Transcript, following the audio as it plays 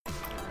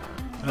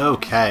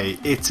Okay,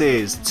 it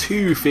is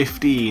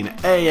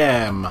 2:15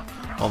 AM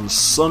on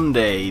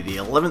Sunday, the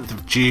 11th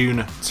of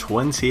June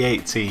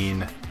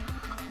 2018.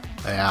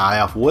 I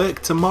have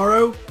work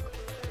tomorrow.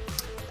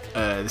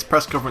 This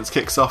press conference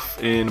kicks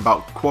off in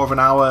about a quarter of an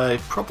hour.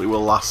 It probably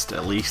will last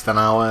at least an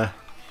hour,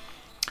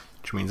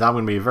 which means I'm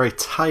going to be a very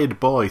tired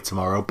boy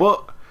tomorrow,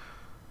 but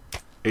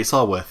it's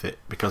all worth it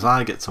because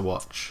I get to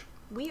watch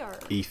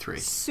E3.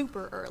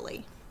 Super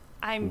early.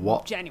 I'm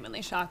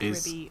genuinely shocked we're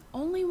the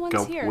only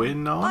ones here.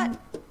 On?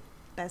 But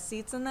best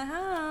seats in the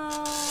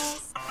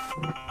house.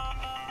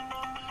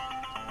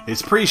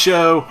 It's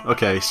pre-show.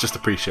 Okay, it's just a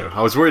pre-show.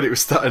 I was worried it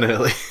was starting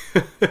early.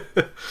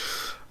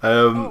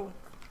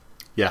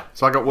 Yeah,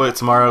 so I got work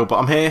tomorrow, but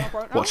I'm here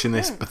watching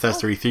this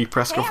Bethesda E3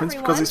 press conference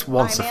because it's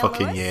once a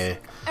fucking year.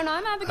 And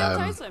I'm Abigail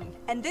Tyson.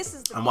 And this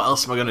is and what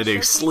else am I going to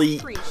do?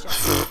 Sleep?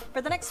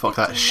 For the next Fuck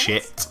that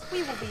shit.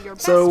 We will be your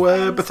best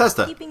So,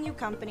 Bethesda. keeping you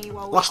company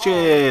while Last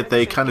year,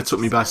 they kind of took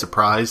me by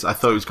surprise. I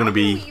thought it was going to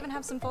be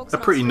a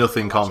pretty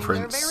nothing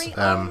conference.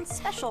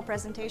 Special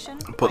presentation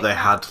But they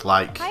had,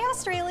 like, Hi,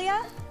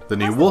 Australia. the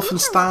new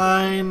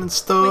Wolfenstein and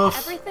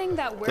stuff.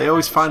 They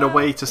always find a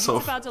way to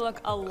sort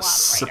of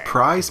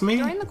surprise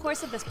me.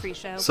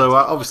 So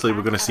obviously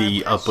we're going to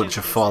see a bunch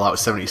of Fallout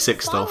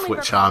 76 stuff,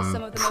 which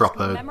I'm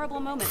proper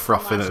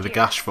frothing at the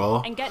gash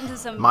for.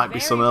 Might be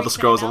some Elder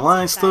Scrolls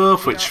Online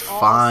stuff, which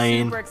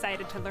fine.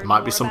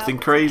 Might be something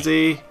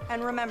crazy.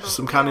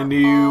 Some kind of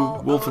new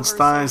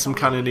Wolfenstein, some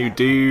kind of new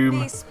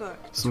Doom,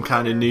 some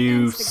kind of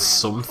new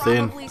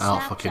something. I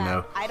don't fucking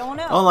know.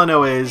 All I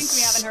know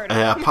is,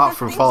 apart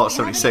from Fallout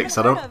 76,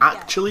 I don't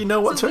actually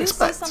know what to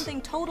expect.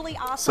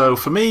 So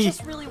for me,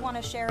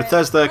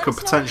 Bethesda could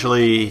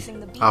potentially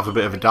have a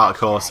bit of a dark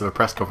horse of a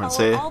press conference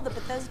here.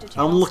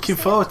 I'm looking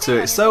forward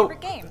to it. So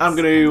I'm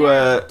going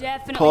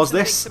to pause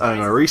this. I'm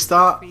going to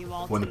restart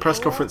when the press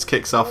conference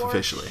kicks off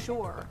officially.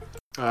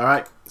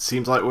 Alright,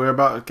 seems like we're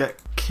about to get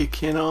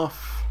kicking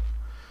off.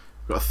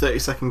 We've got a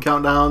 30-second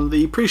countdown.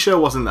 The pre-show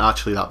wasn't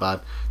actually that bad.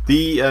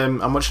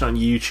 I'm watching it on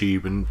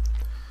YouTube, and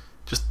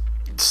just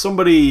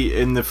somebody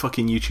in the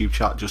fucking YouTube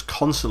chat just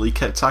constantly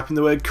kept typing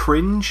the word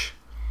cringe.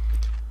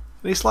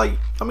 And it's like,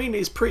 I mean,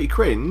 it's pretty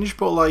cringe,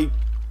 but like,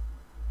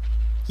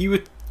 you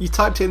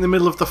typed it in the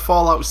middle of the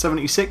Fallout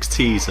 76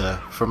 teaser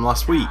from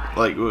last week.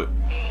 Like,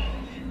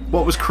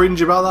 what was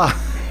cringe about that?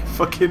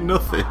 Fucking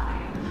nothing.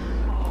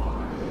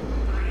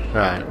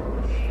 Right.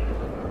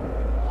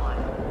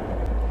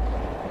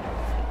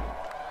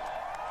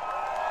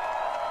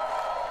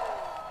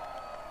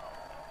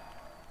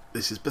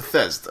 This is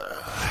Bethesda.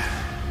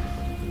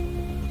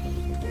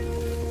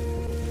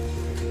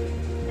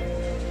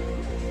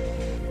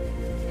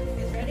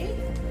 Ready?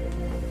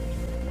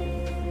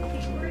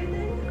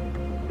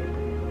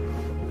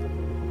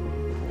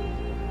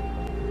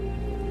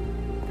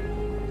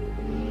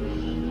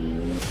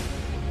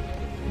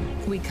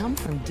 We come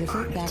from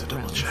different backgrounds. To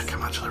double check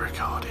I'm actually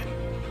recording.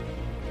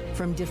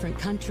 From different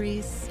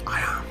countries. I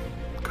am.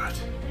 Good.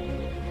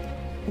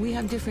 We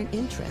have different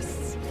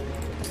interests.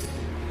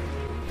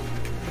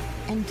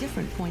 And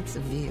different points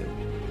of view.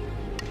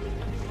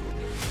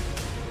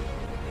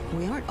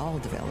 We aren't all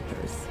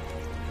developers.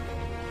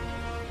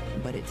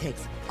 But it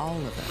takes all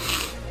of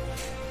us,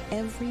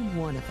 every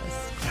one of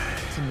us,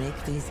 to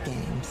make these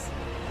games.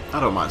 I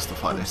don't mind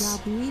stuff like this. A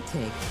job we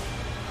take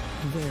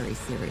very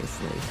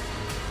seriously.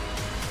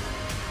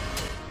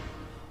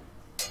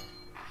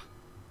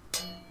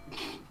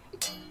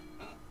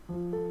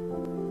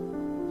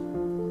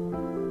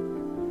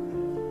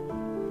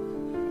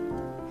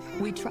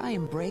 We try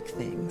and break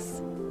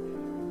things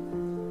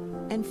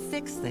and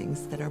fix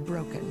things that are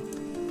broken.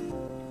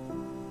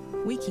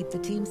 We keep the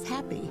teams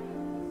happy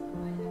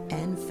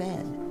and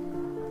fed.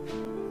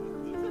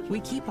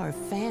 We keep our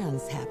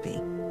fans happy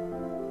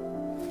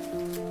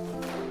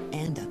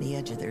and on the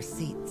edge of their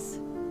seats.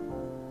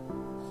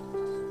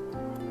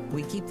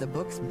 We keep the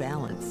books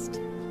balanced,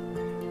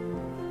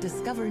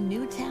 discover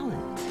new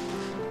talent,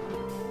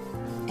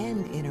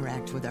 and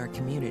interact with our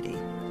community.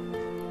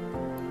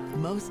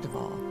 Most of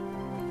all,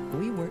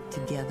 we work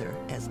together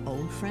as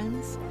old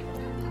friends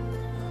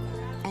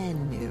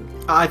and new.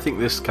 I think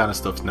this kind of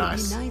stuff's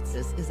nice. What unites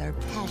us is our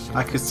passion.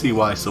 I could see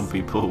why some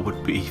people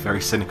would be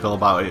very cynical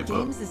about it,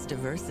 but games as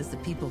diverse as the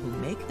people who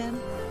make them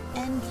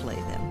and play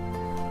them.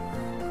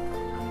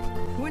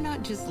 We're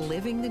not just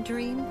living the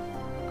dream,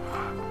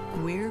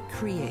 we're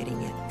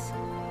creating it.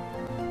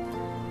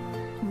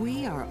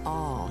 We are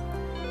all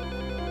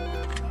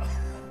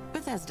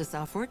Bethesda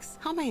Softworks.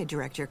 How may I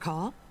direct your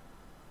call?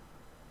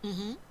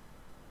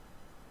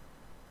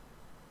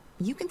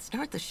 You can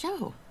start the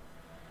show.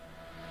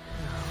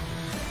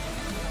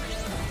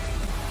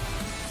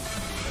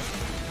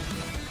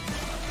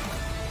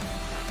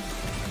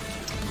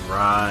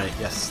 right,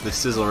 yes, this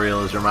sizzle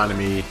reel is reminding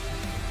me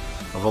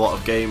of a lot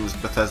of games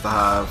Bethesda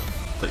have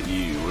that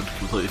you would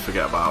completely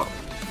forget about.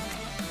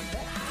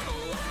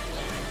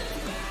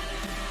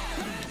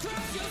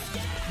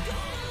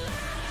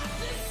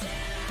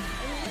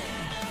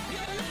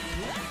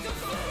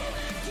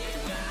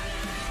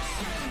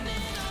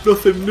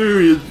 Nothing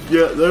new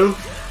yet though.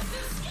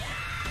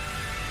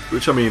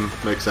 Which, I mean,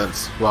 makes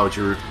sense. Why would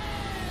you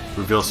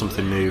reveal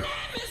something new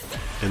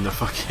in the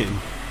fucking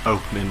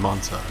opening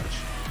montage?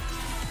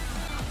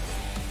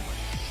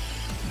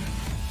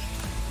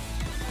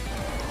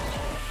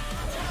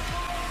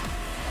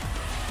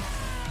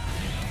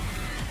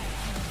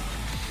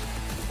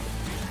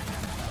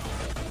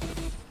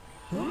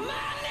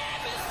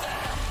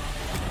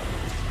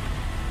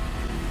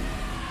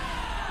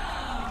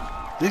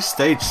 This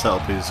stage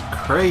setup is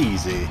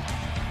crazy.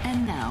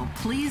 And now,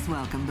 please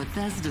welcome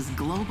Bethesda's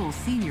Global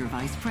Senior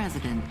Vice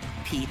President,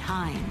 Pete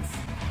Hines.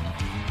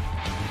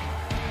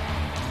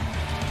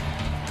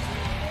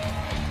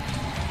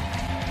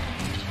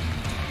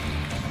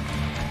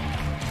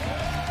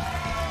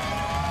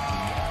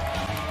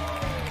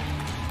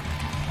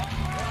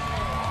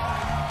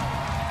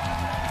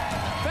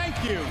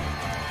 Thank you.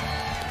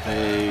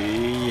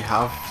 They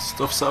have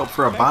stuff set up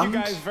for a band.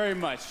 Thank you guys very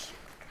much.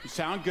 You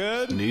sound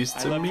good. News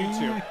to me. You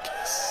too.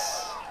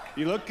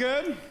 You look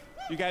good.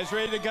 You guys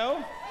ready to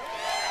go?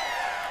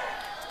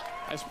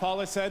 As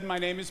Paula said, my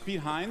name is Pete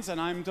Hines, and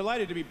I'm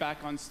delighted to be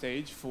back on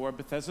stage for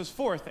Bethesda's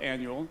 4th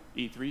annual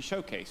E3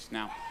 Showcase.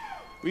 Now,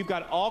 we've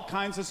got all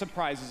kinds of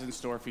surprises in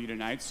store for you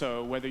tonight,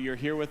 so whether you're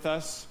here with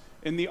us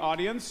in the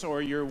audience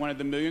or you're one of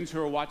the millions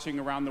who are watching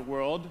around the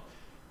world,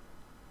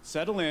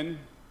 settle in,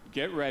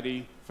 get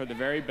ready for the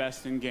very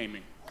best in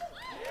gaming.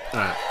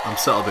 Alright, I'm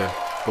settled here,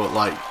 but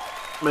like,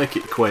 make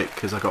it quick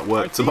because I got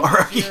work tomorrow.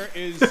 Our theme here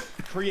is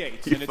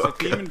Create, and it's a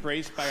theme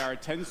embraced by our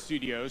 10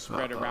 studios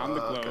spread around the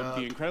globe,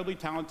 the incredibly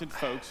talented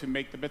folks who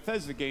make the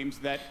Bethesda games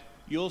that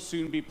you'll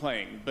soon be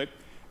playing. But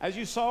as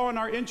you saw in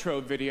our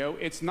intro video,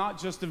 it's not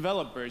just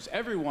developers.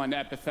 Everyone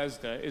at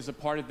Bethesda is a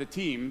part of the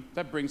team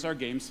that brings our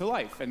games to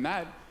life, and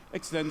that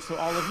extends to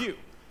all of you.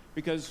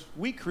 Because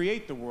we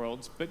create the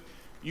worlds, but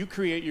you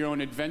create your own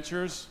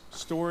adventures,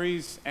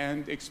 stories,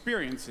 and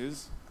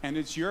experiences, and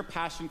it's your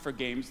passion for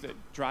games that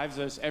drives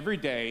us every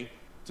day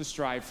to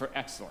strive for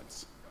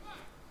excellence.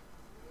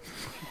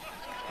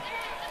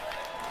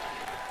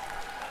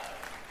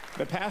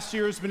 The past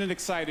year has been an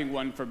exciting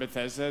one for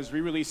Bethesda as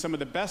we released some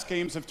of the best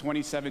games of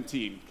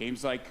 2017.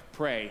 Games like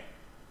Prey,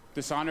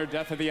 Dishonored: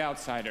 Death of the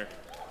Outsider,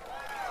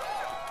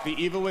 The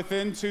Evil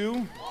Within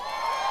 2,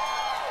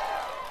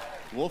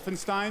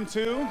 Wolfenstein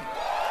 2.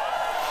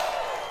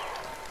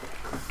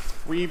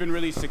 We even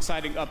released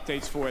exciting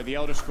updates for The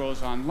Elder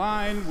Scrolls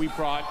Online. We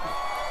brought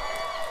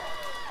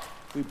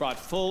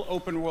full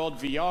open world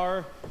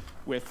VR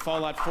with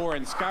Fallout 4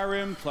 and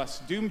Skyrim, plus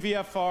Doom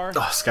VFR.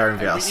 Oh, Skyrim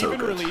VR is so good.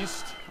 We even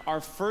released our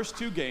first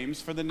 2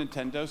 games for the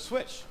Nintendo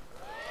Switch.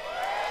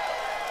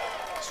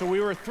 So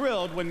we were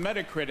thrilled when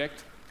Metacritic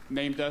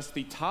named us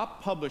the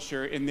top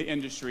publisher in the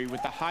industry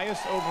with the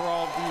highest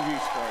overall review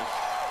scores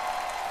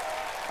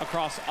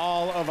across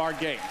all of our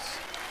games.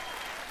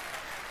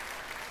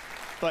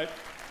 But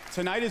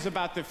tonight is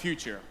about the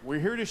future.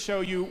 We're here to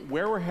show you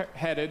where we're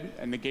headed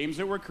and the games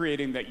that we're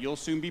creating that you'll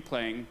soon be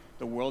playing,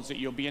 the worlds that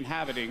you'll be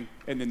inhabiting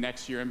in the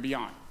next year and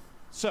beyond.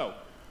 So,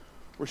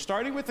 we're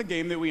starting with a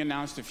game that we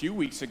announced a few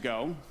weeks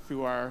ago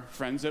through our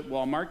friends at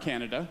Walmart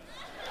Canada.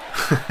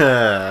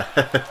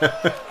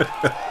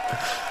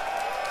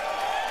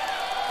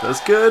 That's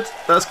good.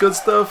 That's good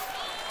stuff.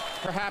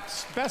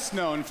 Perhaps best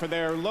known for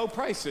their low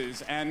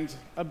prices and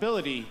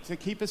ability to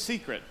keep a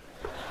secret.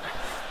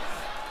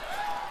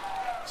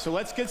 So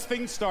let's get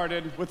things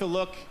started with a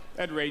look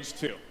at Rage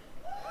 2.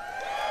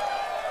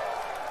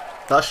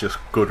 That's just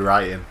good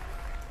writing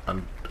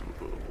and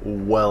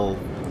well,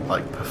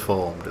 like,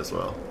 performed as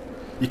well.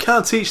 You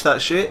can't teach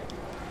that shit.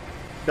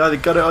 You either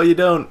got it or you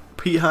don't.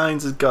 Pete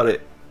Hines has got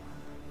it.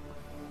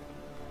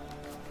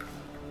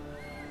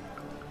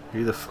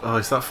 Who the oh,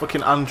 is that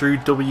fucking Andrew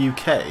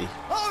WK?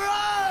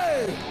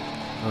 Alright!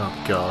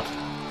 Oh god.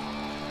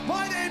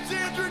 My name's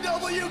Andrew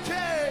WK!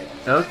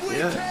 Oh, and we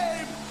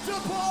came to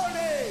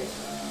party!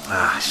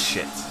 Ah,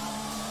 shit.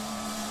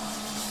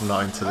 I'm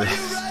not into Are this.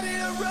 you ready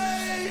to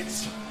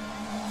rage?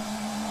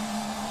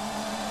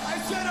 I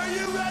said, are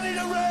you ready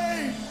to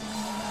rage?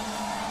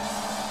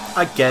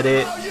 I get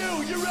it, Are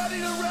you ready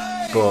to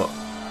rage? but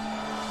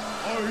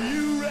Are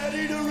you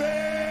ready to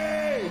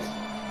rage?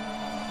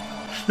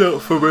 it's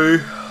not for me.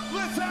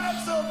 Let's have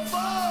some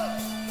fun!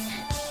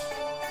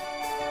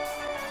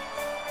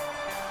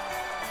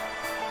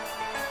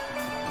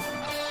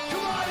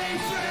 Come on,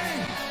 E3!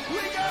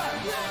 We got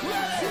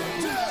ready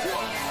to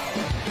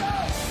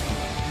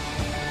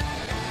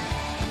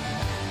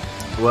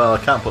go! Well, I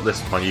can't put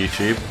this up on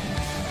YouTube.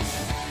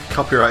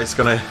 Copyright's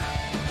gonna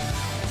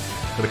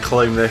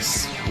claim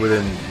this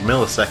within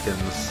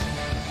milliseconds.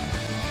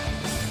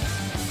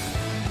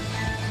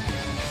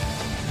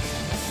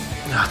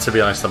 To be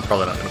honest, I'm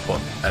probably not going to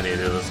put any of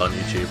the others on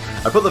YouTube.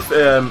 I put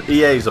the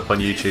EA's up on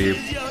YouTube.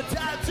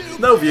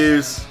 No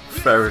views,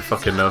 fair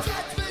fucking enough.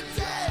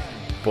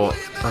 But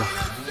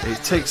it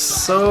takes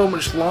so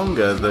much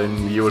longer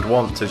than you would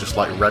want to just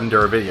like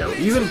render a video.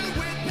 Even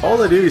all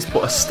they do is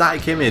put a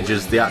static image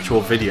as the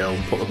actual video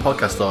and put the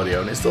podcast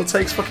audio, and it still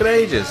takes fucking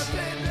ages.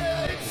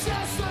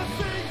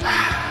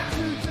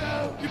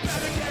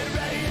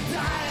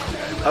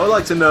 I would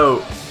like to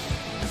know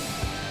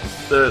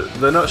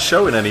they're not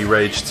showing any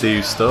Rage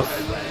 2 stuff.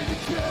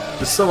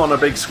 There's some on a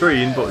big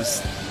screen, but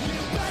it's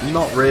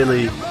not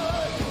really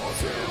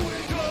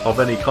of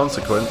any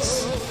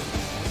consequence.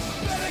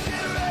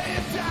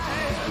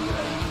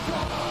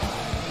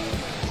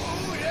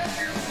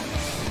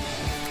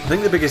 I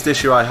think the biggest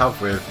issue I have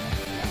with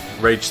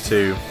Rage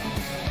 2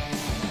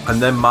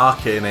 and then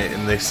marketing it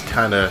in this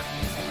kind of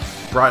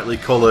brightly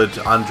coloured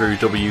Andrew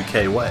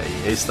WK way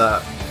is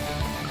that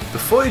the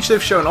footage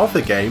they've shown of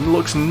the game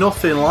looks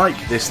nothing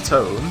like this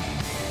tone.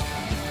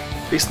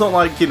 It's not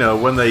like, you know,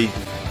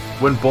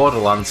 when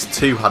Borderlands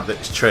 2 had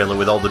this trailer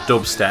with all the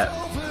dubstep.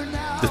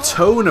 The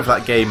tone of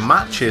that game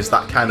matches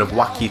that kind of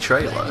wacky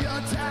trailer.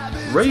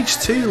 Rage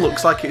 2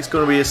 looks like it's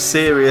going to be a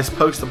serious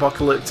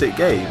post-apocalyptic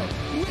game.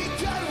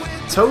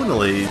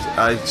 Tonally,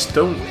 I just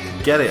don't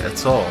get it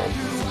at all.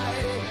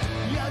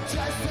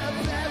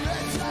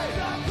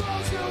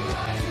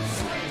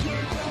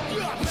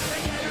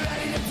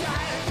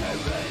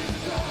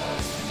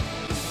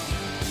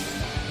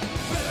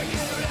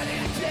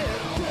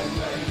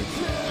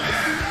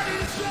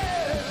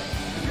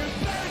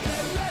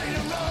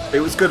 It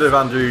was good of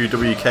Andrew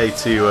WK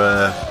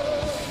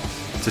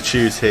to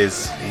choose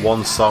his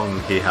one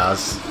song he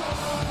has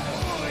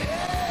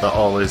that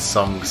all his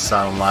songs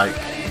sound like.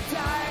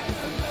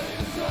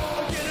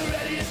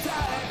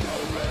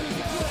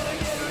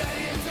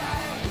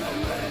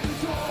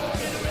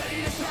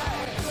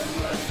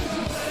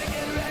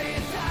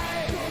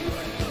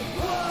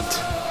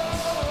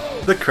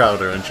 The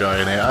crowd are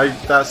enjoying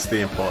it. That's the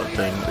important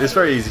thing. It's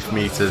very easy for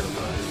me to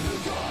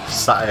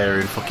sat here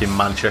in fucking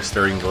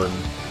Manchester, England,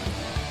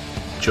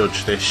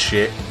 judge this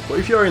shit. But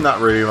if you're in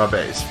that room, I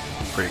bet it's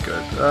pretty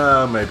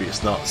good. Maybe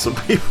it's not. Some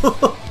people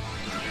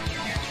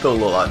don't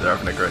look like they're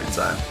having a great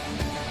time.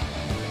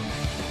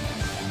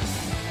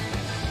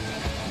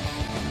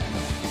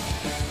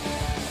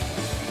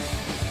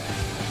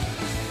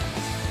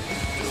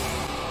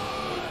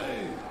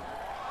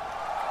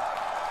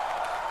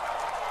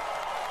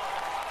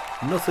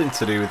 Nothing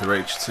to do with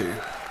Rage 2.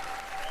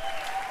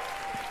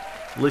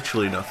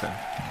 Literally nothing.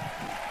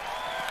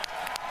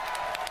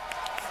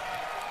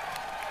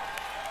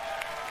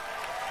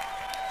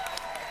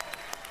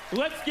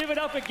 Let's give it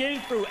up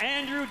again for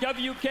Andrew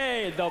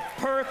WK, the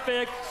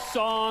perfect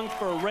song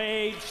for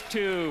Rage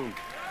 2.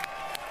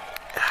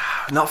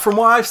 Not from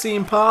what I've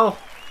seen, pal.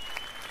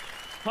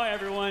 Hi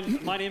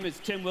everyone, my name is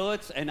Tim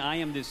Willits and I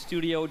am the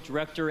studio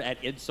director at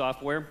id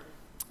Software.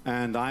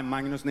 And I'm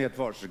Magnus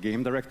Nedfors,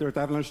 game director at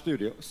Avalanche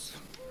Studios.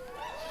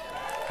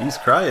 He's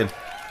crying.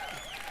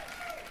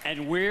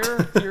 And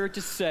we're here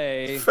to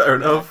say fair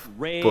enough,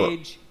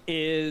 Rage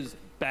is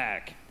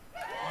back.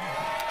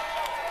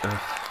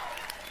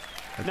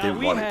 I now didn't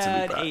we want it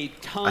had to be a back.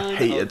 ton I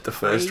hated of the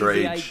first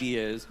crazy Rage.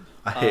 ideas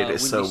I hated it when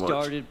so we much.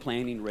 started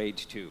planning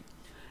Rage 2.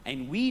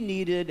 And we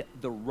needed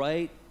the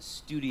right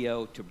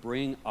studio to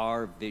bring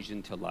our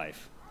vision to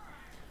life.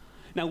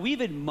 Now,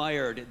 we've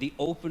admired the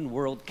open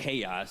world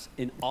chaos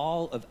in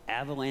all of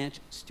Avalanche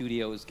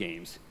Studios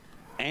games.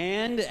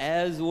 And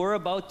as we're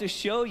about to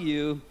show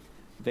you,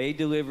 they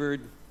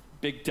delivered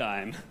big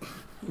time.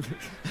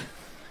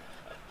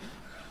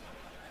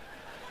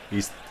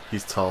 He's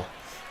tall.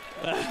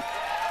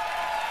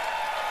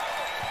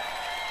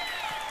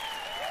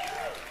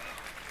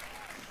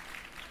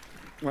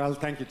 Well,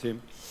 thank you,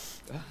 Tim.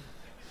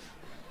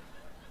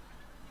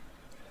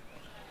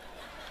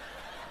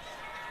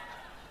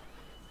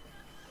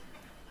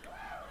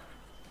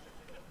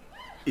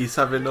 He's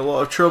having a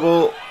lot of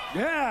trouble.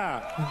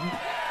 Yeah!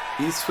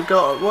 He's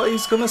forgot what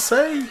he's gonna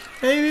say,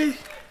 maybe?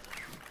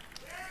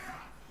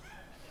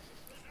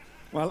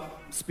 Well,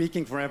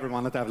 speaking for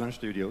everyone at Avalanche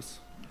Studios,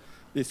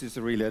 this is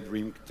really a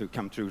dream to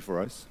come true for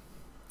us.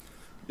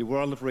 The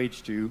world of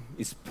Rage 2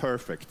 is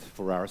perfect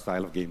for our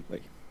style of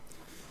gameplay.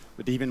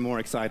 But even more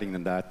exciting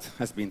than that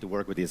has been to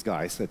work with these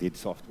guys at id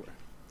Software.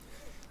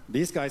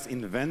 These guys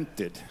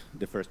invented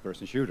the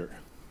first-person shooter.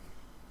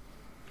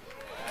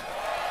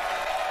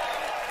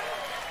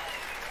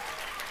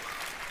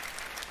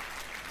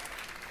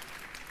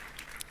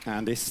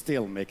 And they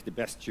still make the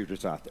best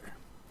shooters out there.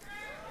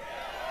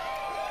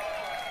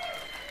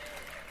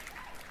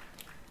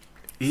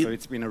 So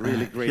it's been a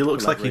really great he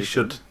looks like he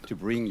should to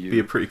bring you be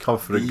a pretty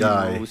confident the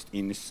guy. most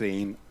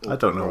insane I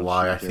don't know open-world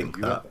why I shooter think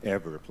you that. have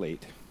ever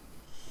played.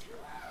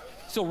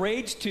 So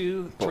Rage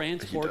 2 Well,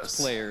 transports he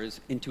does.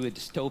 players into a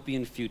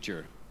dystopian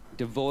future,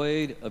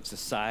 devoid of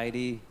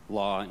society,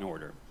 law, and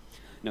order.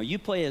 Now, you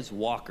play as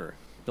Walker,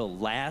 the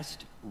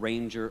last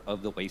ranger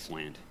of the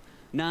wasteland.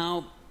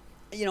 Now,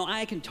 you know,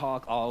 I can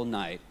talk all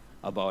night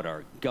about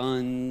our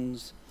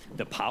guns,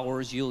 the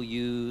powers you'll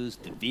use,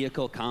 the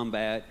vehicle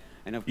combat,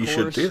 and of You course,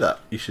 should do that.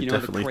 You should the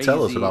definitely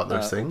tell us crazy, about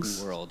those open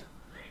things. world.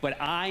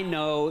 But I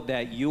know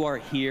that you are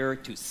here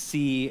to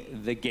see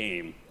the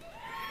game.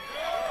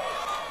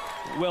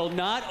 Well,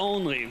 not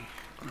only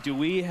do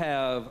we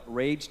have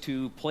Rage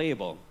 2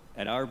 playable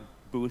at our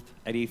booth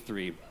at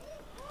E3,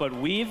 but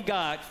we've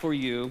got for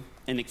you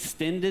an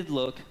extended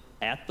look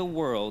at the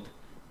world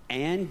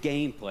and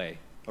gameplay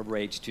of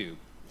Rage 2.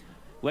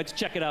 Let's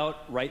check it out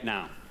right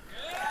now.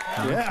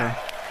 Okay.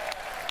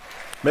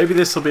 Maybe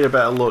this will be a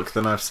better look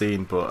than I've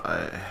seen, but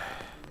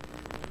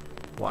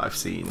what I've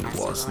seen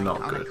was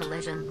not good.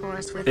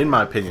 In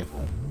my opinion.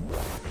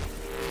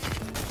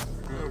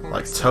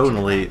 Like,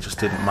 tonally, it just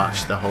didn't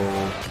match the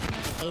whole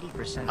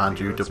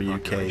Andrew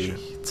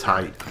WK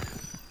type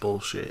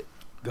bullshit.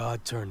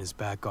 God turned his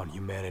back on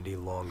humanity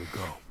long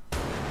ago.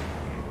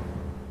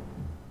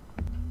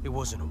 It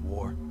wasn't a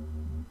war.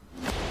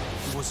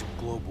 It wasn't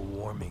global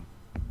warming.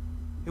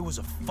 It was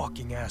a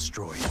fucking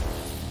asteroid.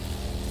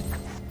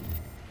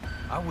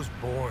 I was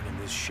born in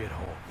this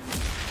shithole.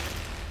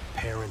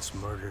 Parents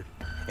murdered.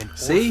 An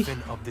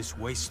orphan of this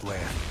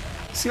wasteland.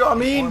 See what I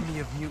mean? An army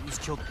of mutants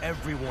killed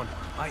everyone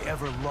I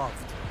ever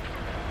loved.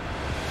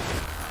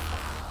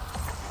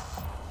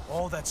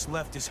 All that's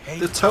left is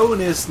hate. The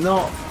tone is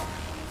not...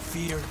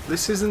 Fear.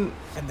 This isn't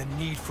and the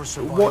need for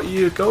survival. What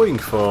you're going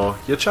for.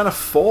 You're trying to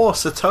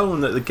force a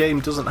tone that the game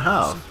doesn't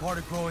have. Some part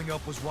of growing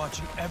up was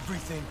watching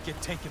everything get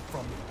taken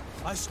from me.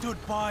 I stood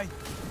by,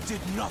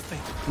 did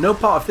nothing. No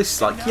part of this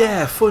is like,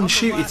 yeah, fun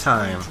shooty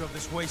time. Of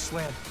this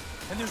wasteland,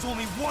 and there's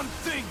only one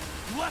thing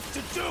left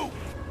to do.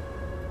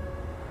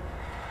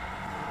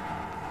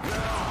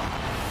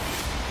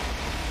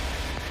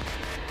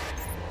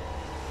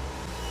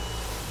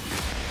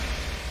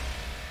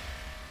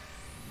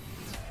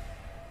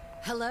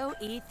 Hello,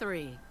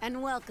 E3,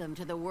 and welcome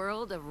to the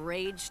world of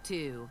Rage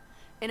 2.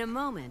 In a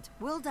moment,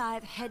 we'll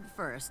dive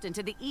headfirst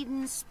into the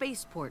Eden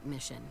Spaceport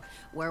mission,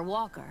 where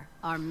Walker,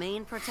 our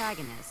main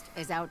protagonist,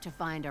 is out to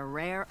find a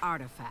rare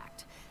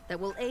artifact that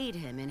will aid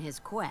him in his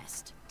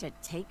quest to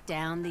take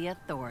down the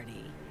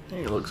Authority.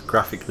 It looks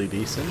graphically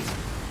decent.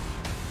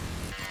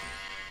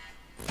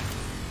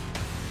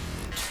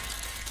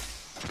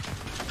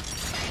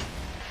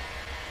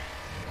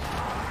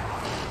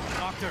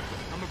 Doctor,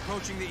 I'm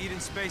approaching the Eden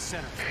Space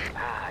Center.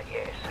 Ah,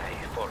 yes, I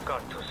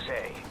forgot to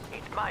say.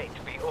 It might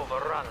be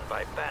overrun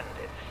by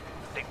bandits.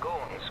 The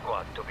Goon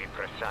Squad, to be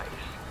precise.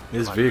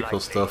 His vehicle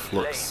stuff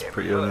looks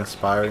pretty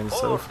uninspiring and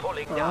stuff.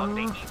 Pulling down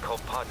the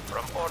ecopod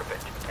from orbit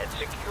and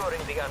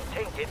securing the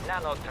untainted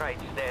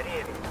nanotrites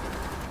therein.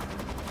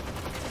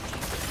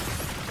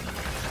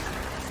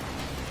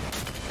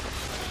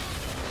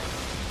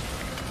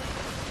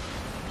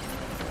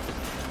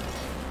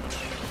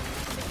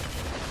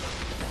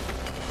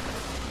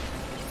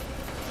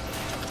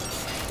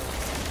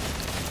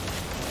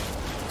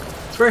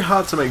 It's very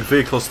hard to make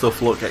vehicle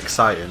stuff look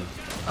exciting,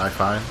 I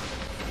find.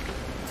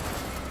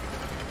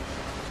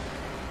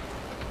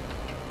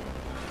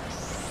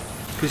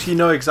 Because you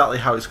know exactly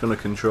how it's going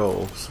to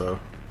control, so...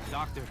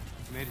 Doctor,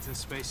 made it to the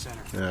Space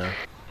Center. Yeah.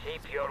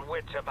 Keep your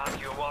wits about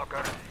you,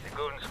 Walker. The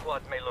Goon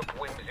Squad may look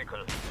whimsical,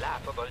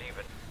 laughable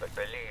even, but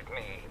believe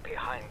me,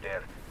 behind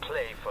their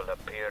playful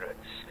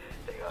appearance,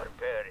 they are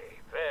very,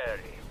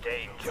 very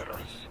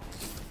dangerous.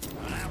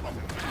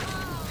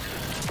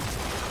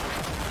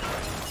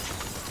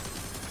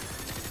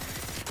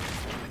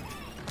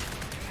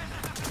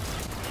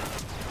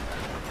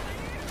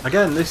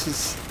 Again, this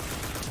is...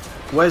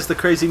 Where's the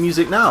crazy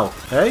music now,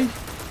 hey?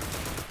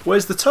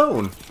 Where's the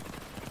tone?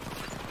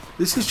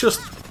 This is just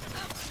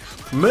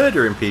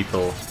murdering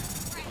people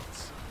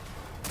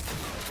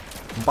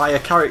by a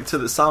character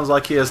that sounds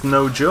like he has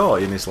no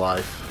joy in his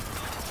life.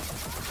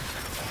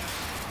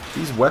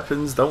 These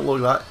weapons don't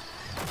look that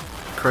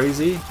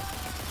crazy.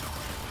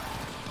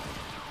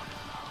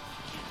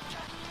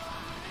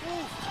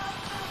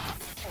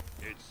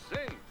 It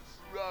sings.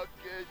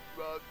 Rocket,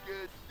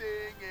 rocket,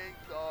 singing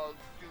songs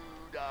to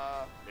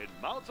the... It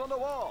mounts on the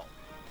wall.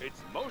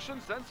 It's motion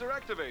sensor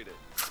activated.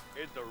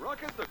 It's the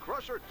Rocket the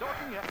Crusher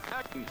talking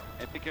acting,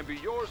 and it can be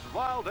yours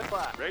wild and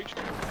flat. Rage.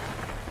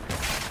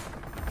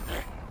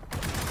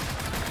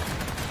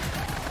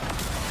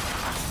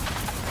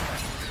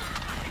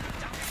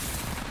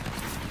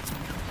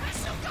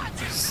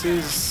 This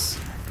is...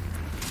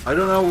 I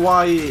don't know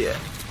why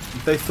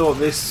they thought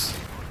this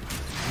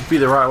would be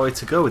the right way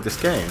to go with this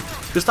game.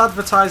 Just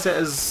advertise it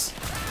as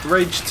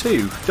Rage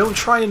 2. Don't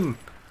try and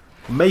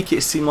make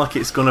it seem like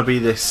it's going to be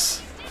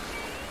this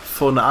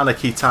fun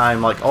anarchy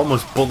time, like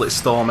almost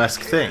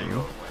Bulletstorm-esque thing,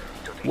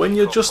 when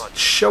you're just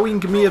showing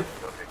me a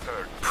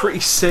pretty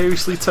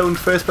seriously toned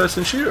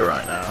first-person shooter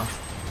right now.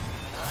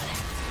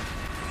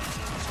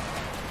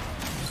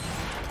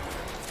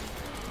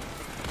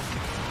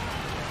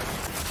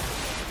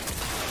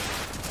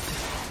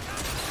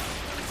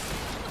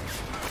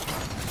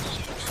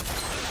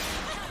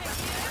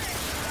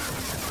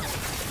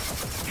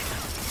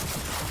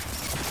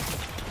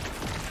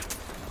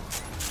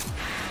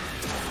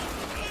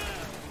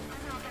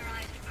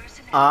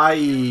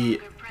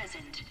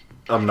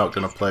 I'm not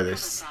gonna play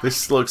this.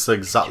 This looks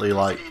exactly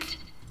like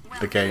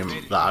a game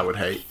that I would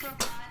hate.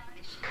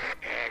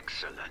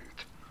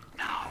 Excellent.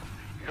 Now,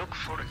 look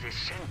for the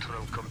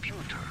central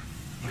computer.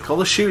 Like, all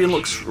the shooting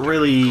looks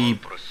really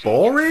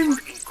boring.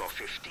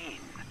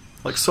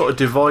 Like, sort of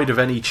devoid of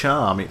any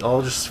charm. It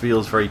all just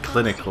feels very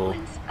clinical.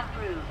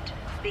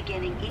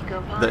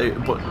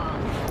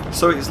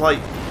 So it's like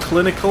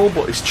clinical,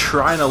 but it's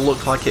trying to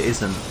look like it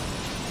isn't.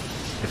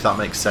 If that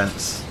makes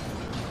sense.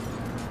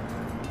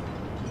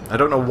 I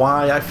don't know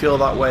why I feel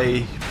that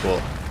way,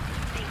 but...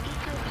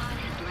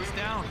 It's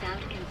down.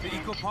 The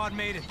ecopod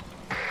made it.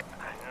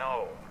 I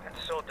know, and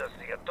so does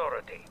the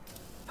Authority.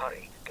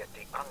 Hurry, get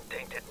the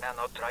untainted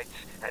nanotrites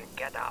and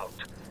get out.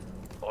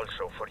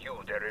 Also for you,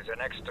 there is an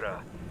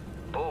extra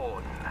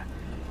boon.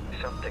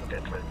 Something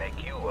that will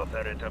make you a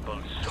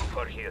veritable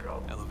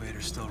superhero.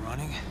 Elevator's still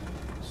running.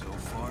 So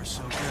far,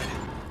 so good.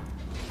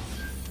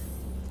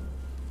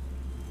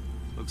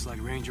 Looks like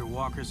Ranger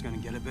Walker's gonna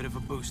get a bit of a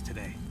boost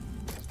today.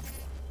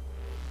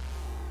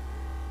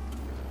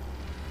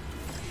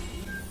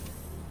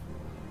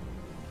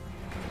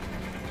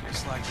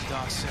 Just like the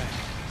doc said,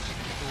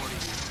 Authority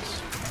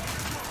units.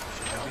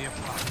 Should be a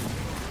problem.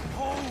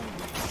 Holy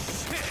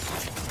shit!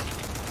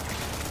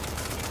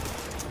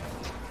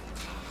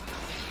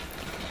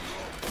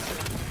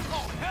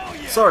 Oh, hell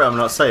yeah! Sorry I'm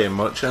not saying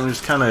much, I'm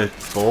just kind of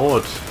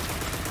bored.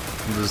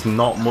 There's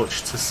not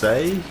much to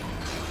say.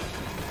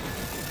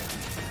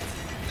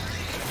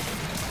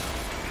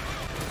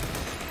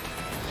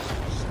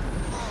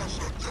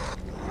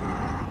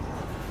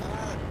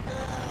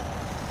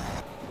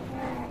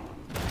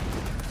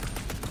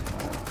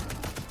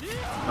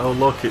 Oh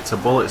look, it's a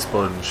bullet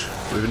sponge.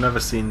 We've never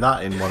seen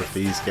that in one of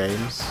these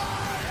games.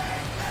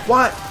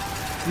 What?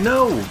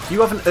 No,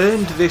 you haven't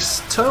earned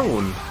this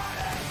tone.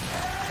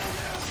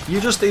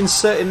 You're just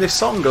inserting this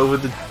song over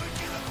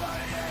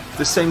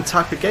the same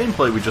type of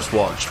gameplay we just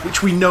watched,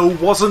 which we know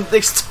wasn't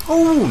this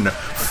tone.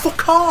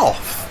 Fuck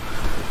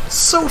off.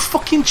 So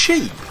fucking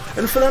cheap.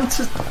 And for them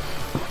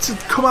to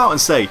come out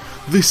and say,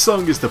 this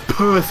song is the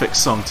perfect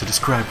song to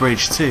describe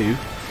Rage 2,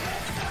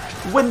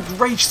 when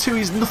Rage 2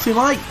 is nothing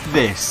like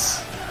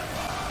this.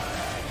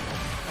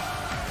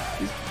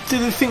 Do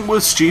they think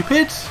we're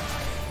stupid?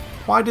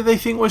 Why do they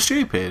think we're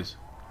stupid?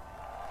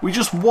 We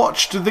just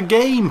watched the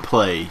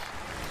gameplay,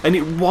 and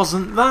it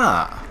wasn't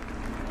that.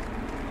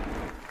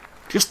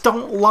 Just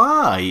don't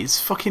lie,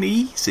 it's fucking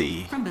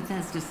easy. From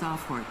Bethesda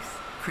Softworks,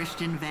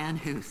 Christian Van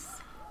Hoos.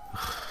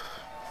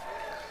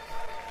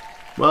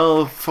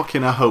 Well,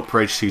 fucking I hope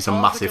Rage 2's a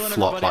massive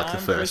flop like the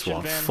first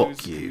one.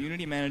 Fuck you.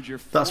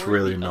 That's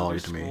really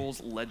annoyed me.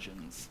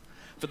 Legends.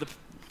 For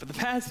the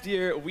past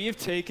year, we have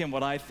taken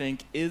what I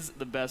think is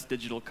the best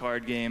digital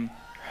card game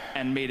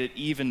and made it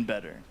even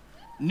better.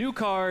 New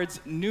cards,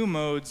 new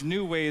modes,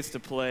 new ways to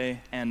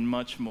play, and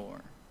much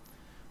more.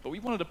 But we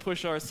wanted to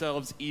push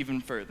ourselves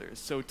even further.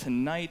 So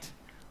tonight,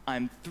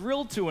 I'm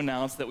thrilled to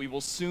announce that we will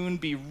soon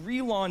be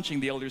relaunching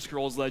The Elder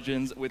Scrolls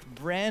Legends with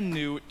brand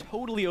new,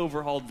 totally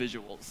overhauled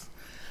visuals.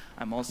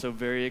 I'm also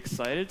very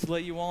excited to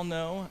let you all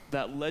know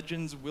that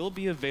Legends will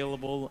be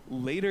available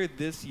later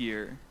this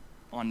year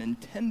on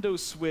Nintendo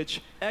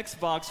Switch,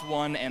 Xbox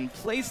One, and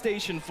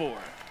PlayStation 4.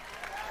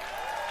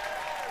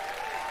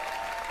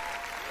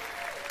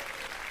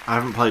 I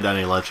haven't played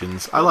any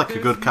Legends. I like a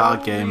good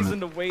card game,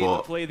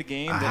 but play the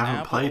game I that haven't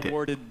Apple played it.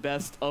 awarded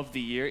Best of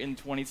the Year in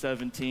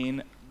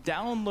 2017.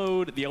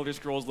 Download The Elder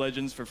Scrolls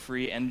Legends for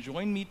free and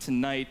join me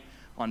tonight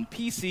on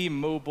PC,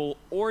 mobile,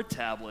 or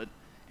tablet.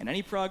 And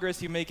any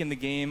progress you make in the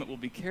game will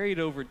be carried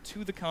over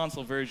to the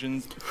console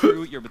versions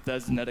through your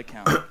Bethesda Net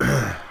account.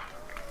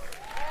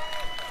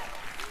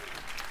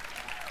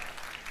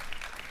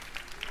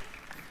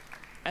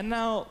 And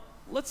now,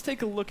 let's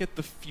take a look at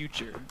the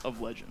future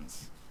of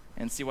Legends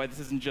and see why this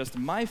isn't just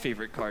my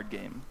favorite card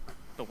game,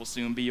 but will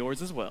soon be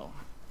yours as well.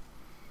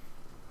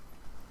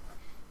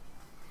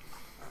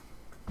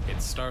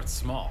 It starts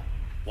small.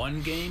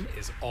 One game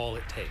is all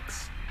it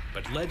takes.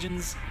 But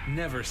Legends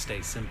never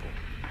stay simple.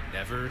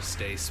 Never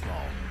stay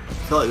small. I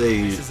feel like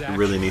they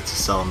really need to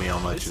sell me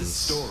on Legends. This is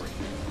story.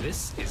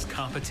 This is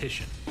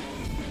competition.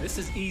 This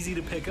is easy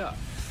to pick up.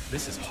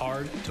 This is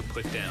hard to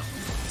put down.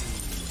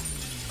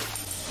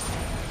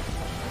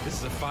 This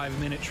is a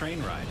 5-minute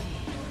train ride.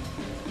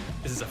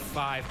 This is a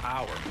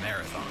 5-hour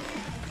marathon.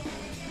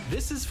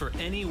 This is for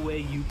any way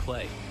you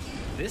play.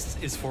 This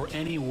is for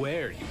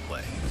anywhere you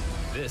play.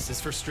 This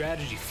is for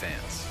strategy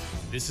fans.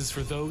 This is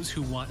for those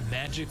who want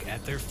magic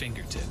at their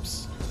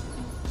fingertips.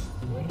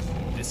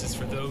 This is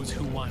for those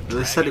who want.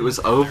 They said it was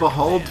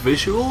overhauled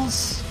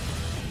visuals?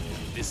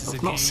 This is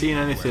I've not seen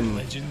anything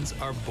legends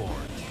are born.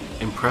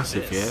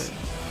 Impressive this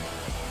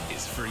yet.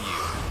 Is for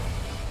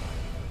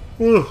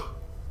you.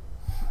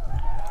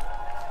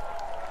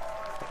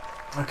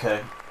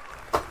 Okay.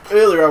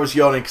 Earlier I was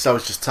yawning because I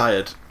was just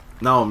tired.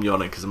 Now I'm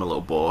yawning because I'm a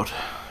little bored.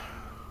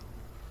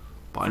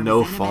 But I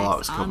know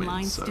Fallout's coming,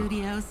 Online so...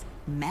 Studios,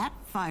 Matt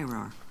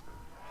Fyrer.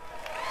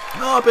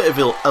 No, a bit of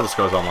Elder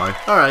Scrolls Online.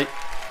 Alright.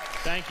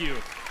 Thank you.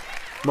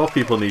 More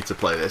people need to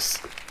play this.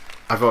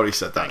 I've already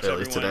said that Thanks,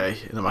 earlier everyone.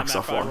 today in the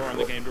Microsoft one. I'm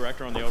the game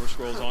director on the Elder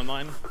Scrolls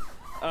Online.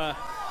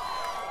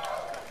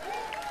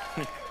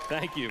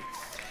 Thank you.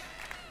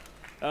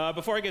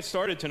 Before I get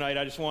started tonight,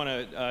 I just want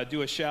to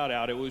do a shout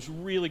out. It was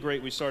really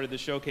great. We started the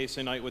showcase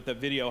tonight with a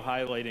video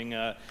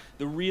highlighting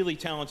the really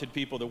talented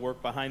people that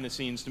work behind the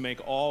scenes to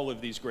make all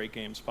of these great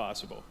games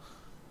possible.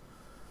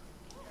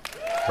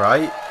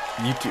 Right?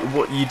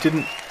 You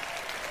didn't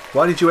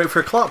Why did you wait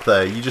for a clap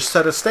there? You just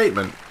said a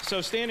statement. So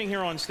standing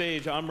here on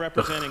stage, I'm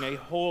representing a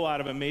whole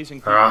lot of amazing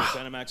people at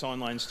ZeniMax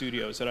Online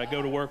Studios that I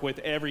go to work with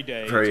every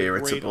day. Very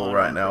irritable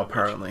right now,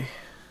 apparently.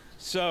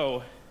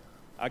 So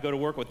I go to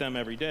work with them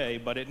every day,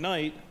 but at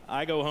night,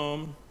 I go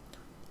home,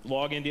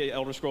 log into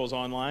Elder Scrolls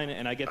Online,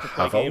 and I get to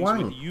play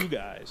games with you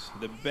guys,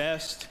 the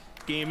best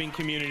gaming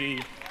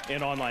community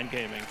in online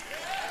gaming.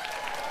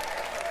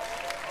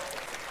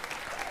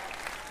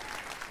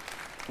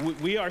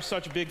 We are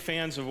such big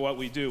fans of what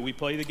we do. We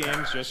play the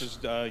games just as,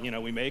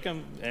 we make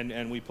them,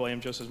 and we play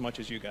them just as much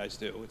as you guys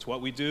do. It's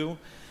what we do.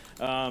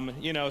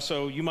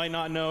 So you might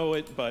not know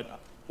it, but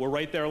we're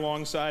right there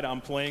alongside. I'm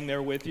playing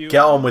there with you.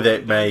 Get on with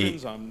it,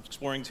 mate. I'm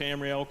exploring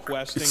Tamriel,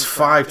 questing. It's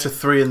 5 to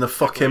 3 in the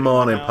fucking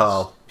morning,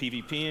 pal.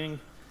 PvPing,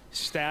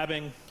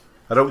 stabbing.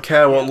 I don't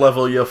care what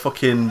level your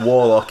fucking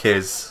warlock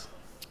is.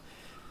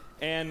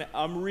 And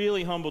I'm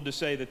really humbled to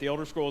say that the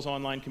Elder Scrolls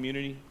Online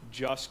community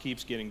just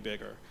keeps getting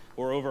bigger.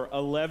 We're over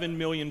 11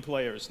 million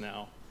players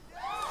now.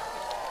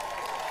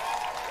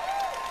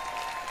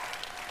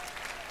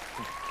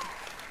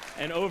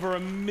 And over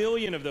 1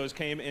 million of those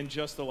came in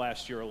just the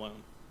last year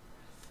alone.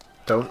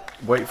 Don't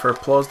wait for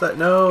applause there.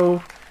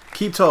 No.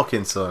 Keep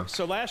talking, son.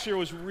 So last year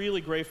was really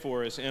great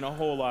for us in a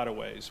whole lot of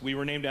ways. We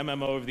were named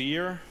MMO of the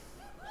Year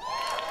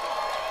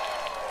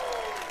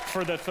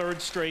for the 3rd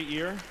straight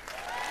year.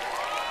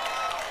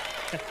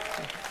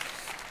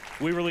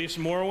 We released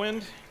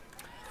Morrowind.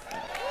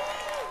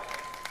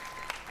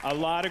 A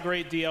lot of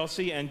great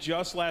DLC, and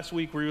just last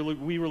week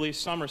we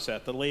released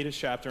Somerset, the latest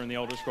chapter in the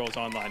Elder Scrolls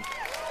Online.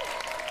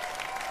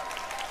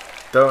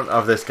 Don't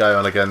have this guy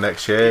on again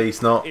next year.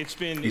 He's not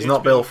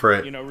built for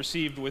it.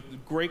 Received with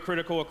great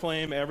critical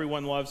acclaim.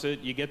 Everyone loves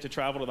it. You get to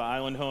travel to the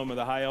island home of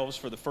the High Elves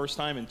for the first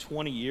time in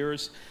 20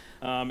 years.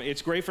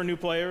 It's great for new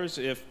players.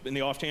 If in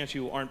the off chance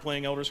you aren't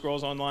playing Elder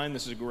Scrolls Online,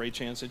 this is a great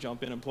chance to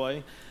jump in and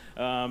play.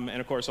 And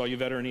of course, all you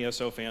veteran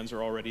ESO fans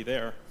are already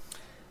there.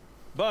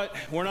 But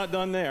we're not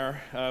done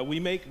there.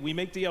 We make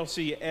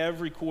DLC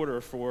every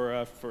quarter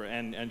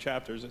and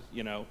chapters.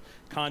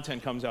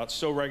 Content comes out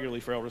so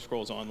regularly for Elder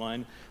Scrolls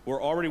Online.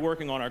 We're already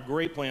working on our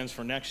great plans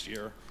for next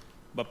year.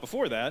 But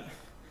before that,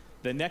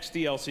 the next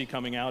DLC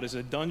coming out is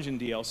a dungeon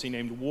DLC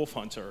named Wolf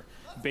Hunter,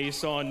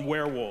 based on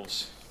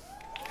werewolves.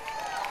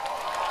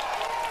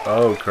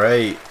 Oh,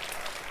 great!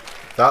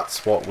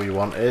 That's what we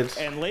wanted.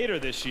 And later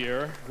this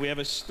year, we have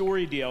a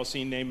story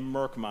DLC named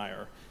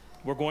Murkmire.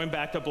 We're going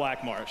back to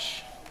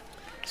Blackmarsh.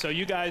 So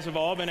you guys have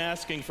all been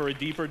asking for a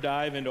deeper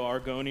dive into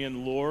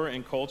Argonian lore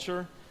and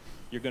culture.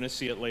 You're going to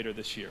see it later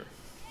this year.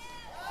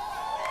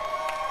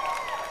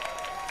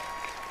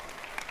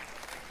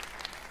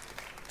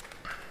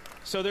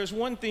 So there's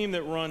one theme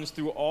that runs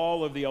through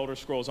all of the Elder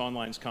Scrolls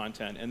Online's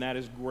content, and that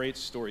is great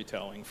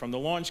storytelling. From the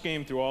launch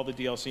game through all the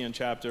DLC and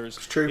chapters,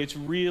 it's true. It's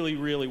really,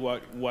 really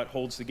what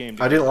holds the game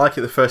together. I didn't like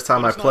it the first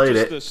time I played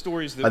it,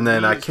 and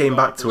then I came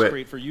back to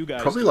it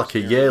probably like a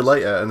year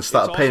later and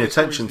started paying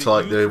attention to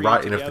like the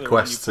writing of the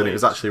quests, and it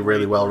was actually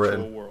really well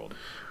written.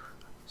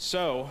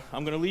 So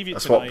I'm going to leave you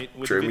tonight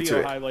with a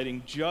video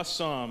highlighting just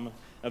some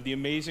of the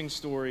amazing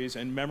stories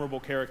and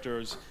memorable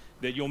characters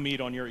that you'll meet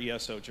on your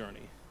ESO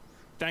journey.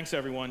 Thanks,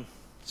 everyone.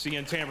 See you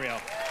in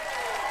Tamriel.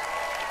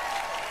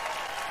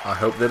 I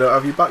hope they don't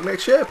have you back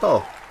next year,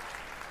 Paul.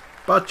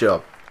 Bad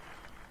job.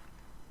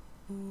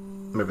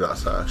 Maybe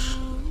that's harsh,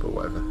 but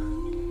whatever.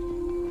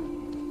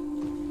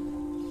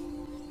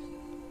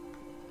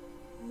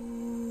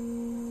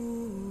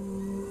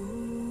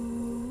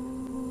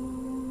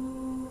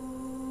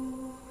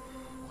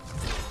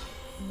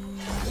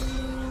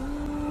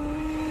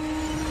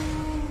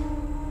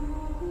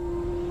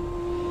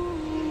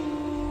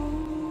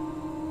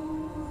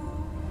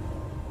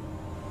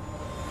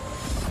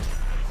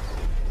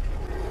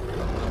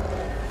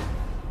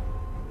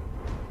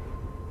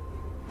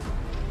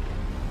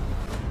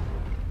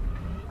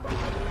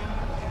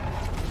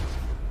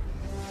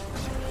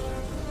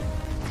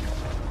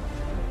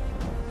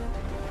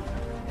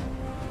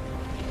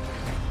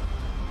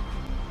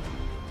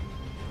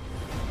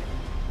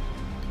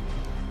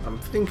 I'm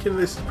thinking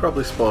this is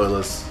probably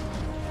spoilers.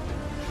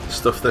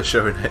 Stuff they're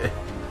showing here.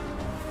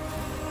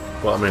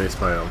 Well, I mean, it's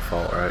my own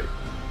fault, right?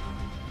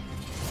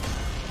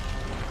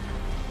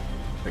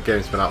 The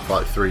game's been out for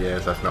like 3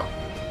 years. I've not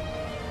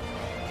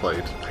played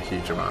a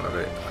huge amount of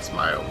it. That's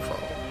my own fault.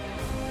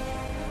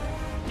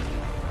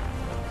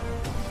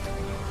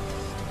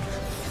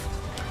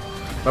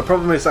 My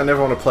problem is I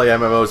never want to play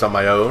MMOs on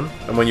my own,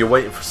 and when you're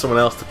waiting for someone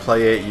else to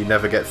play it, you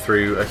never get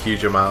through a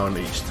huge amount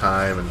each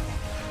time, and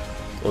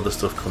other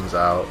stuff comes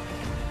out.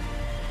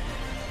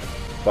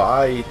 But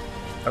I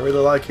really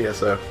like it,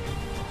 so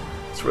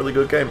it's a really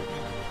good game.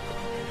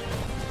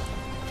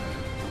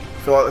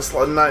 I feel like it's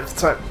like the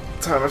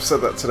 9th time I've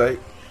said that today.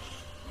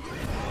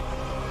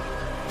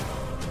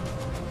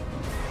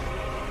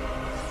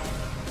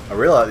 I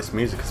really like this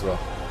music as well.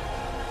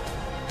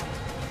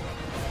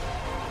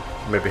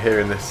 Maybe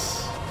hearing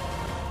this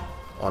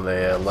on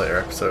a later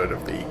episode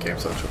of the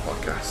Gamecentral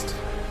podcast.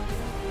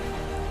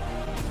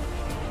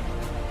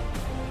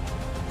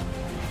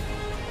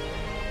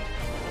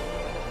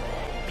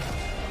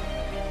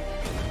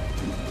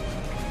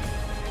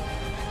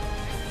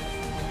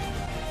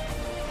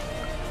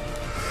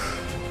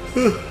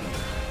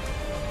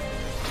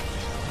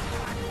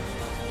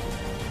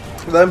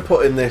 Them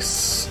putting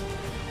this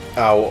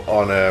out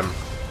on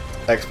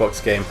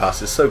Xbox Game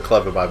Pass is so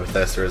clever by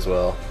Bethesda as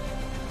well.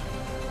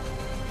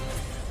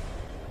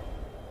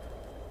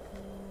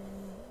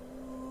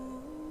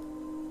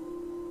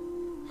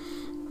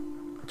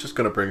 Just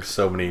going to bring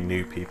so many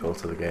new people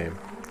to the game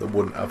that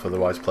wouldn't have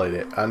otherwise played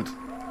it. And,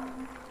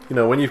 you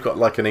know, when you've got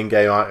like an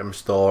in-game item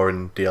store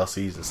and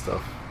DLCs and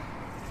stuff,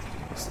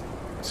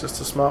 it's just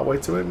a smart way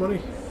to make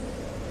money.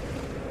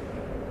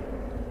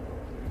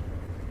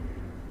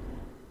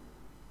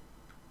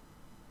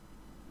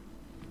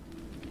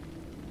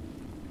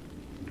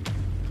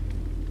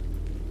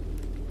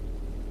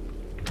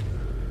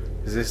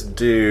 Is this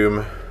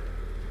Doom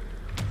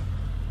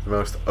the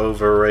most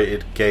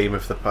overrated game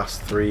of the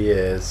past 3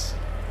 years?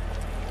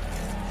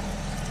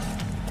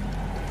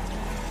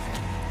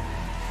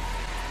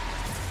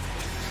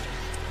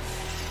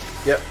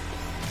 Yep.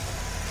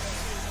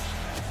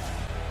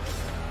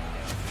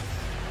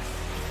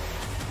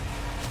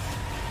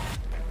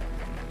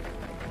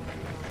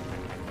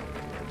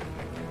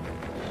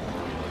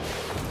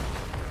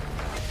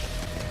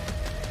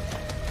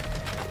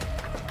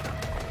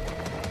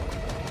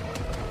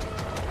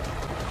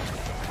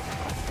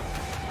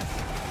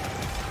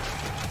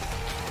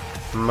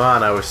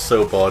 Man, I was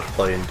so bored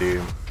playing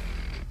Doom.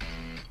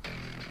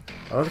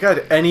 I don't think I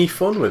had any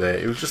fun with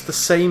it. It was just the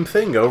same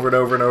thing over and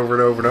over and over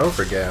and over and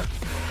over again.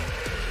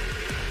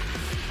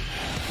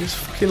 It was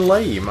fucking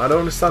lame. I don't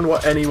understand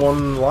what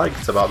anyone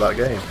liked about that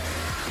game.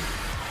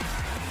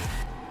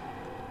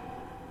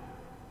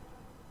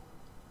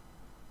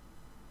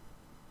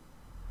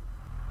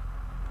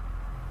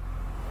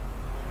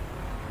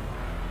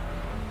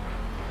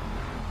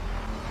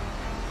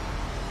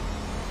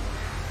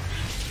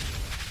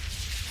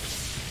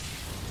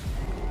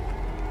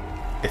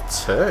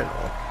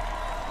 Eternal?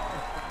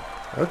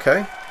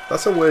 Okay,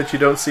 that's a word you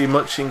don't see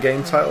much in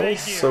game titles,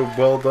 so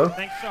well done.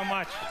 Thanks so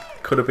much.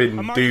 Could have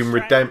been Doom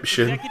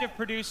Redemption. Executive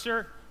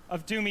producer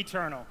of Doom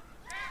Eternal.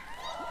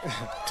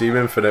 Doom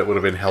Infinite would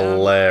have been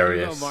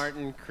hilarious. Hugo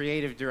Martin,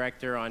 creative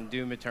director on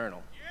Doom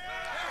Eternal.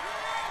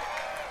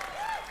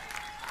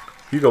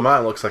 Hugo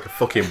Martin looks like a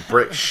fucking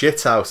brick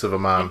shithouse of a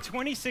man. In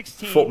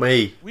 2016, fuck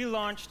me. We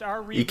launched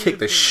our reboot he kicked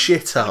the of Doom,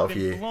 shit out of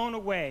you. Blown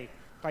away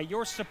by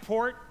your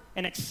support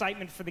and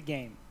excitement for the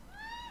game.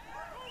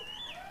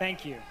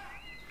 Thank you.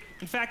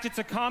 In fact, it's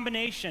a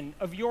combination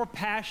of your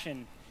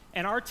passion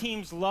and our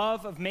team's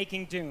love of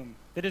making Doom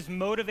that has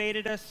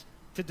motivated us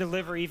to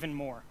deliver even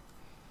more.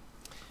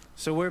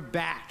 So we're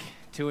back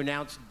to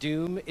announce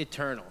Doom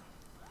Eternal.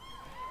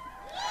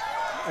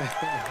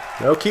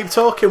 No, keep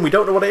talking. We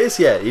don't know what it is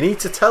yet. You need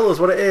to tell us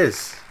what it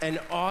is. An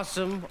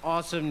awesome,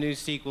 awesome new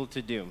sequel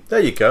to Doom. There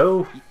you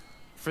go.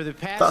 For the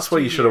past That's why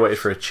you should have waited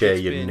for a chair,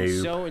 you noob. noob.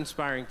 It's so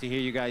inspiring to hear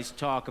you guys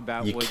talk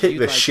about you what kick you'd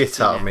the like shit to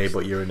see out of me, next.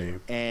 but you're a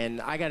noob.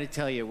 And I got to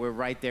tell you, we're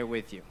right there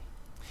with you.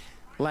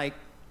 Like,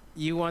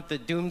 you want the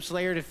Doom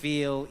Slayer to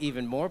feel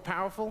even more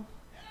powerful?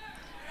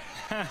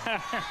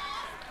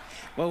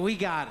 Well, we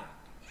got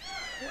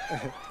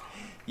it.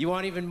 You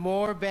want even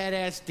more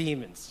badass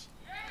demons?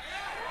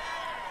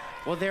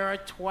 Well, there are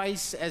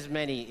twice as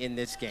many in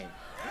this game.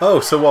 Oh,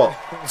 so what?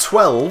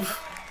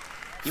 12?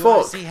 You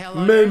wanna Fuck see hell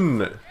on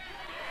men. Earth?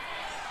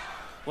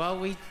 Well,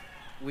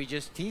 we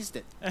just teased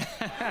it.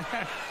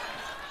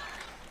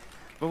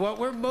 But what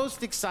we're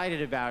most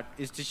excited about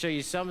is to show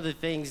you some of the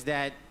things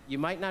that you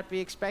might not be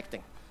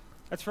expecting.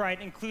 That's right,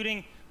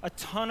 including a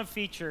ton of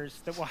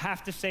features that we'll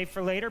have to save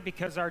for later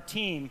because our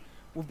team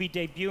will be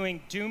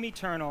debuting Doom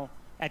Eternal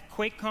at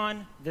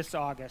QuakeCon this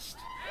August.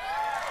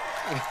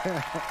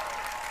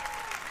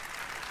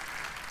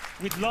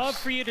 We'd love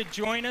for you to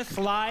join us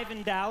live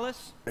in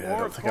Dallas,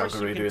 or of course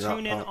you can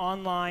tune in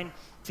online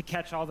to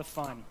catch all the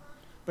fun.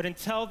 But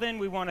until then,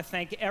 we want to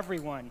thank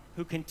everyone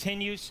who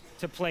continues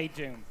to play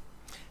Doom.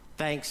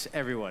 Thanks,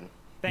 everyone.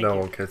 No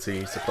one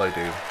continues to play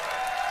Doom.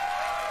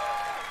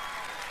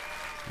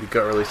 You've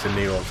got to release a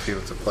new one for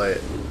people to play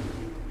it.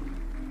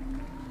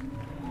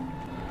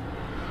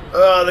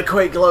 Oh, the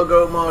Quake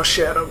logo, more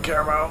shit I don't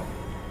care about.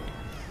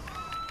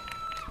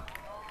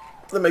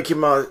 They're making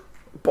my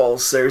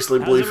balls seriously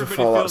bleed for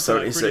Fallout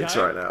 76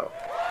 right now.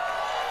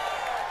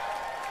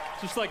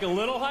 Just like a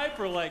little hype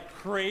or like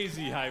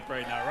crazy hype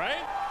right now, right?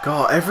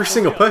 God, every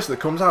single person that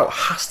comes out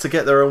has to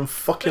get their own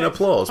fucking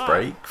applause Hi.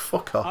 break.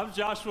 Fuck off. I'm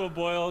Joshua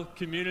Boyle,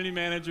 community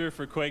manager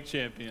for Quake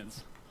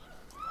Champions.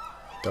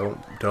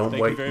 Don't Thank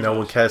wait. you very No much.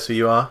 one cares who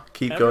you are.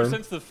 Keep Ever going.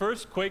 since the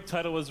first Quake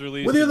title was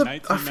released Well, the in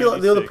other, I feel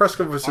like the other press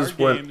 1996, conferences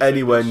our weren't games have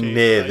anywhere been shaped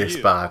near by this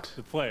you, bad.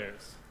 the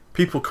players.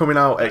 People coming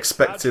out That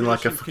expecting like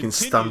a tradition fucking continues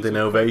standing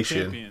with Quake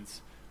ovation.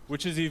 Champions,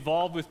 which has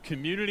evolved with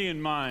community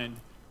in mind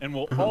and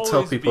will Don't always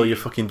tell people be your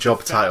fucking the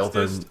job title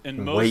fastest and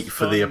most wait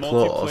for the fun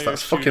applause. multiplayer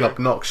That's fucking shooter,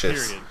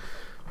 obnoxious. period.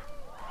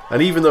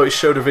 And even though it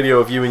showed a video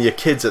of you and your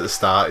kids at the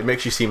start, it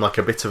makes you seem like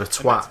a bit of a And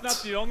twat.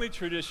 that's not the only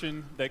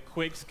tradition that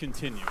Quake's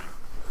continuing.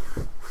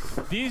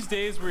 These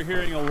days, we're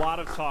hearing a lot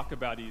of talk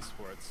about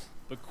esports,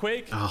 but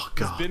Quake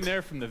has been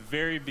there from the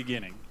very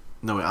beginning.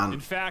 No, it hasn't. In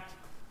fact,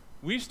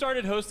 We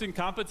started hosting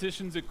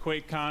competitions at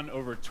QuakeCon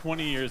over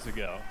 20 years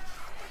ago.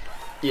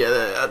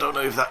 Yeah, I don't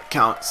know if that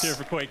counts. Here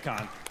for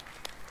QuakeCon.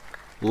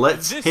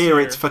 Let's hear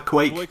it for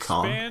QuakeCon. We'll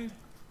expand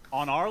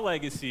on our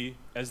legacy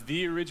as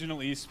the original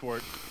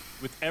esport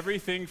with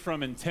everything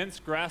from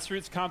intense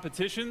grassroots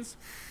competitions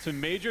to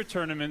major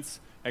tournaments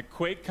at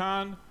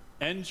QuakeCon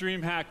and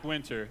DreamHack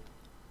Winter.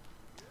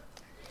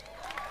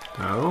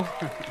 No.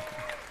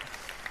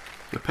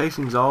 Your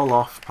pacing's all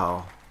off,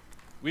 pal.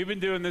 We've been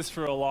doing this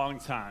for a long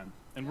time,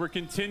 and we're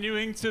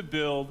continuing to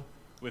build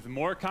with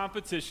more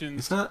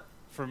competitions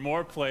for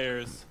more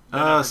players.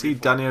 I see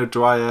Danny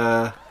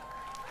O'Dwyer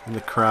in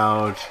the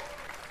crowd.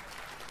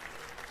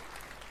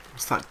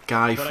 What's that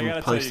guy from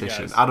PlayStation?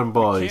 Guys, Adam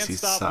Boyce, he's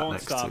stop, sat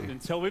next to.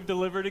 Until we've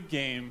delivered a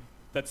game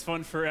that's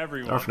fun for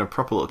everyone. They're having a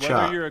proper little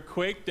Whether chat. you're a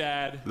Quake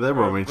dad They're or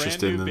more a brand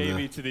interesting new than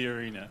baby the to the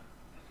arena.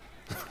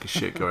 fucking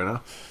shit going on.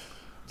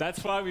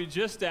 That's why we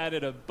just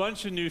added a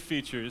bunch of new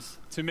features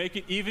to make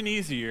it even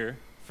easier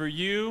for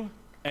you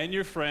and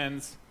your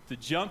friends to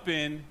jump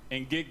in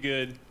and get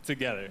good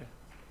together.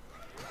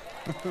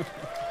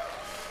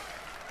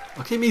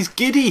 Okay, he's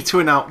giddy to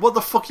announce. What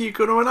the fuck are you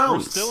going to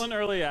announce? We're still in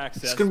early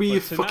access. It's going to be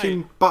your tonight,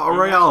 fucking Battle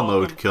Royale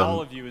mode, cunt.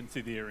 All of you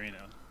into the arena.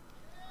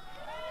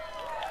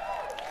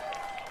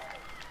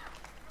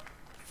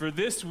 For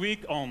this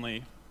week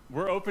only,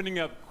 we're opening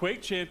up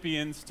Quake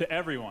Champions to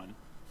everyone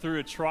through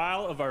a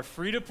trial of our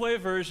free-to-play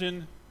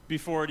version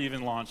before it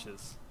even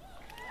launches.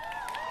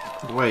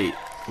 Wait,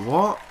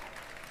 what?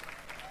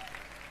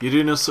 You're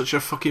doing us such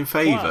a fucking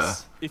favour?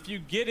 Plus, if you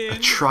get in a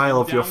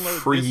trial of your download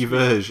free this week,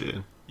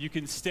 version? You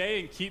can stay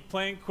and keep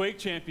playing Quake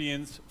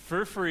Champions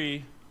for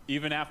free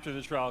even after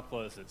the trial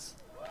closes.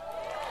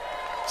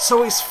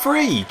 So it's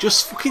free.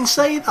 Just fucking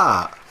say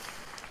that.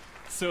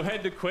 So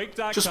head to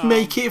Quake.com. Just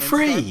make it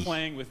free. And start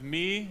playing with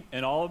me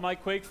and all of my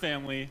Quake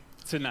family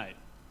tonight.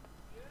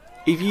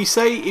 If you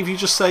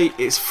just say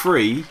it's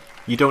free,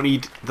 you don't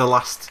need the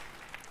last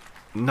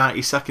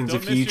 90 seconds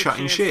of you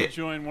chatting shit. To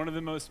join one of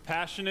the most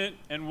passionate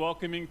and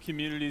welcoming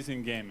communities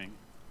in gaming.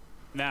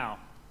 Now,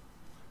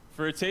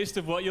 for a taste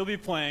of what you'll be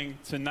playing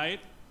tonight,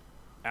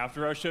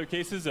 after our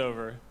showcase is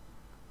over,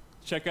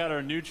 check out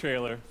our new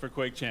trailer for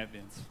Quake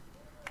Champions.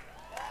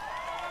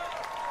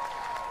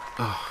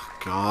 Oh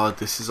god,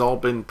 this has all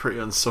been pretty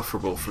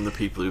unsufferable from the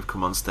people who've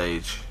come on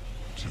stage.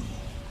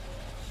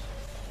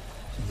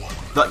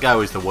 That guy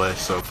was the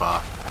worst so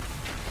far.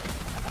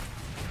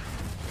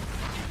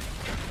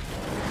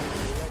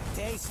 You look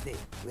tasty.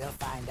 We'll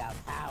find out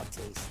how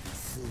tasty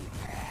soon.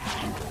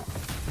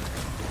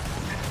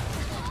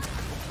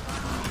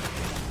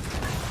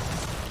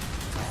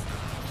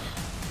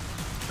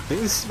 I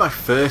think this is my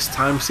first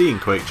time seeing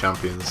Quake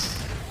Champions.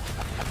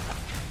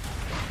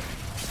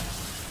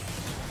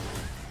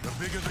 The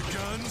bigger the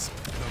guns,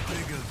 the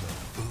bigger the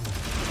boom.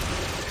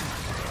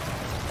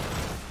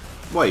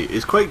 Wait,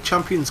 is Quake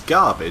Champions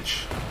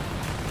garbage?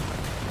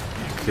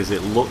 Because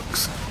it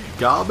looks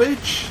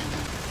garbage?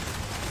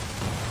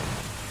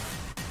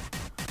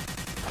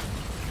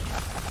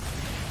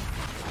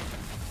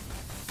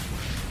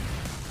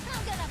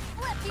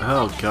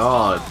 Oh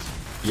god.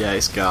 Yeah,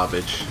 it's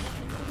garbage.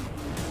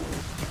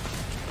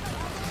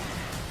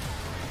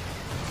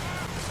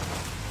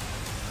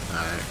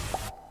 Alright.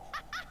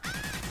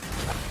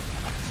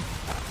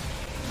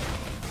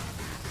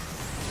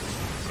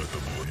 Это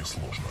было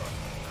несложно.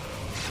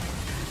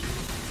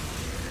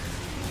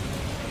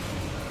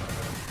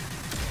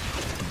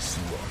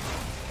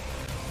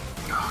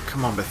 Oh,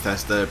 come on,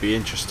 Bethesda, be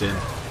interesting.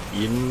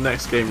 Your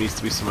next game needs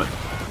to be something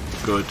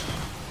good.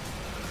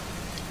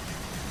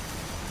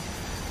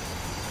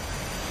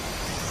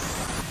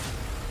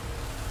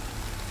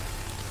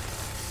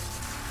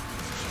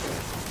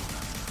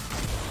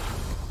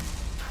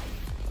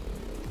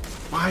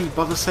 Why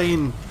bother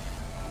saying...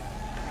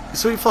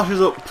 So it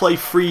flashes up, play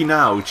free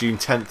now, June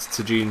 10th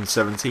to June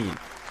 17th.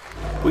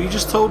 Well, you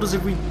just told us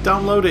if we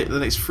download it,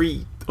 then it's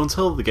free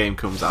until the game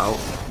comes out,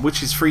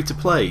 which is free to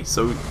play,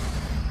 so...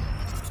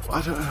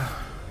 I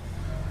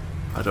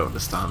don't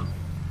understand.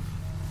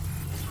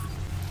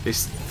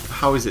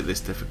 How is it this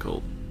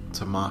difficult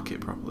to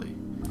market properly?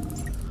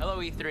 Hello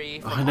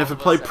E3. I never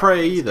played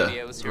Prey either.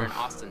 Studios here in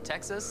Austin,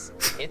 Texas.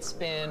 It's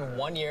been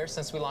 1 year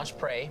since we launched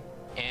Prey,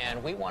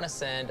 and we want to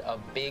send a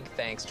big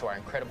thanks to our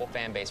incredible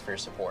fan base for your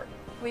support.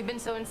 We've been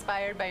so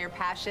inspired by your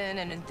passion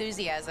and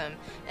enthusiasm,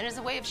 and as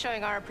a way of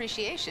showing our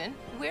appreciation,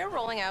 we're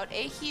rolling out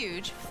a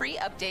huge free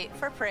update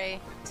for Prey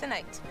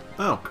tonight.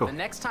 Oh, cool. The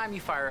next time you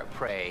fire up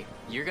Prey,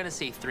 you're going to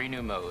see 3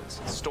 new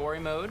modes. Story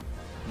mode,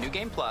 New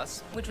Game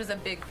Plus, which was a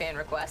big fan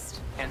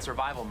request, and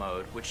Survival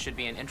mode, which should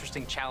be an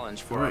interesting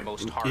challenge for our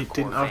most hardcore It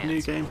didn't have fans.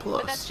 New Game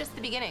Plus. But that's just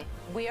the beginning.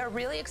 We are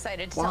really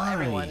excited to tell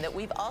everyone that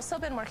we've also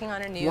been working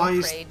on a new Why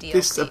is Prey DLC.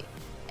 this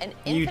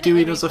you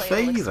doing us a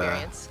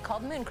favour?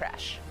 Called Moon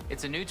Crash.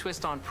 It's a new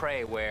twist on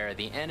Prey where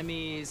the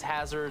enemies,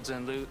 hazards,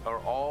 and loot are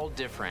all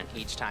different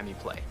each time you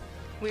play.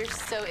 We're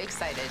so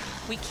excited.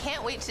 We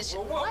can't wait to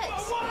what?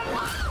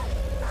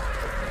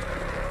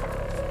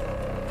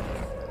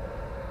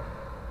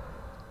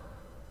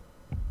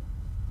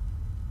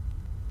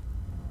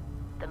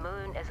 The moon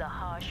is a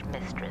harsh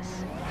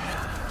mistress.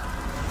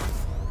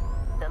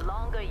 The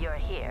longer you're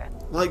here,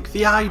 like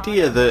the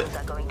idea that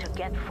are going to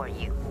get for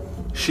you.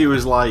 she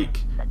was like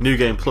New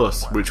Game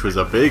Plus, which was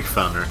a big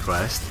fan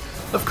request.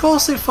 Of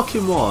course it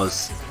fucking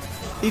was.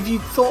 If you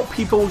thought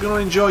people were going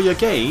to enjoy your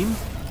game,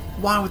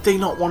 why would they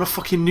not want a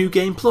fucking New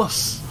Game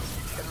Plus?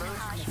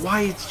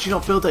 Why did you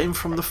not build that in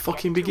from the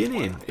fucking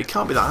beginning? It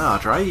can't be that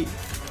hard, right?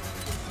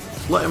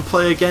 Let them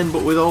play again,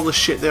 but with all the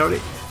shit they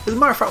already... As a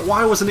matter of fact,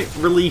 why wasn't it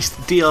released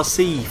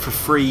DLC for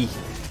free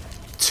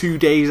 2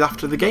 days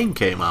after the game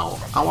came out?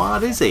 How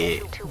hard is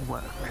it?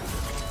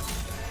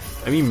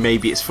 I mean,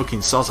 maybe it's fucking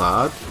soz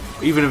hard.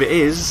 Even if it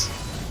is,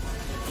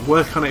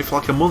 work on it for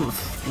like a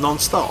month,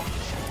 non-stop.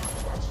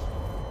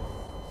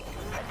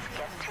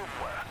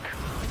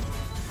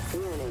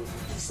 Warning,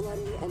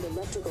 flooding and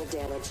electrical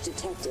damage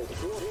detected.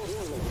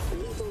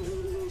 Warning, lethal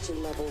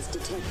radiation levels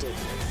detected.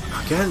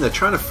 Again, they're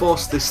trying to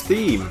force this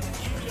theme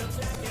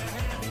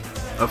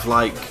of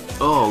like,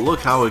 oh, look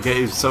how a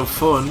game is so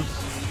fun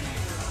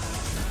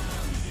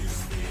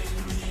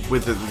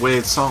with a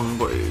weird song,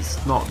 but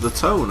it's not the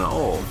tone at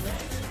all.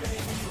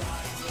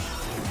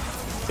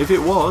 If it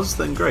was,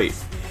 then great.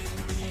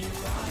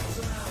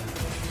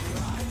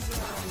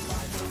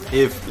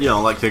 If, you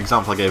know, like the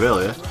example I gave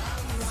earlier,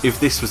 if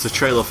this was a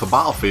trailer for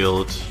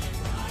Battlefield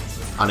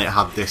and it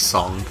had this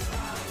song,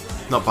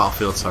 not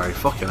Battlefield, sorry,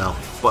 fucking hell,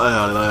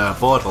 but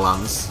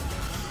Borderlands,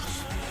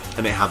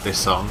 and it had this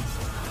song,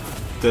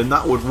 then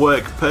that would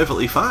work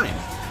perfectly fine.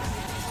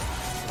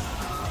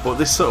 But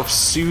this sort of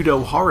pseudo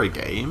horror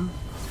game,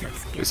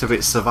 it's a bit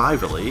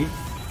survivally.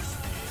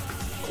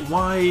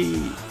 Why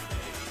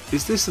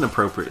is this an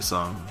appropriate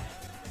song?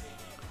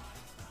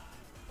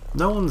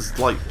 No one's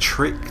like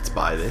tricked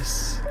by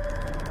this.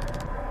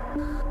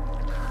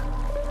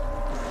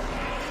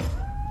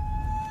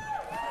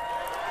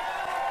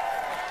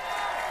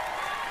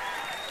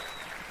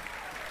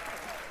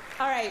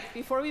 All right,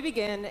 before we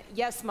begin,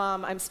 yes,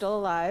 Mom, I'm still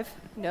alive.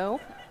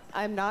 No,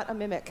 I'm not a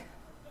mimic.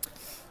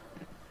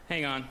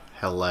 Hang on.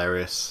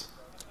 Hilarious.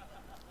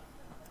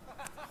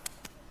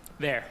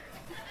 There.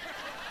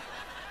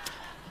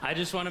 I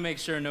just want to make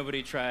sure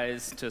nobody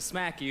tries to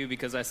smack you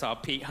because I saw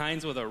Pete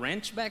Hines with a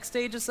wrench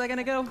backstage a second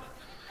ago.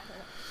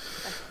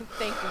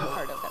 Thank you,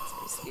 Ricardo. That's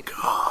very sweet.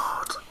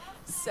 God.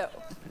 So,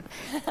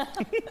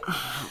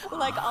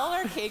 like all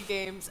arcade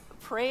games,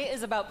 Prey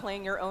is about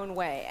playing your own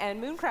way, and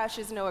Moon Crash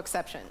is no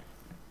exception.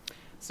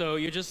 So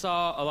you just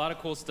saw a lot of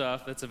cool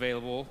stuff that's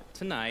available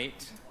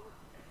tonight,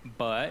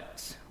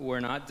 but we're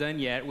not done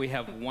yet. We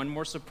have one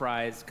more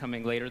surprise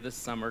coming later this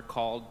summer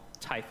called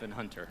Typhon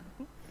Hunter.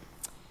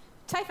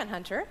 Typhon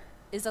Hunter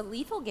is a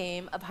lethal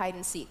game of hide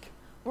and seek,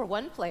 where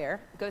one player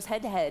goes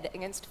head-to-head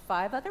against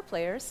 5 other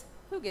players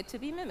who get to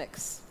be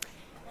mimics.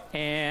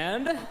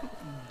 And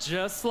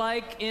just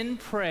like in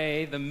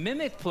Prey, the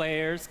mimic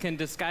players can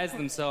disguise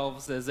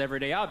themselves as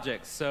everyday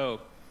objects.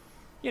 So,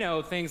 you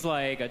know, things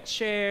like a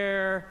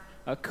chair,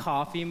 a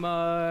coffee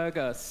mug,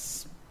 a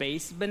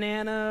space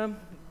banana,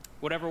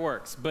 whatever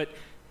works. But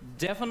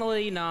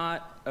definitely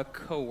not a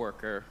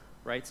coworker,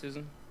 right,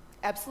 Susan?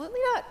 Absolutely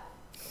not.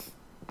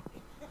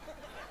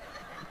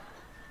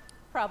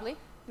 Probably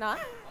not.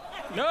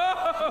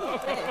 No!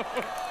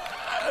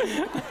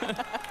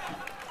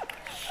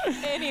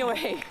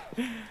 Anyway,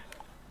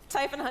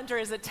 Typhon Hunter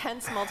is a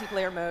tense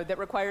multiplayer mode that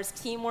requires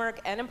teamwork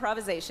and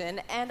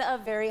improvisation and a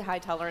very high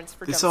tolerance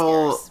for jump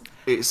scares.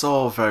 It's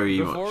all very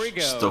Before we much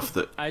go, stuff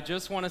that I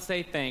just want to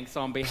say thanks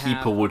on behalf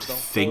people would of the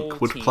think whole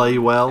would team play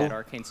well. at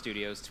Arcane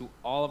Studios to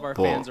all of our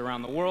But fans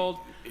around the world.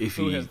 if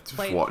who you have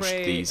played watched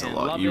Prey these a and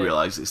lot, love you it.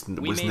 realise it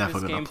We was made never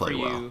this going to game play for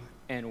well. you,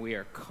 and we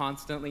are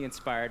constantly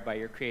inspired by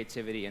your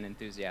creativity and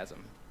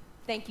enthusiasm.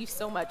 Thank you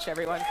so much,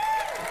 everyone.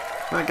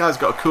 That guy's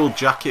got a cool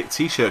jacket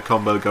t-shirt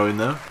combo going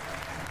though.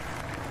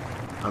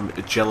 I'm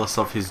jealous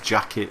of his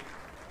jacket,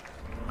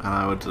 and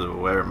I would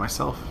wear it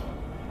myself.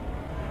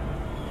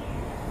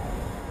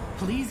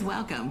 Please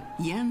welcome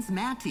Jens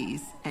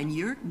Mattis and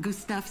Jörg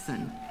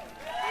Gustafsson.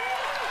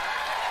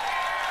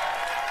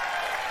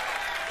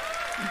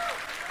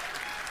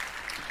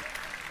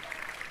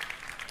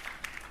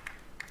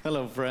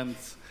 Hello,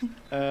 friends.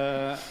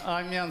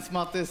 I'm Jens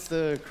Mattis,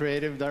 the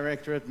creative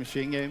director at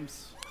Machine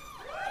Games.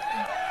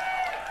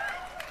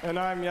 And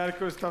I'm Jörg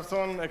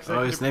Gustafsson, executive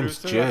Oh, his name's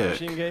producer at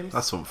Jerk. Machine Games.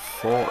 That's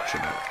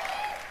unfortunate.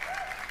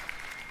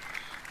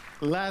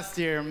 Last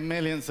year,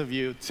 millions of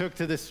you took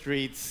to the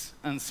streets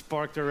and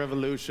sparked a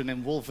revolution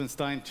in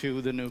Wolfenstein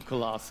 2: The New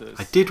Colossus.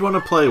 I did want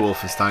to play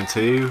Wolfenstein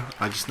 2,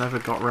 I just never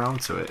got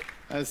around to it.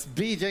 As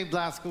BJ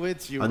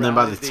Blazkowicz, you And then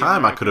by the rallied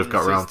time I could have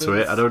got American around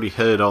to it, I'd already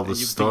heard all the and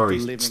you beat story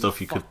the living stuff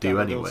you could fuck do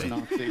out of those anyway.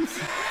 Nazis.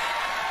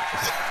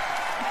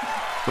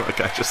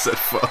 Like I just said,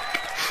 fuck.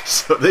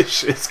 So this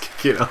shit's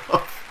kicking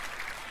off.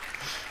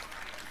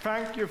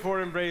 Thank you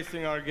for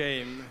embracing our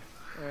game.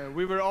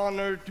 We were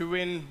honored to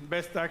win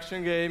Best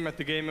Action Game at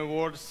the Game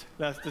Awards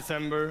last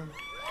December.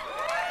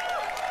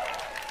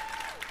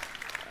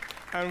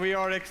 And we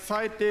are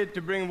excited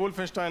to bring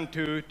Wolfenstein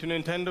 2 to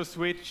Nintendo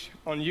Switch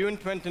on June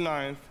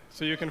 29th,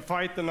 so you can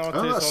fight the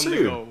Nazis Oh, that's on the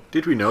soon. go.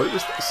 Did we know it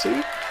was that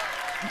soon?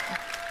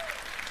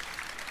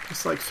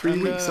 It's like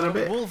 3 weeks and a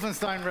bit.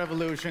 Wolfenstein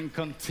Revolution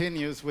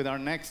continues with our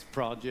next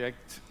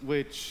project,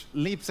 which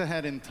leaps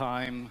ahead in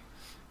time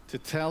to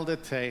tell the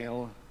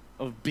tale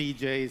of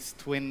BJ's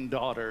twin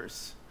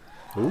daughters.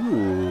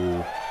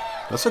 Ooh,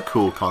 that's a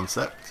cool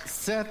concept.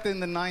 Set in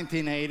the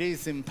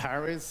 1980s in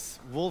Paris,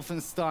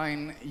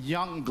 Wolfenstein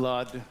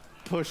Youngblood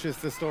pushes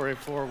the story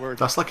forward.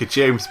 That's like a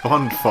James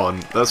Bond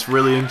font. That's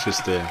really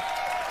interesting.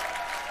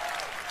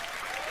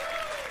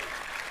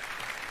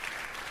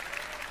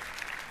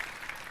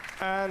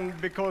 And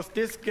because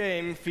this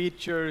game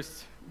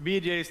features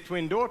BJ's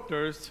twin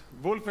daughters,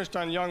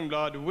 Wolfenstein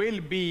Youngblood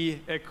will be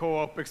a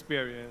co-op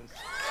experience.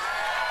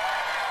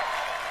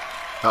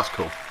 That's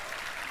cool.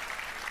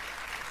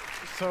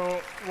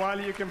 So while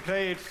you can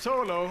play it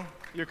solo,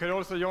 you can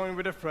also join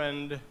with a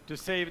friend to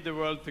save the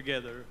world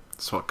together.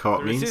 That's what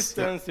co-op means. The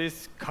Resistance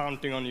is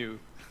counting on you.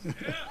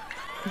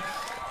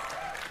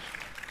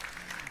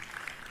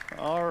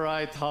 All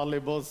right,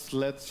 Hollybus,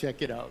 let's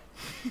check it out.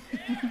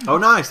 Oh,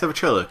 nice. They have a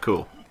trailer.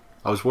 Cool.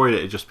 I was worried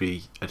it'd just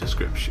be a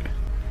description.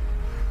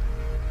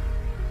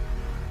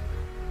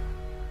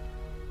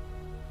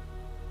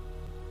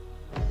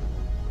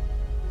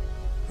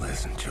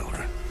 Listen,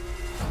 children.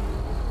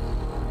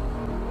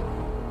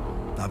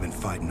 I've been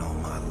fighting all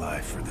my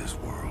life for this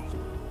world.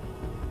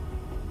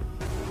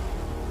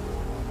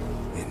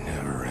 It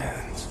never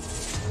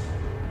ends.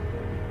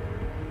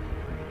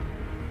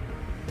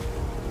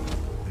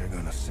 They're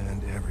gonna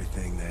send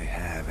everything they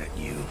have at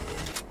you.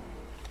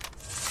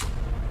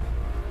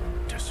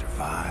 To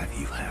survive,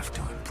 you have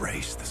to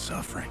embrace the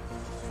suffering.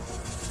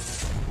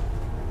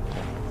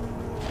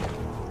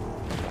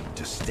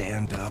 To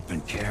stand up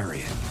and carry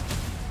it.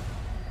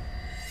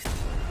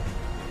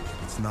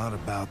 It's not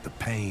about the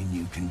pain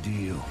you can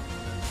deal.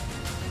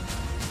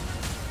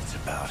 It's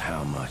about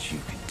how much you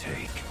can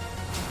take.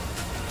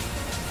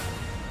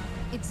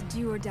 It's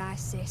do or die,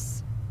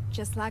 sis.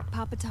 Just like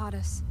Papa taught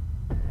us.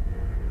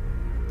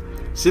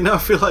 See, now I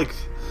feel like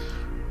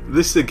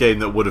this is a game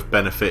that would have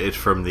benefited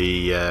from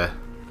the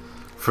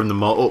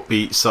more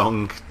upbeat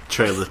song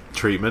trailer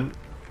treatment.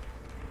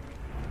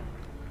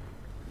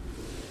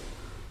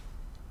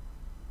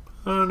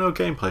 Oh, no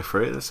gameplay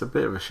for it. That's a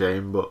bit of a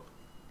shame, but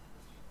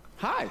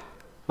hi.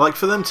 Like,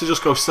 for them to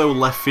just go so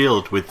left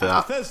field with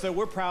that. Bethesda,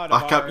 we're proud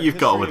of our you've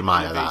got to history of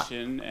admire that.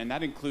 innovation, and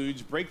that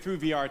includes breakthrough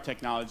VR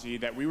technology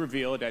that we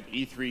revealed at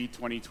E3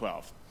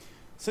 2012.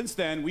 Since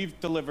then, we've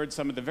delivered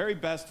some of the very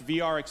best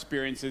VR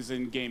experiences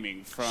in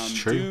gaming, from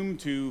Doom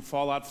to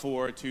Fallout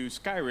 4 to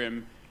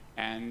Skyrim,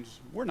 and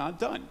we're not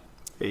done.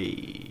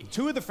 Hey.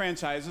 Two of the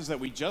franchises that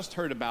we just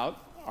heard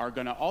about are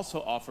going to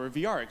also offer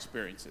VR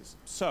experiences.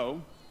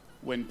 So,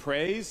 when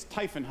Prey's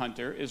Typhon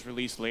Hunter is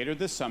released later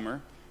this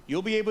summer,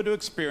 you'll be able to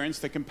experience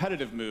the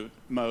competitive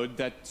mode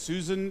that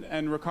Susan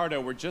and Ricardo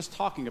were just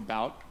talking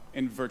about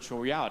in virtual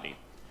reality.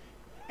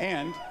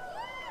 And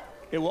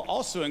it will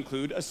also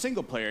include a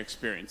single-player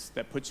experience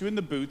that puts you in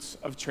the boots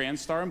of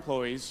TranStar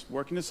employees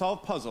working to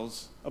solve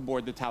puzzles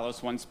aboard the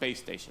Talos 1 space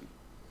station.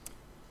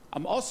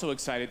 I'm also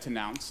excited to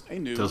announce a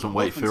new Doesn't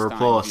wait for your Wolfenstein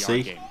applause, VR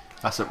see? game.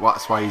 That's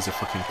why he's a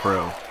fucking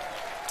pro.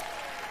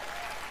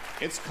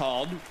 It's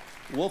called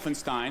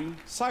Wolfenstein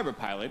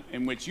Cyberpilot,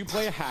 in which you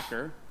play a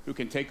hacker who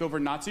can take over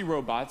Nazi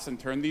robots and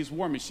turn these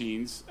war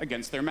machines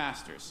against their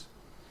masters.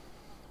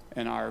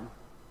 In our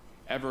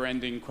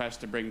ever-ending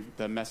quest to bring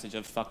the message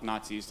of fuck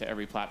Nazis to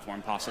every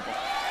platform possible.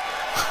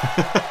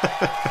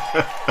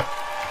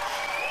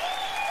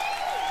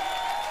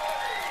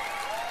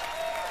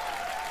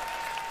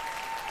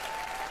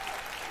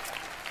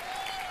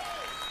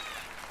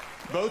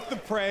 Both the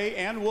Prey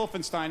and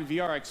Wolfenstein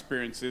VR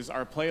experiences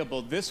are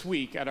playable this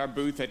week at our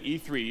booth at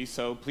E3,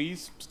 so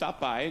please stop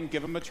by and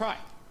give them a try.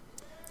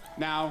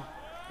 Now,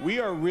 we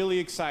are really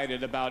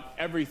excited about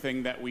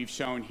everything that we've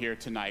shown here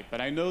tonight, but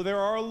I know there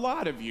are a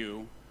lot of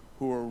you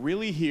who are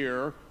really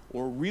here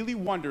or really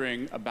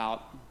wondering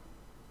about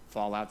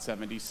Fallout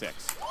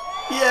 76.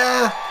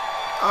 Yeah,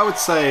 I would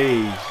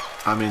say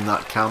I'm in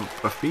that camp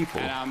of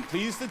people. And I'm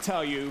pleased to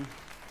tell you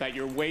that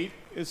your wait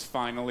is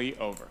finally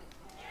over.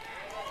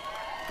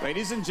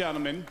 Ladies and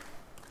gentlemen,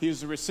 he is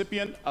the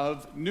recipient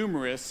of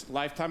numerous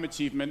Lifetime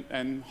Achievement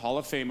and Hall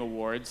of Fame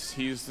awards.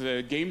 He's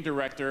the game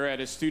director at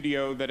a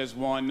studio that has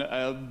won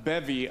a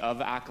bevy of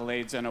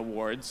accolades and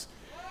awards.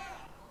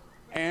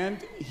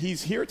 And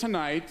he's here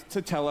tonight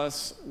to tell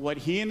us what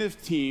he and his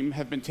team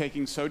have been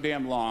taking so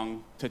damn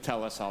long to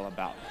tell us all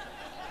about.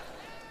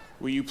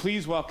 Will you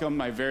please welcome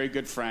my very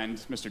good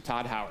friend, Mr.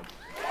 Todd Howard.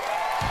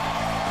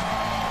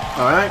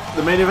 All right,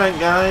 the main event,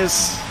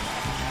 guys.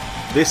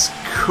 This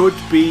could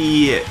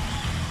be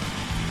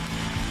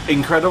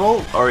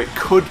incredible, or it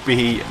could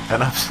be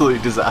an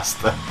absolute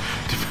disaster,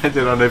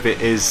 depending on if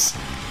it is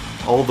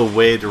all the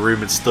weird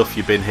rumoured stuff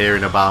you've been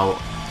hearing about.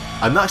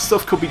 And that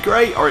stuff could be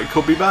great, or it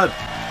could be bad.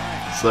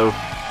 So,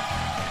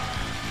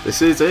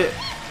 this is it.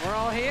 We're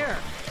all here.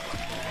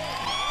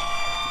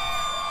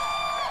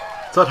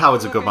 Todd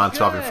Howard's a good man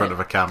to have in front of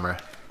a camera.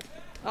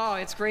 Oh,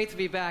 it's great to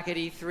be back at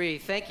E3.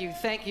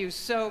 Thank you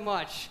so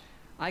much.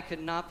 I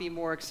could not be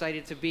more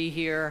excited to be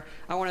here.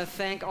 I want to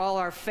thank all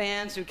our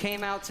fans who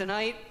came out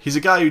tonight. He's a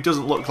guy who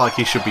doesn't look like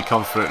he should be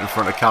confident in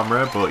front of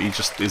camera, but he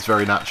just is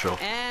very natural.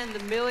 And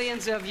the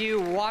millions of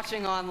you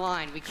watching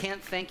online. We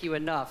can't thank you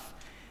enough.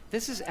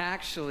 This is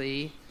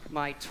actually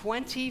my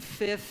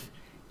 25th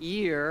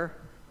year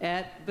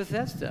at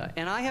Bethesda,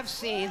 and I have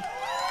seen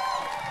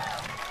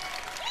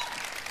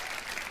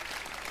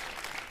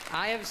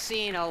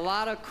a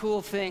lot of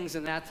cool things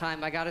in that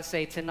time. I gotta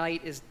say,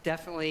 tonight is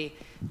definitely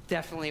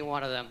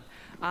one of them.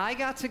 I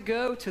got to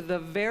go to the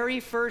very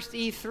first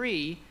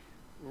E3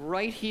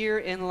 right here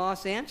in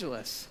Los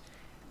Angeles.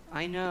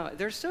 I know,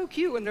 they're so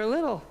cute when they're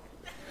little.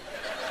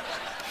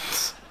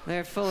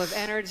 They're full of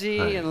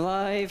energy and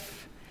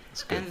life.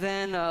 And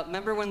then,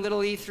 remember when little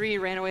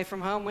E3 ran away from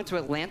home, went to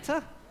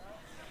Atlanta?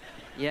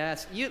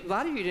 Yes, a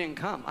lot of you didn't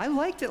come. I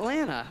liked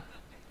Atlanta,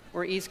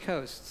 or East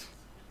Coast.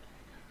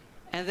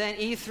 And then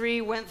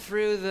E3 went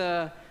through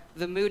the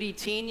moody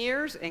teen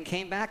years and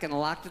came back and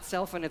locked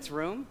itself in its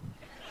room.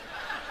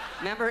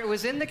 Remember, it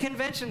was in the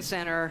convention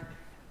center,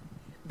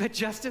 but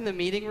just in the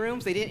meeting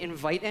rooms. They didn't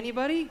invite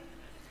anybody.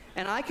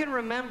 And I can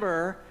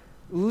remember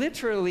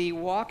literally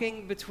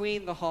walking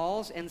between the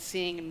halls and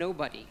seeing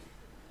nobody.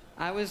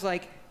 I was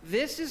like,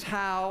 this is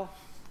how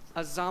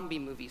a zombie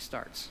movie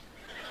starts.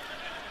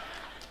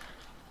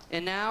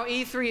 And now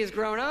E3 has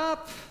grown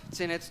up, it's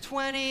in its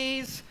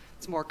 20s,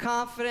 it's more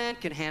confident,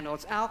 can handle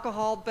its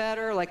alcohol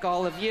better, like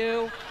all of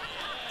you.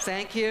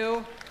 Thank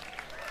you.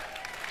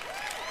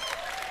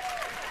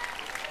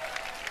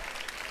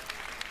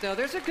 So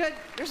there's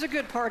a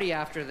good party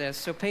after this,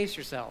 so pace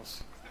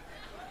yourselves.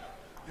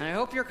 And I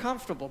hope you're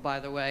comfortable,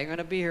 by the way. I'm going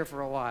to be here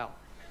for a while.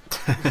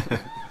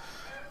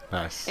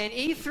 Nice. And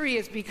E3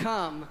 has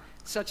become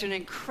such an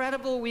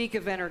incredible week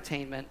of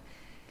entertainment,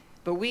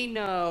 but we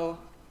know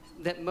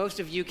that most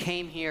of you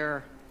came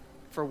here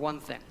for one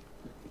thing.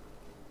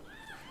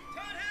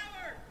 Todd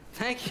Howard!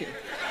 Thank you.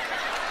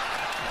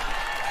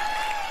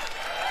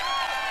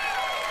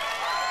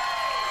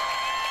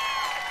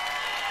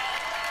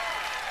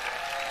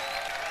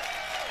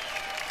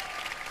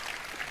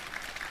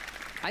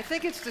 I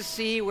think it's to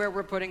see where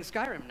we're putting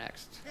Skyrim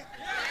next.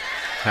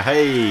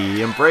 Hey,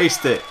 he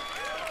embraced it.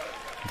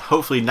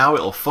 Hopefully now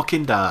it'll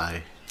fucking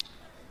die.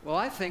 Well,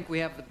 I think we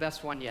have the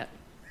best one yet.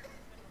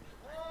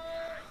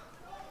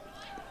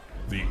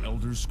 The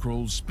Elder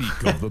Scrolls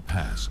speak of the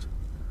past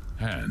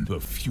and the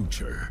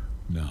future.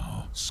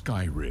 Now,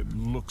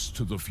 Skyrim looks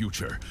to the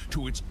future,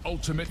 to its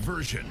ultimate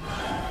version.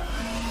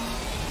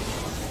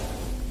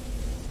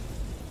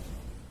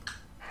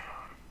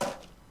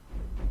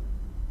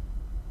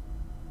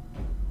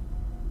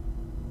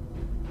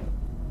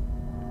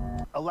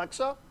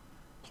 Alexa,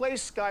 play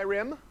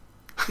Skyrim.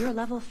 You're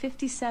level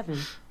 57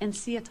 and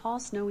see a tall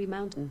snowy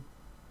mountain.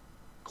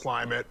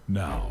 Climb it.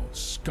 Now,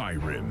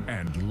 Skyrim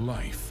and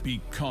life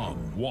become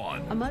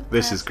one. A mud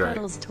This is great.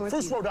 rattles towards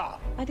First you. Roda.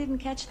 I didn't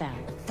catch that.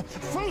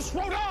 First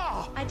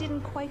Roda! I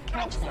didn't quite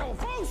catch that.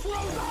 First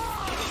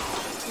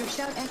Roda! Your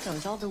shout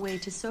echoes all the way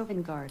to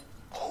Sovngarde.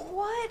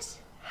 What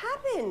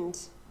happened?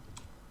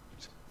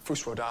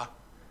 First Roda.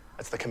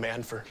 That's the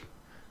command for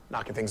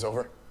knocking things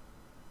over.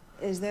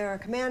 Is there a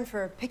command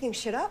for picking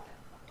shit up?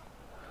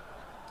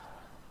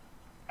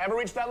 Haven't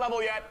reached that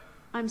level yet.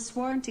 I'm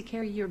sworn to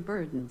carry your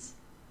burdens.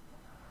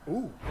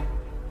 Ooh.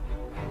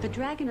 The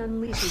dragon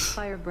unleashes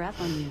fire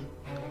breath on you.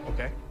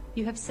 Okay.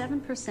 You have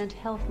 7%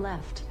 health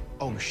left.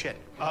 Oh, shit.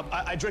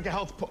 I drink a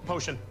health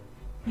potion.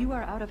 You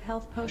are out of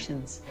health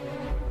potions.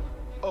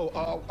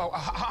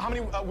 How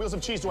many wheels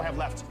of cheese do I have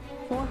left?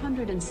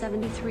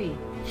 473.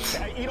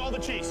 Okay, I eat all the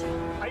cheese.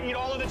 I eat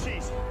all of the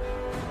cheese.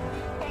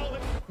 All of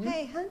it.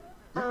 Hey,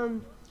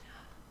 hun.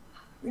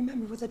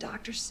 Remember what the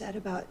doctor said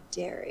about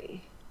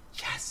dairy?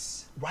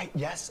 Yes. Right,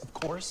 yes, of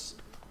course.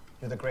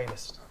 You're the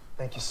greatest.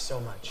 Thank you so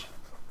much.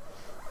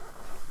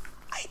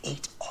 I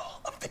eat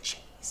all of the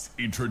cheese.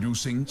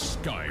 Introducing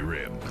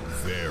Skyrim.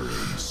 Very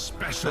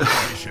special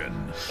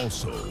edition.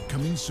 Also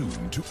coming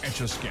soon to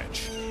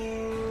Etch-a-Sketch,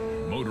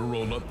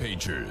 Motorola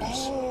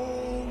Pagers,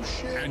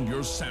 and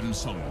your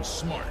Samsung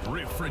Smart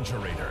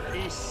Refrigerator.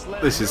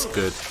 This is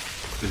good.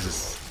 This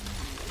is...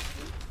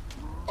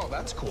 Oh,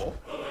 that's cool.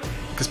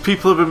 Because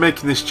people have been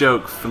making this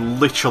joke for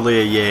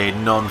literally a year,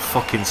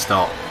 non-fucking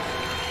stop.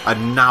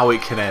 And now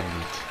it can end.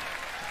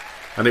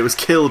 And it was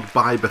killed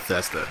by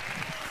Bethesda.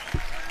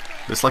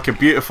 It's like a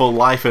beautiful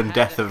life and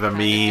death of a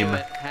meme.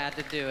 Had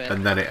to do it.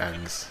 And then it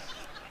ends.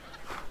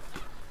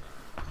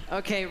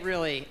 Okay,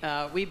 really.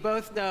 We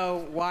both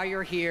know why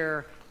you're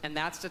here, and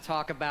that's to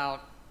talk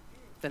about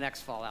the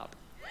next Fallout.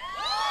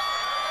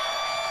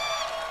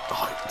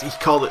 Oh, he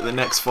called it the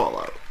next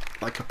Fallout.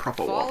 Like a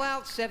proper one.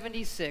 Fallout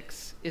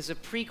 76 is a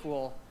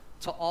prequel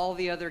to all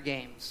the other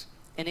games,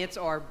 and it's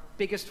our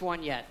biggest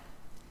one yet.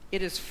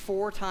 It is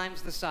 4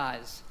 times the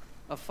size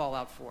of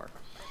Fallout 4.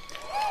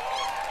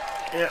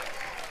 Yeah.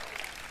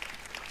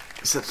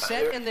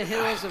 Set in the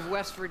hills of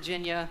West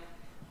Virginia,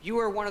 you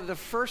are one of the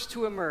first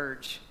to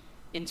emerge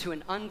into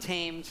an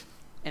untamed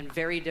and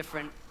very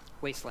different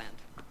wasteland.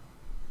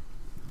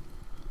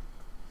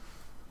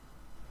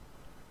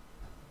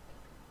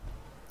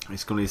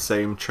 It's going to be the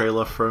same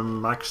trailer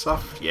from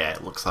Microsoft. Yeah,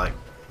 it looks like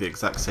the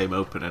exact same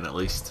opening at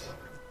least.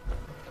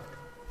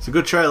 It's a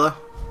good trailer.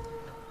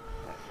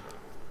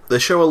 They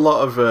show a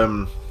lot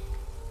of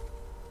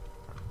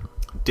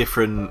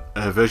different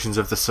versions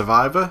of the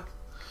Survivor,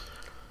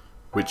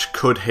 which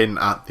could hint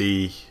at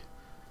the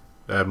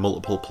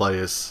multiple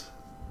players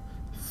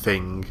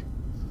thing.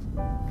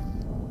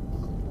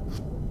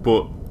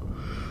 But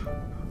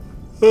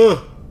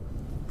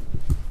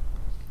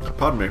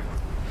pardon me.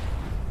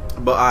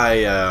 But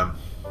I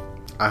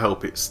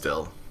hope it's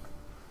still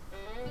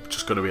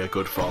just going to be a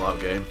good Fallout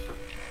game.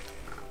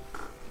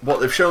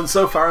 What they've shown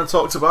so far and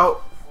talked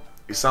about,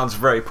 it sounds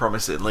very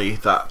promisingly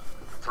that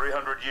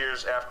 300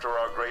 years after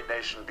our great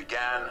nation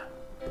began,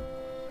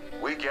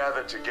 we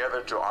gathered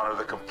together to honor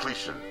the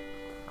completion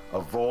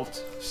of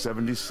Vault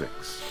 76.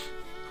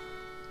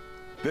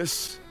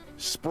 This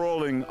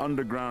sprawling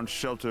underground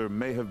shelter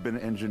may have been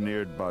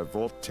engineered by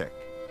Vault Tech,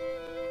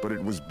 but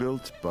it was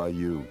built by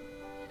you.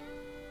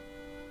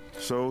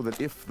 So that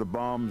if the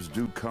bombs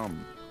do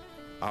come,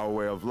 our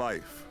way of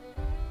life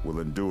will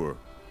endure.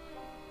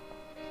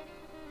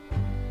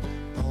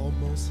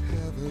 Almost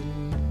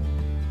heaven,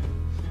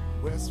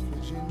 West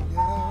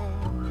Virginia.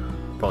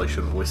 Probably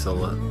shouldn't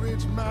whistle at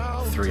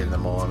 3 in the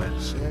morning.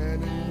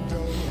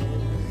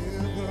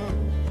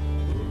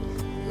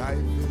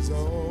 Life is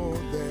all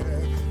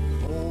there,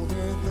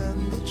 older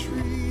than the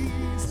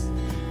trees,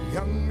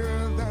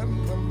 younger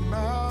than the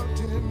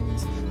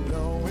mountains,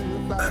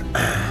 blowing back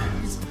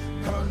these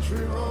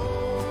country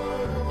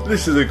roads.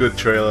 This is a good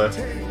trailer.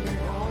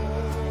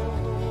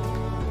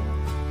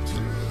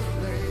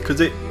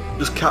 Because it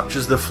just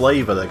captures the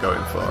flavour they're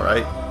going for,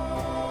 right?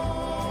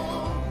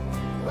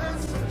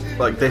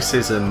 Like, this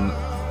isn't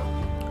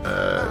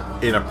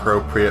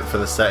inappropriate for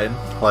the setting,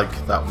 like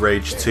that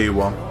Rage 2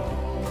 one,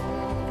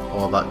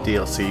 or that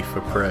DLC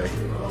for Prey.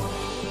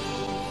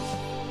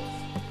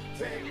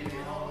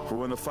 For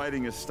when the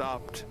fighting is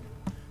stopped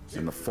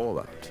and the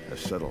fallout has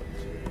settled,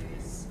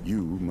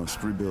 you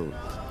must rebuild.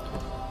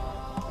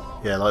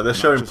 Yeah, like they're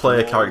showing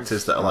player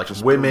characters that are like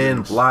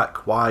women,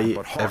 black, white,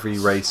 every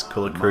race,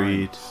 colour,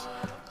 creed.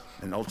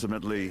 And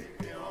ultimately,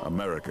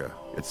 America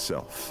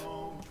itself.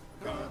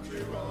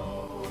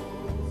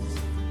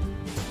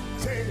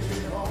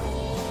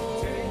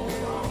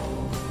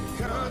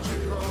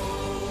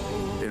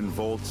 In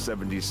Vault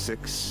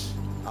 76,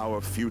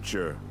 our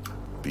future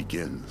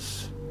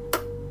begins.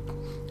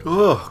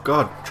 Oh,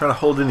 God. I'm trying to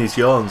hold in these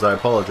yawns. I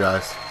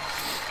apologise.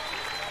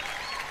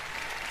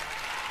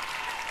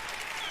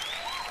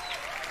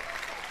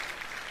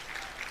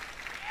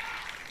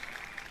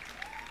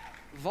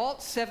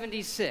 Vault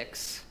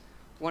 76,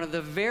 one of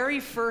the very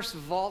first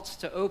vaults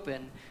to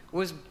open,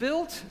 was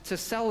built to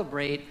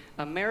celebrate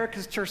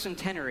America's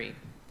tercentenary,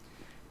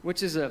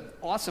 which is an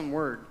awesome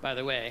word, by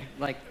the way.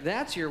 Like,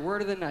 that's your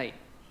word of the night,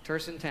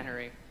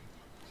 tercentenary.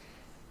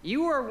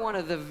 You are one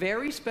of the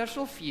very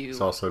special few it's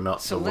also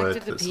not the word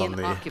selected to that's be on an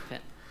the,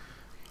 occupant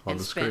on and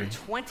the spend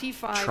screen.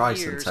 25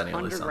 years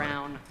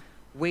underground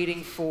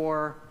waiting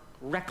for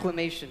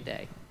Reclamation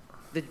Day,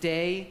 the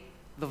day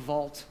the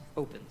vault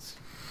opens.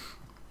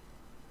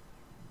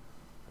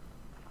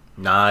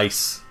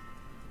 Nice.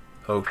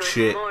 Oh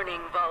shit. Good morning,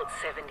 Vault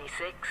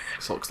 76.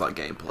 This looks like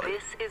gameplay.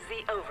 This is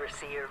the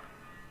Overseer.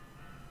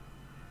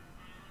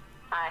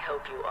 I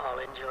hope you all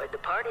enjoyed the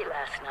party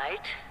last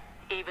night,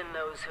 even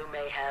those who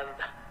may have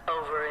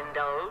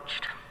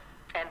overindulged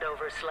and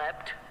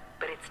overslept.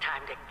 But it's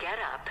time to get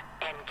up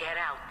and get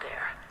out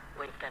there.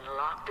 We've been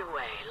locked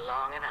away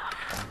long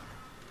enough.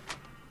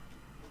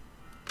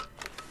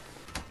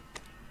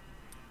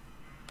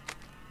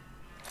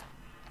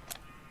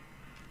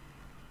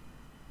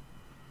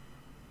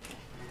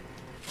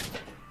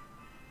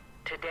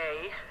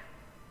 Today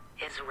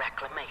is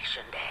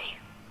Reclamation Day.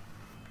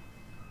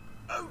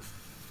 Oh,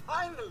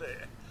 finally!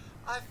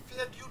 I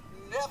feared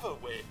you'd never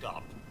wake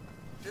up.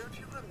 Don't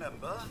you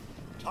remember?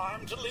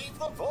 Time to leave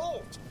the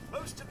vault.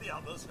 Most of the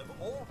others have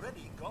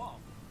already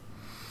gone.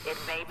 It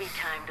may be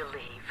time to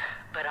leave,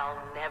 but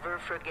I'll never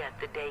forget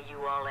the day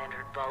you all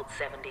entered Vault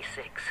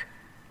 76.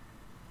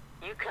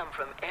 You come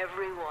from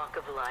every walk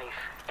of life,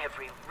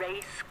 every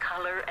race,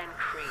 color, and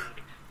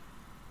creed.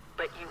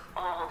 But you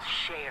all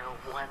share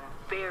one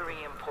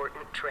very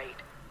important trait.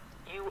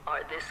 You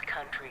are this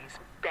country's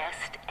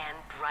best and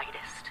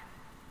brightest.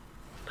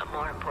 But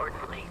more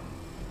importantly,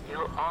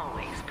 you'll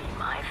always be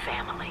my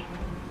family.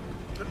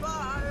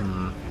 Goodbye.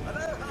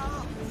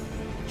 Aloha.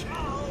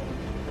 Ciao.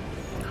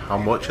 How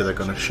much are they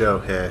going to show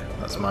here?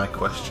 That's my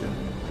question.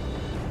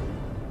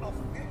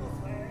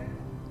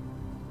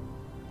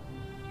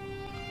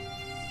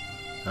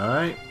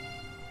 Alright.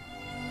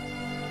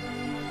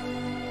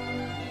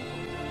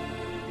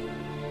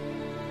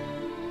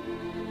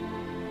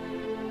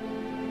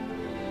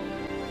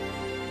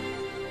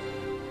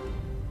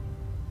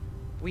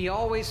 We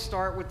always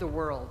start with the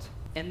world,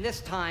 and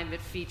this time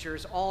it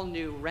features all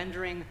new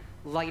rendering,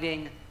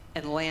 lighting,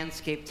 and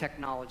landscape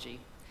technology.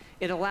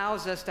 It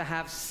allows us to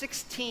have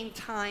 16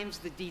 times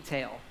the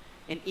detail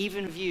and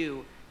even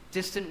view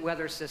distant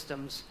weather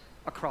systems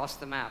across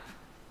the map.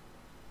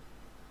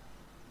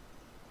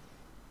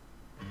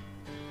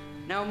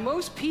 Now,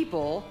 most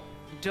people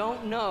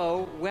don't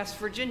know West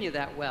Virginia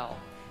that well.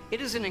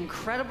 It is an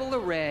incredible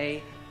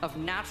array of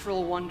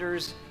natural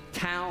wonders,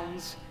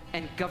 towns,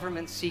 and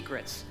government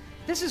secrets.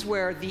 This is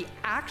where the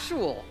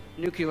actual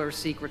nuclear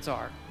secrets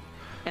are.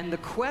 And the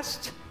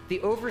quest the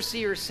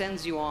Overseer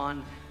sends you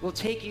on will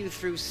take you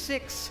through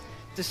 6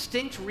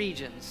 distinct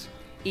regions,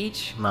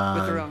 each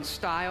with their own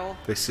style,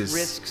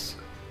 risks,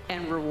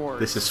 and rewards.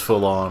 This is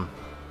full on.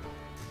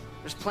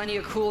 There's plenty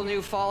of cool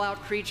new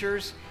Fallout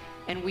creatures,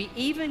 and we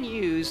even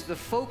use the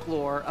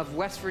folklore of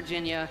West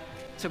Virginia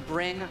to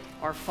bring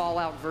our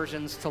Fallout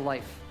versions to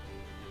life.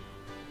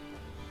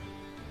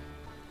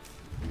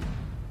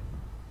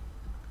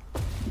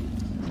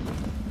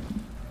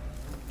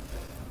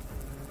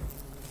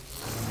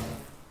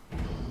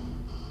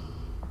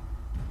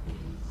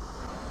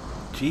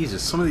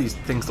 Jesus, some of these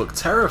things look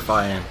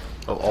terrifying.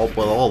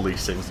 All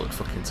these things look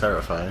fucking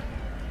terrifying.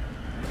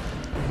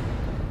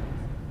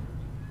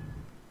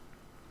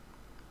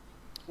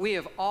 We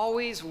have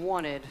always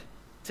wanted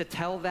to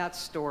tell that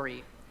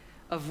story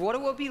of what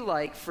it will be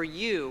like for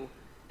you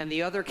and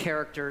the other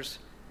characters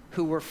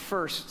who were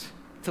first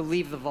to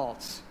leave the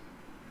vaults.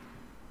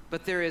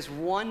 But there is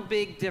one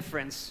big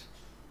difference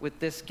with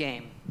this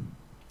game.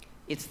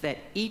 It's that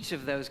each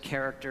of those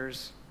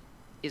characters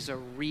is a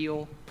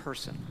real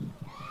person.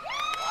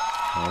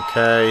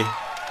 Okay,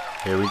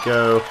 here we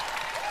go.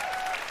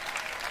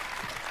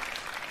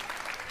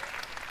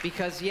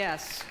 Because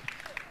yes,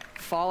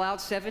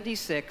 Fallout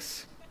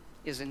 76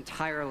 is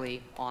entirely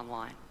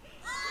online.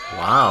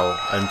 Wow,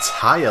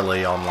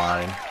 entirely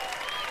online.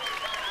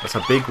 That's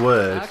a big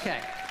word. Okay.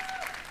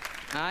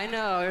 I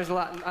know, there's a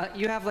lot.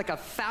 You have like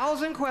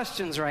 1,000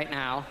 questions right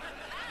now.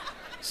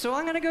 So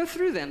I'm going to go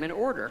through them in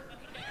order.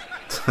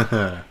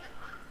 Now,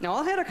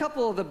 I'll hit a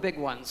couple of the big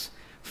ones.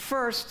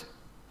 First,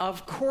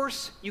 of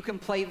course, you can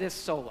play this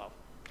solo.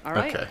 All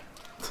right? Okay.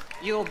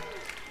 You'll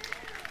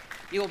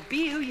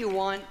be who you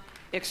want,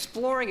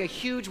 exploring a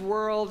huge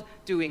world,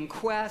 doing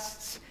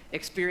quests,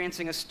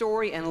 experiencing a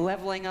story, and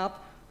leveling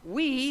up.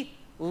 We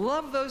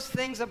love those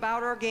things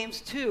about our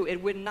games too.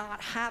 It would not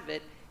have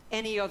it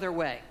any other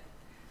way.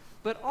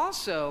 But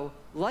also,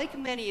 like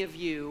many of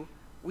you,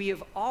 we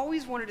have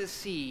always wanted to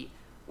see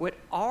what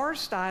our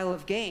style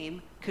of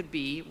game could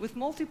be with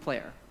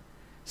multiplayer.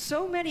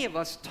 So many of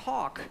us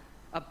talk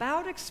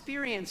about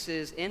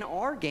experiences in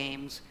our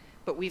games,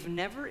 but we've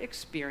never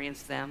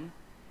experienced them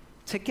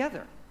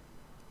together.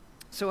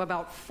 So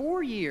about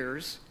 4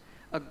 years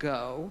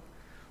ago,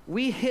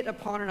 we hit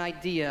upon an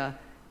idea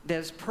that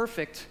is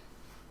perfect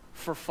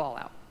for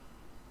Fallout.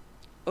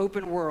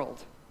 Open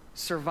world,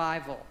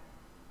 survival,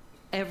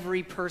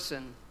 every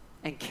person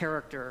and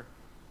character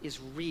is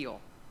real.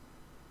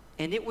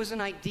 And it was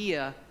an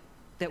idea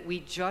that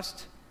we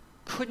just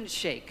couldn't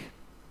shake.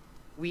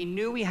 We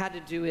knew we had to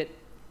do it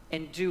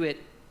and do it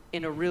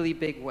in a really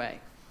big way.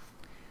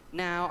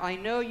 Now, I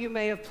know you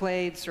may have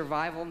played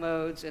survival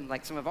modes in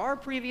like some of our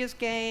previous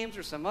games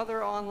or some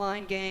other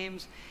online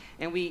games,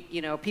 and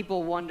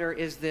people wonder,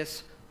 is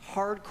this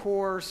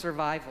hardcore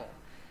survival?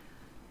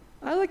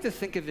 I like to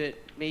think of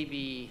it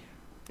maybe,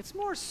 it's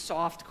more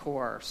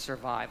softcore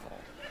survival.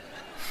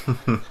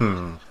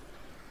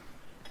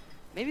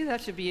 Maybe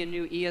that should be a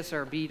new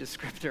ESRB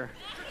descriptor.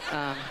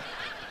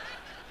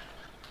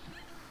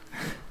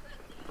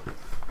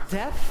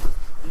 Death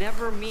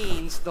never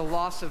means the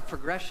loss of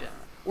progression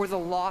or the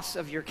loss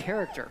of your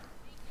character.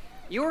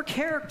 Your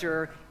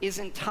character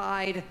isn't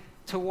tied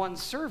to one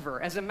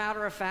server. As a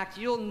matter of fact,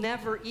 you'll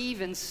never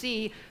even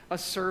see a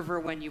server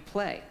when you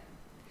play.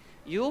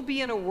 You'll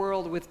be in a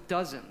world with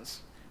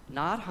dozens,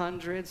 not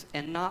hundreds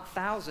and not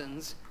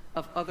thousands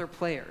of other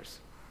players.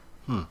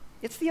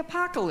 It's the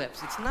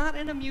apocalypse. It's not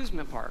an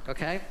amusement park,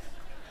 okay?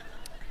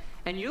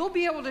 And you'll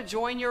be able to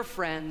join your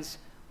friends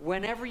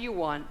whenever you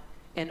want,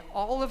 and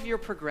all of your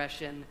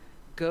progression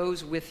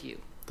goes with you.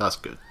 That's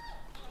good.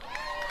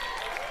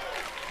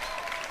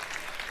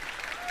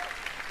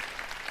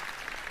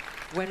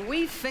 When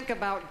we think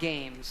about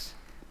games,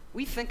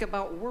 we think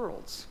about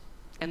worlds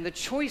and the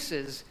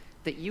choices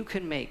that you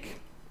can make,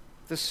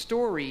 the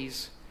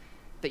stories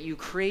that you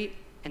create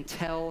and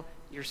tell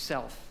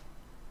yourself.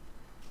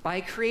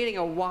 By creating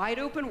a wide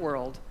open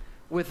world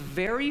with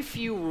very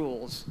few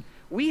rules,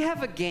 we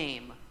have a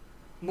game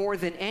more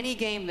than any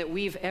game that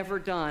we've ever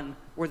done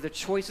where the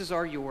choices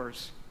are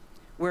yours,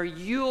 where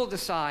you'll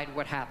decide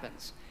what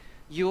happens.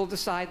 You'll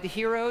decide the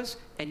heroes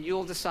and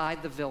you'll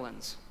decide the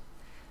villains.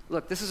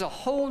 Look, this is a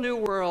whole new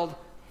world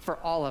for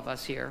all of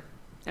us here.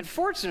 And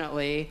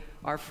fortunately,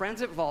 our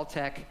friends at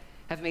Vault-Tec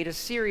have made a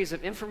series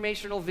of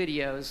informational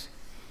videos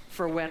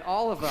for when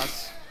all of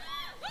us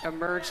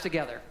emerge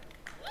together.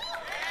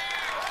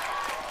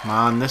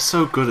 Man, they're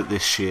so good at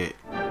this shit.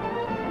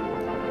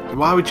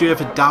 Why would you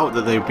ever doubt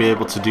that they'd be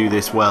able to do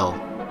this well?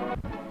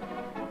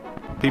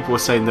 People were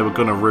saying they were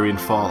going to ruin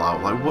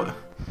Fallout. Like, what?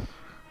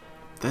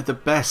 They're the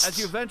best. As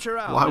you venture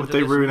out Why would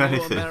they ruin into this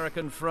anything? new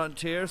American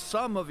frontier,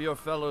 some of your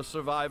fellow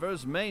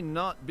survivors may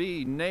not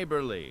be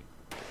neighborly.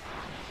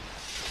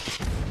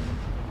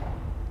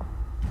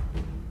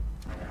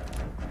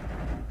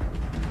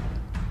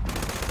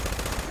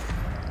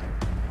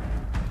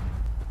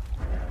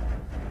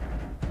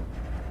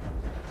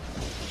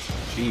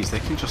 Jeez, they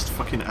can just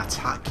fucking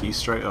attack you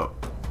straight up.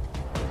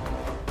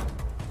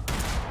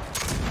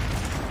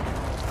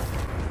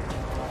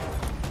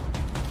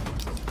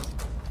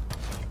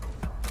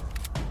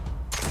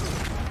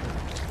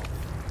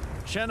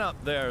 Chin up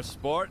there,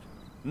 sport.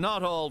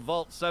 Not all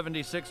Vault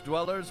 76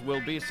 dwellers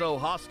will be so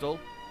hostile.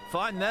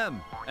 Find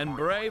them and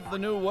brave the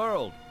new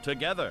world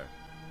together.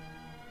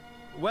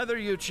 Whether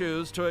you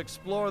choose to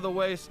explore the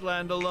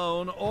wasteland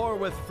alone or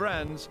with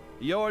friends,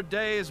 your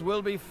days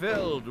will be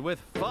filled with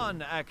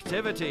fun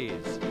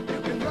activities.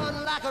 You can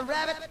run like a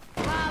rabbit,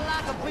 fly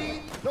like a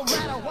bee. No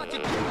matter what you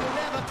do, you'll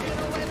never get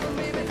away from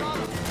me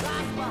because I'm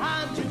right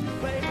behind you,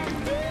 baby.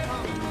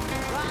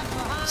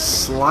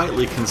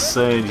 Slightly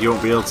concerned you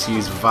won't be able to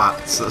use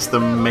VATs. That's the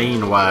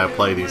main way I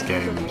play these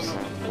games.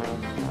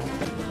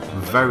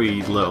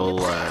 Very little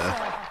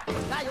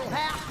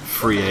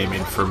free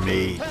aiming from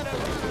me.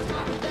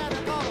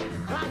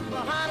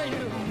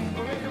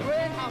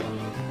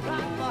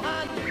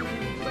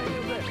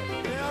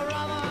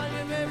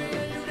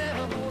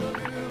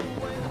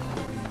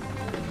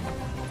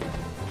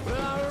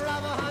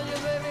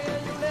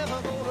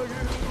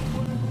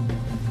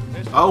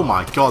 Oh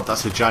my god,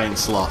 that's a giant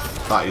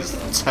sloth. That is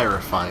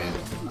terrifying.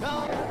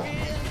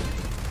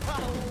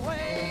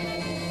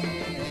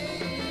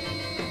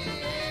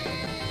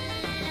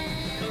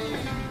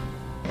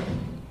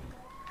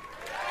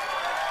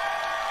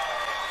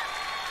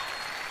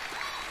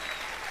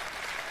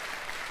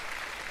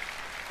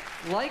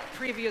 Like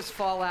previous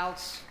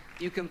Fallouts,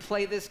 you can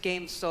play this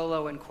game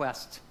solo in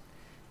Quest.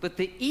 But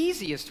the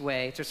easiest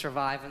way to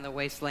survive in the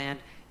wasteland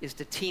is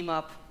to team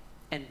up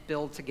and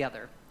build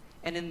together.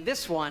 And in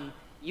this one,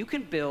 you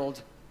can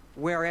build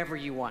wherever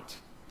you want.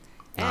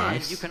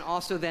 Nice. And you can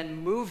also then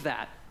move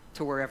that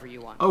to wherever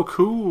you want. Oh,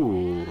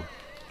 cool.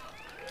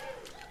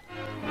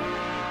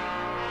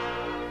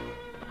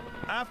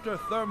 After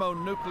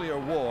thermonuclear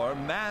war,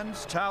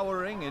 man's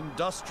towering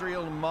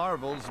industrial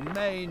marvels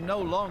may no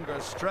longer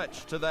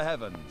stretch to the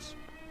heavens.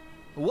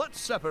 What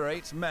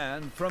separates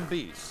man from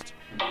beast?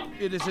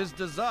 It is his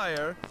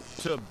desire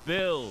to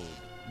build.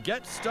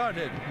 Get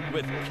started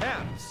with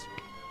camps.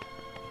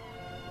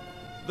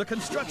 The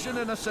construction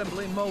and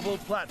assembly mobile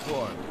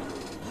platform.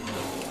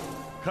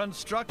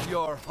 Construct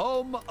your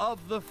home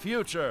of the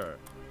future.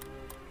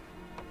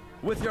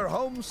 With your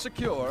home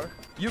secure,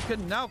 you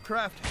can now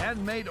craft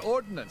handmade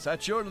ordnance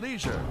at your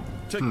leisure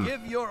to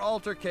give your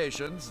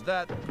altercations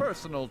that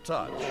personal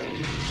touch.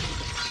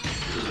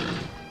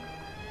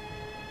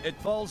 It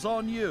falls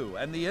on you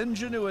and the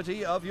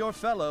ingenuity of your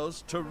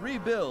fellows to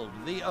rebuild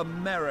the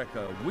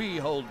America we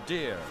hold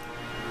dear.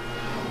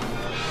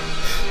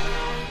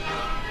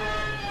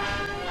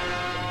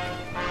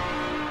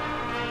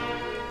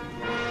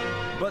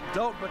 But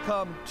don't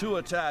become too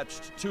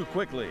attached too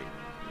quickly.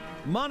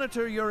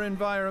 Monitor your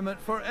environment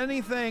for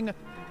anything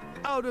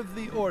out of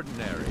the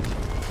ordinary.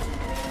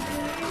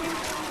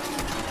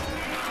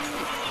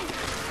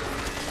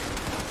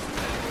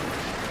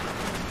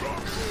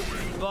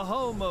 The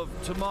home of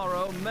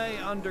tomorrow may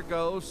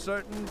undergo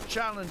certain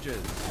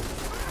challenges.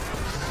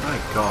 My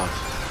god.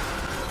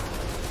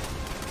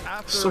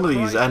 After some of these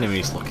crisis,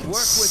 enemies look work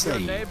insane.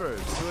 with your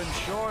neighbors to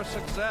ensure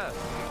success.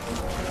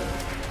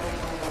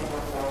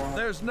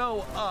 There's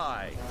no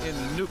I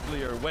in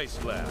nuclear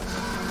wasteland.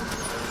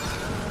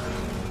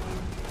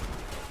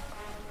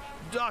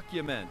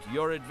 Document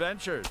your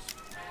adventures.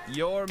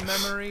 Your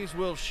memories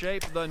will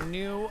shape the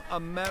new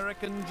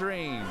American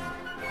dream.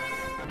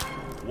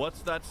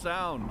 What's that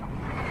sound?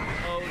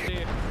 Oh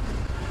dear.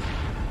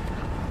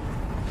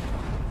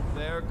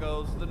 There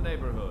goes the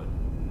neighborhood.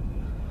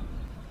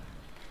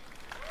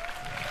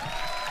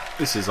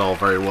 This is all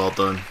very well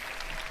done.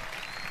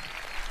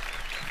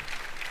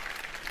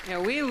 Yeah,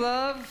 we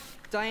love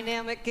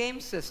dynamic game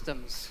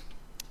systems.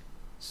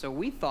 So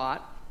we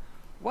thought,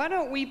 why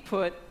don't we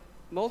put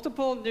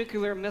multiple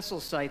nuclear missile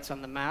sites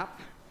on the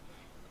map?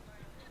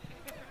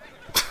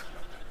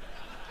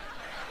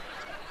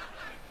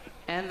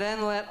 And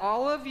then let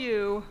all of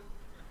you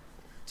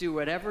do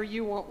whatever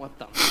you want with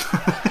them.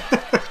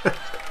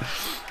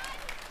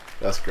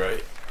 That's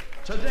great.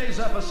 Today's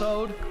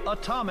episode,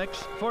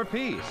 Atomics for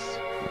Peace.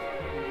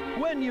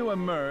 When you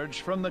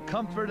emerge from the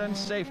comfort and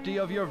safety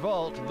of your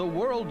vault, the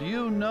world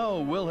you know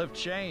will have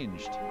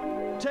changed.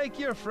 Take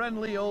your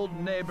friendly old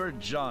neighbor,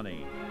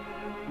 Johnny.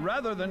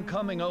 Rather than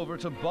coming over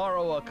to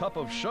borrow a cup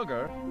of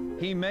sugar,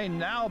 he may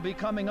now be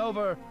coming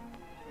over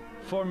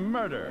for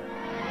murder.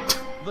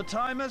 The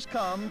time has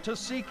come to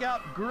seek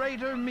out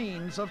greater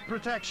means of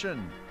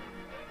protection.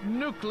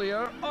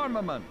 Nuclear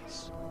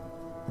armaments.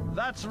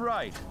 That's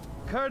right.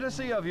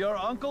 Courtesy of your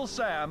Uncle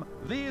Sam,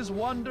 these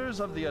wonders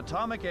of the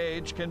atomic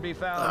age can be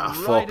found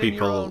Four right in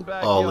your own people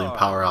backyard. all in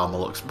power armor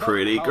looks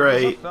pretty How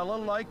great. does a fella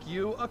like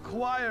you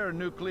acquire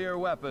nuclear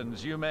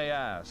weapons, you may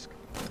ask?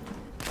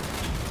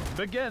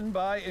 Begin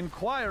by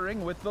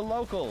inquiring with the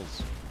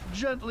locals.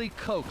 Gently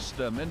coax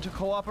them into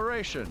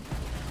cooperation.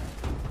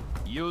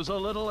 Use a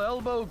little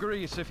elbow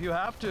grease if you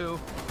have to.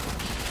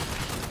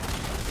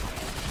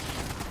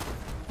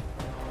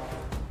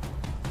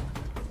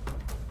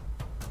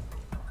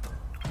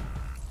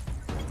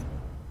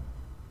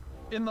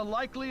 In the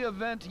likely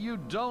event you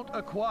don't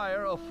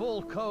acquire a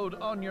full code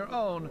on your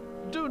own,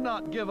 do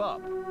not give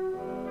up.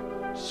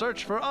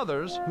 Search for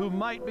others who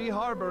might be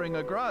harboring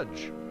a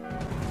grudge.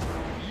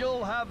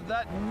 You'll have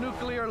that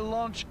nuclear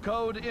launch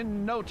code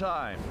in no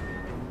time.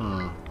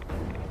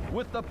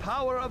 With the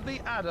power of the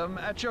atom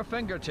at your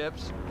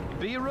fingertips,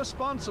 be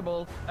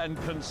responsible and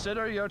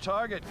consider your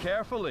target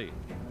carefully.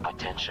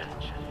 Attention.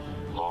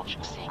 Launch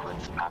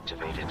sequence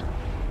activated.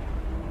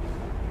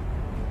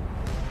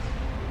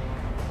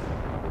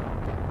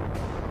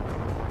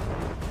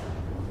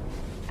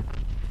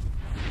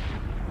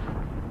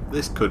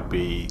 This could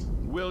be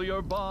Will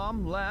your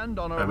bomb land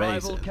on a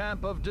rival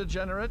camp of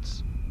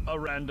degenerates? A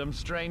random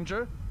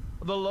stranger?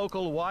 The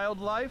local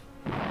wildlife?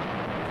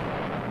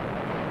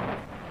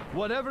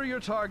 Whatever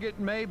your target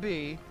may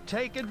be,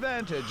 take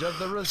advantage of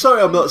the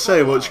Sorry, I'm not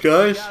saying much,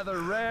 guys. Gather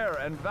rare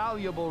and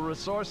valuable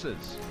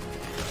resources.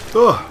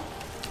 Oh,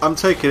 I'm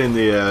taking in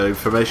the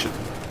information,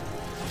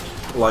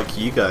 like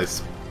you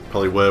guys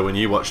probably were when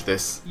you watched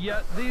this.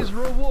 Yet these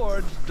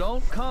rewards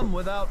don't come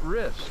without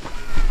risk.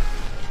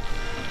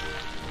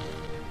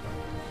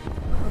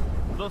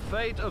 The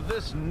fate of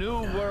this new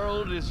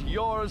world is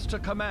yours to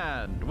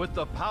command with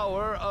the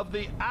power of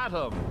the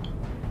atom.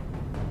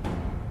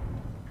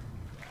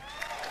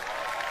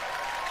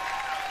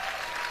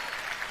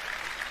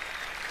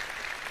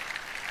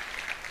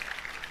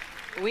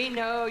 We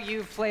know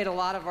you've played a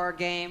lot of our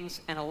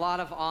games and a lot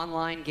of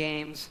online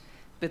games,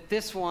 but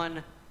this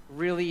one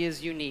really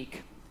is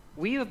unique.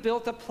 We have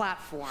built a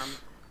platform,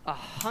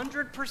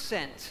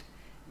 100%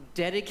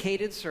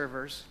 dedicated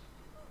servers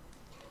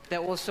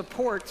that will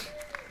support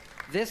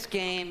this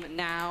game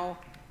now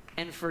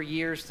and for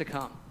years to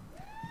come.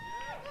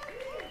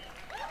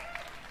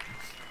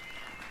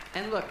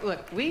 And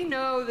look, we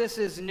know this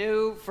is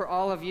new for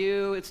all of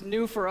you. It's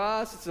new for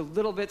us. It's a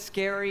little bit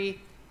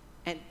scary.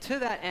 And to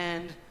that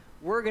end,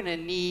 we're going to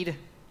need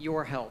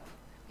your help.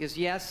 Because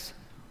yes,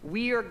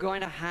 we are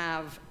going to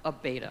have a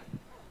beta.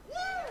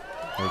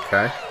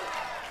 Okay.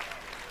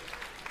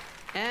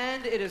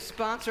 And it is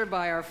sponsored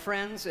by our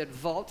friends at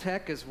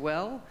Vault-Tec as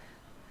well.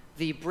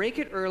 The Break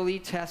It Early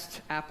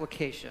test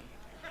application.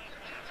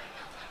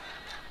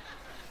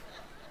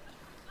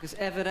 Because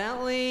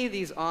evidently,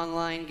 these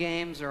online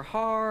games are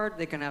hard.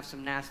 They can have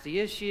some nasty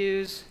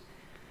issues.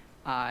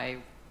 I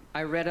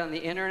read on the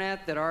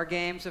internet that our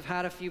games have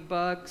had a few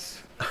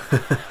bugs.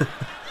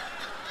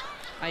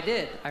 I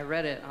did. I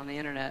read it on the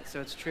internet,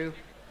 so it's true.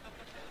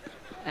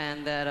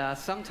 And that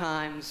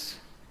sometimes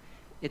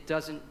it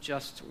doesn't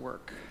just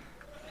work.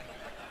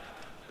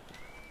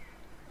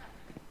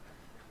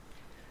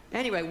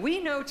 Anyway, we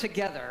know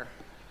together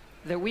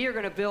that we are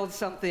going to build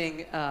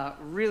something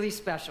really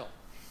special.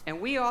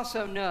 And we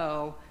also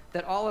know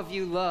that all of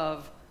you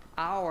love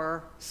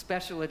our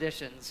special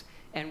editions.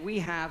 And we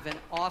have an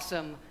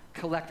awesome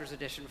collector's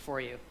edition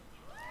for you.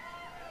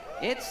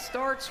 It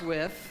starts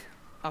with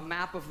a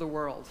map of the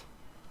world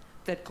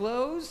that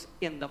glows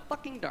in the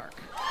fucking dark.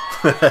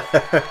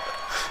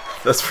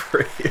 That's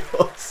pretty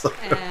awesome.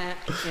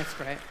 It's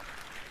great.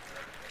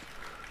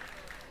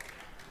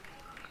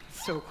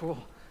 So cool.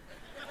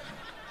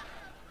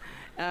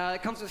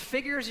 It comes with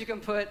figures you can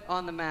put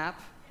on the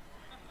map.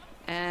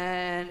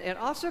 And it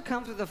also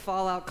comes with a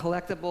Fallout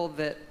collectible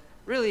that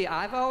really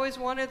I've always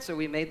wanted, so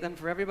we made them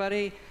for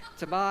everybody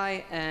to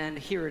buy, and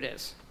here it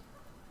is.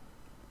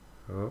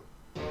 Oh.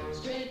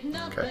 Straighten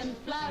up and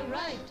fly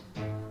right.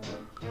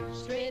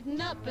 Straighten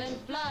up and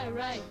fly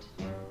right.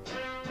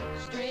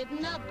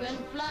 Straighten up and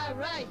fly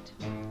right.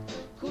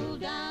 Cool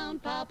down,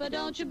 Papa,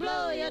 don't you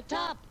blow your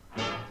top.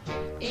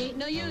 Ain't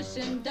no use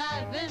in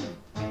diving.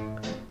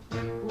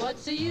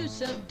 What's the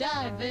use of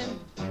diving?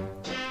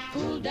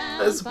 Cool down.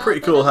 That's a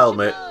pretty cool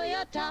helmet.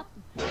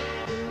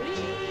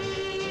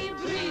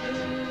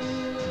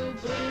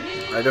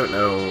 I don't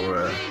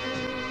know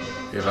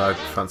if I'd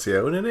fancy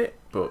owning it,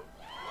 but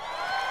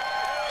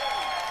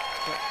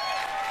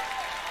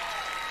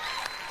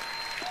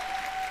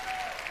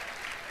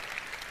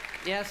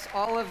yes,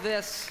 all of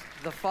this,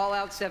 the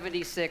Fallout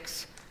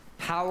 76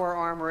 Power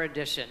Armor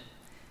Edition.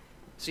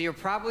 So you're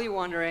probably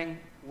wondering,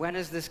 when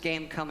is this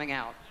game coming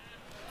out?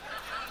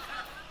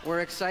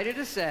 We're excited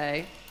to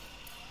say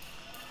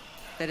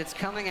that it's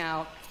coming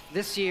out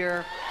this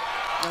year.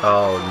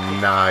 Oh,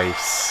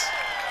 nice.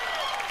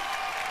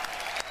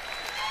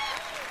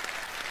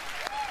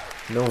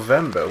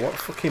 November? What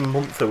fucking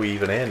month are we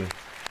even in?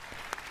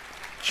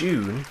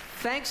 June?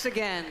 Thanks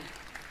again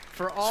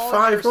for all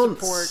your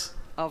support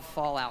of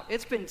Fallout.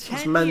 It's been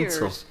 10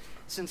 years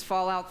since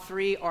Fallout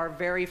 3, our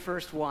very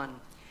first one.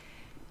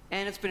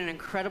 And it's been an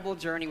incredible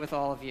journey with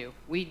all of you.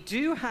 We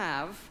do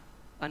have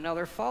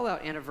another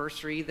Fallout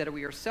anniversary that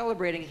we are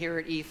celebrating here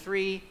at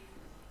E3.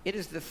 It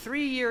is the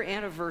 3-year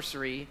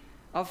anniversary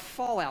of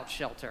Fallout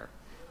Shelter,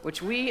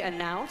 which we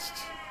announced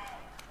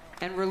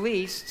and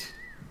released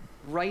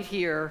right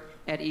here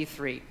at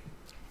E3.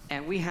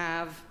 And we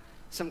have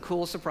some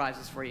cool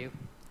surprises for you.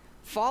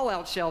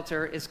 Fallout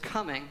Shelter is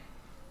coming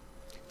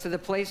to the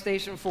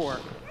PlayStation 4.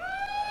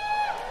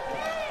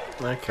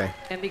 Okay.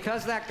 And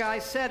because that guy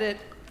said it,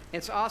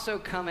 It's also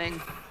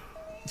coming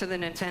to the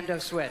Nintendo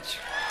Switch.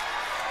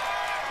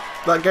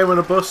 That game on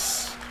a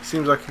bus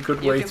seems like a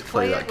good way to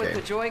play that game. You can play it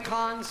with the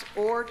Joy-Cons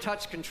or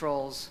touch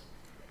controls.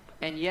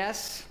 And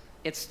yes,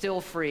 it's still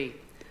free.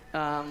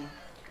 And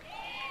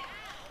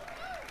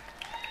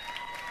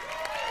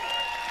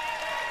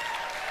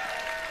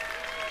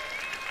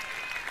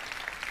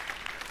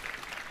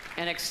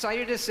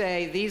excited to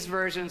say these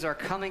versions are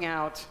coming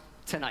out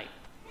tonight.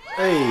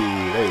 Hey,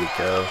 there you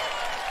go.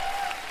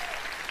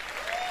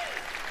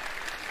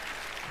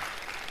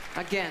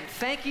 Again,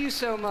 thank you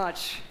so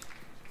much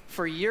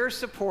for your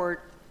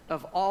support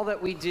of all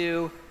that we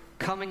do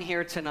coming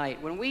here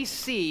tonight. When we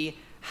see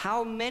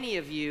how many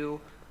of you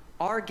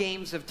our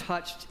games have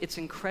touched, it's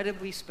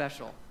incredibly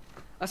special.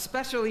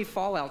 Especially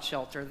Fallout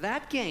Shelter.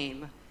 That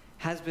game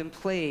has been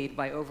played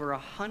by over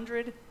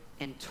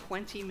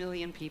 120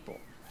 million people.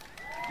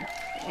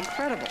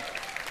 Incredible.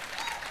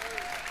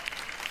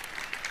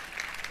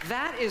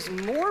 That is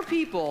more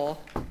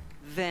people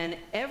than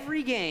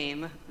every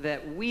game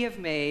that we have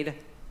made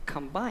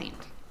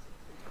combined.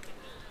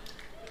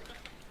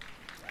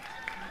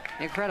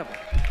 Incredible.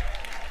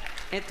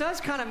 It does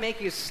kind of make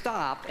you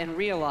stop and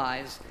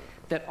realize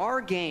that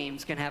our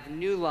games can have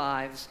new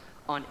lives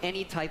on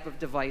any type of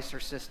device or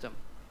system.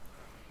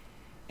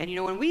 And you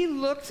know, when we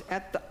looked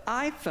at the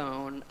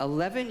iPhone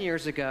 11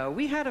 years ago,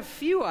 we had a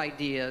few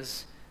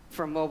ideas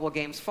for mobile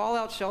games.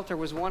 Fallout Shelter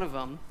was one of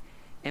them,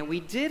 and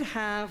we did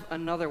have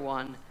another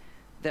one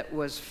that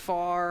was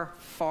far,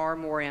 far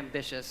more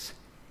ambitious,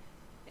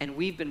 and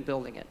we've been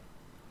building it.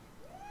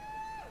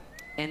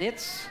 And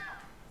it's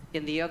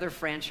in the other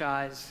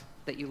franchise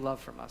that you love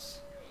from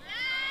us.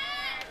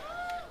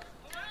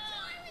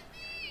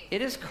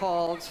 It is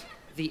called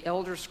The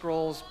Elder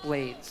Scrolls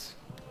Blades.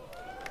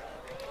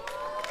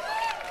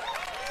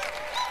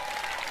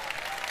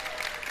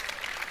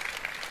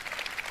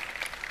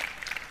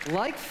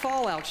 Like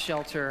Fallout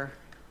Shelter,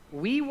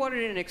 we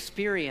wanted an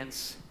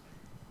experience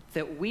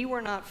that we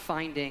were not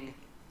finding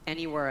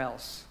anywhere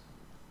else.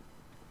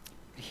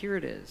 Here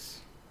it is.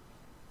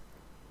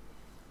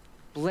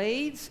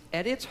 Blades,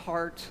 at its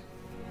heart,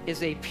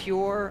 is a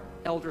pure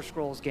Elder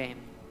Scrolls game.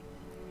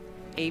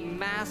 A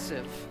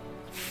massive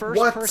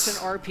first-person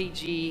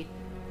RPG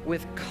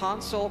with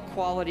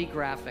console-quality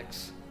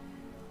graphics,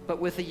 but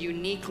with a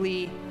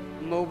uniquely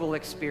mobile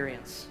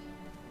experience.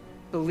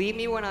 Believe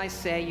me when I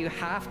say you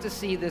have to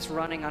see this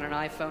running on an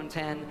iPhone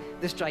 10.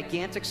 This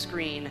gigantic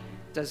screen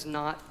does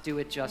not do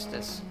it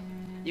justice.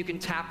 You can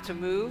tap to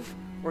move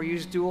or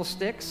use dual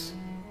sticks.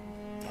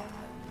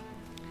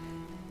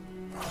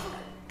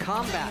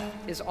 Combat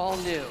is all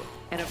new,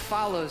 and it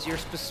follows your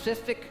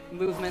specific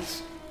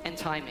movements and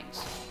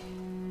timings.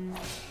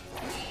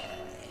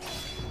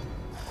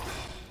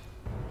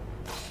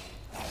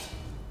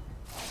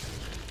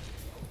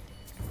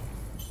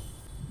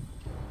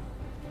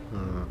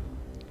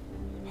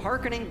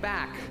 Harkening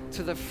back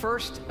to the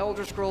first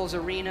Elder Scrolls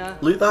Arena,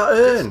 look that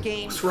this in.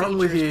 game What's wrong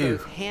with features you?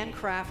 both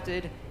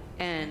handcrafted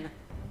and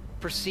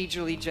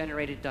procedurally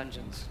generated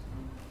dungeons.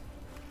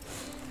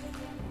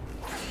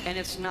 And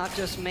it's not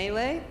just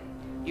melee.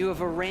 You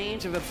have a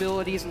range of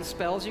abilities and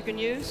spells you can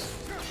use.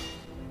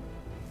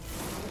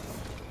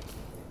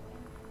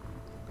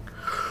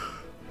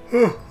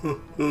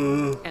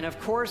 And of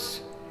course,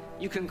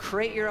 you can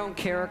create your own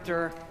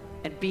character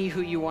and be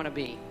who you want to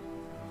be.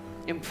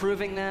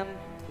 Improving them,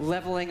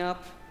 leveling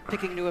up,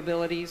 picking new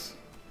abilities.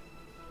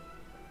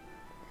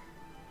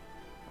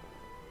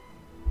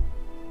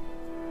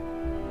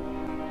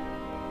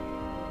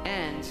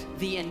 And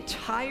the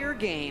entire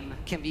game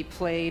can be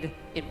played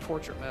in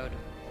portrait mode.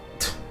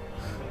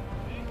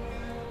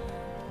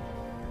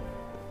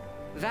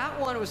 That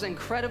one was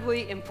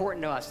incredibly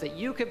important to us, that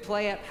you could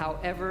play it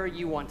however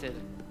you wanted.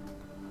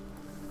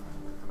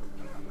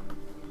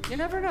 You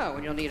never know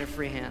when you'll need a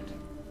free hand.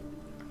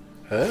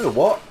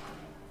 What?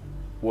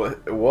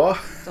 What?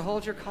 To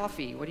hold your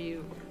coffee. What do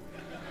you...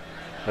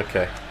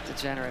 Okay.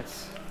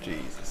 Degenerates.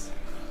 Jesus.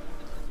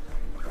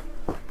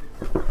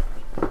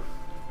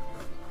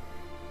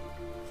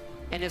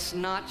 And it's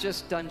not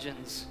just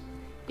dungeons.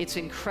 It's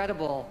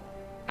incredible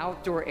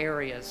outdoor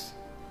areas.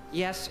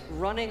 Yes,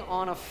 running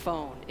on a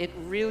phone. It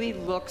really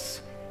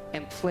looks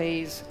and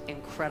plays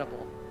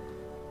incredible.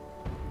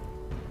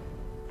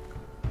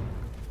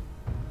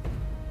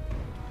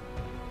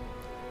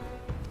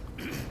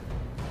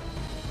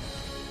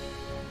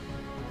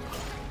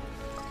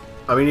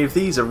 I mean, if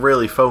these are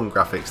really phone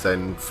graphics,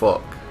 then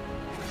fuck.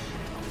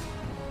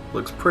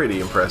 Looks pretty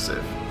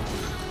impressive.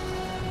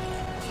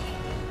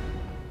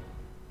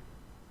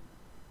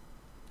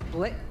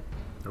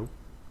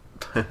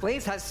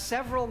 Blades has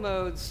several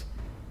modes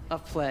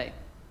of play.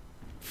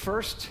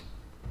 First,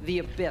 the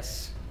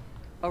Abyss,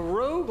 a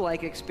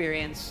roguelike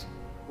experience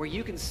where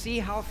you can see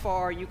how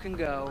far you can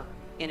go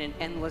in an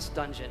endless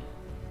dungeon.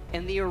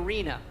 And the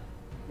Arena,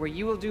 where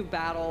you will do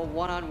battle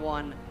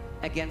one-on-one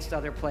against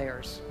other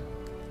players.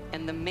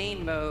 And the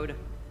main mode,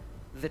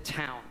 the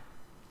Town.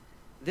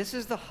 This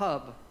is the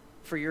hub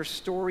for your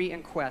story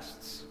and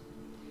quests.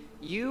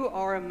 You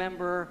are a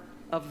member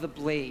of the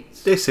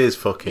Blades. This is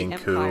fucking the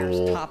Empire's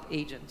cool. top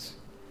agents.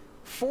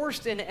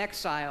 Forced in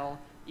exile,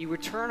 you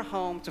return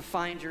home to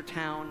find your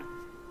town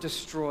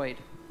destroyed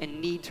and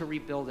need to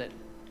rebuild it.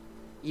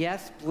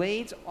 Yes,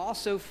 Blades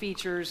also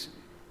features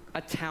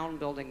a town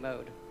building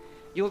mode.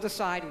 You'll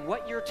decide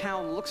what your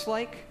town looks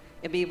like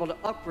and be able to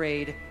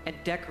upgrade and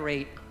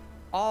decorate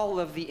all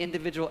of the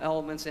individual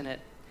elements in it.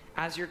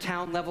 As your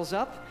town levels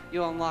up,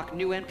 you'll unlock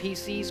new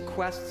NPCs,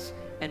 quests,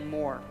 and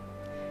more.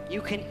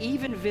 You can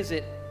even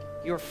visit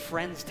your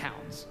friends'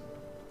 towns.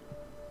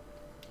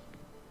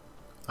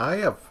 I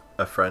have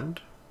a friend.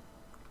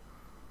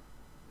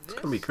 It's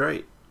gonna be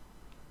great.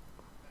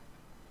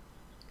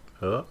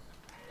 Huh?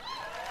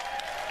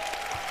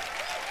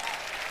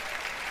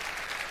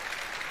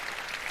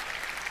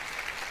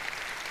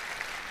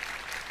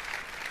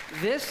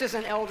 This is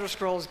an Elder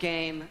Scrolls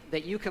game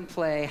that you can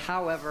play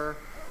however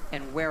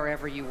and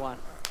wherever you want.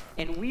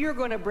 And we are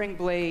going to bring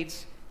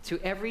Blades to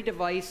every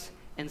device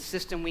and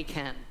system we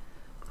can.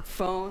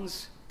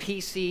 Phones,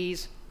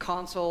 PCs,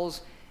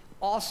 consoles,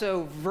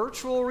 also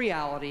virtual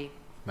reality.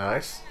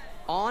 Nice.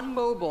 On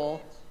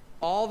mobile,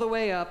 all the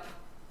way up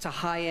to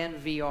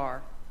high-end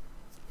VR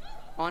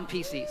on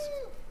PCs.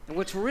 And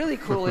what's really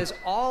cool is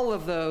all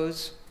of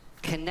those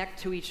connect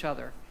to each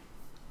other.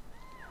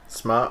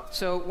 Smart.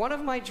 So one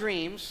of my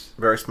dreams,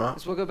 Very smart.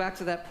 is we'll go back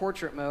to that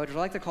portrait mode, which I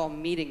like to call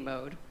meeting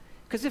mode.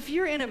 Because if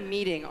you're in a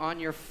meeting on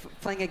your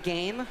playing a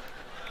game,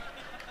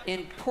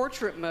 in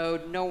portrait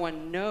mode, no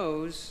one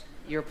knows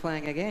you're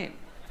playing a game.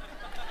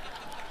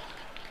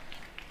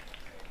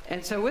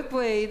 And so with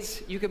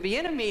Blades, you could be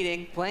in a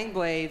meeting playing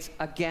Blades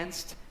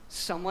against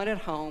someone at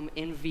home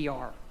in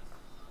VR.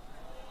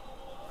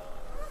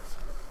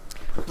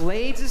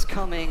 Blades is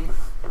coming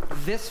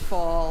this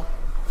fall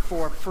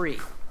for free.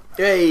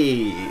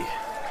 Yay!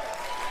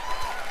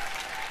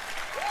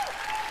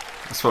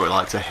 That's what we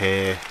like to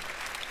hear.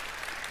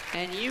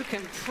 And you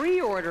can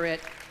pre-order it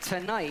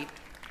tonight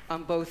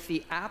on both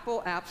the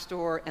Apple App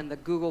Store and the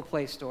Google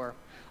Play Store.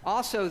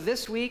 Also,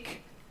 this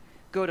week,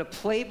 go to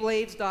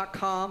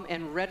playblades.com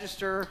and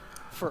register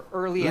for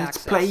early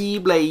access. Let's play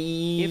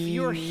Blades. If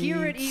you're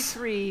here at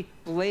E3,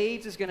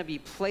 Blades is going to be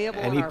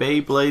playable. Any in our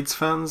Beyblades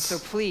fans? So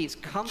please,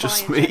 come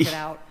Just by and me. check it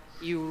out.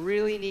 You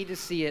really need to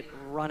see it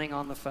running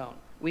on the phone.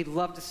 We'd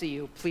love to see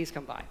you. Please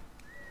come by.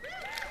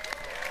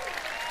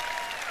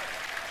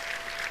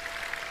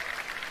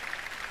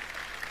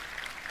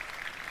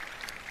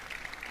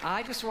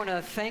 I just want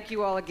to thank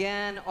you all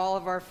again, all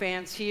of our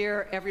fans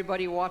here,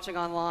 everybody watching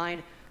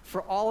online,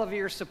 for all of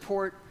your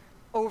support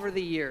over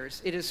the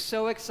years. It is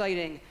so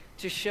exciting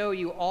to show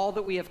you all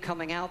that we have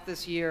coming out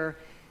this year,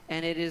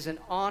 and it is an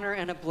honor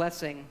and a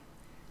blessing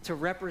to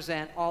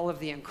represent all of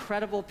the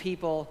incredible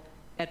people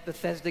at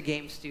Bethesda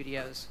Game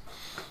Studios.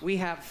 We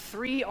have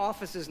 3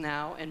 offices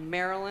now in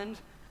Maryland,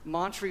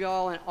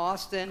 Montreal, and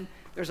Austin.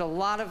 There's a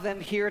lot of them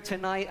here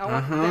tonight. I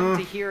want them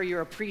to hear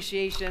your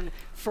appreciation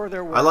for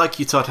their work. I like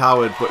you, Todd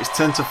Howard, but it's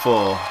 10 to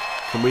 4.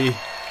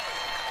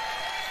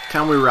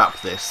 Can we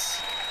wrap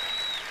this?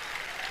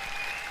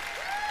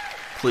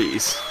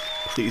 Please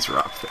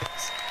wrap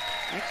this.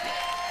 Thank you.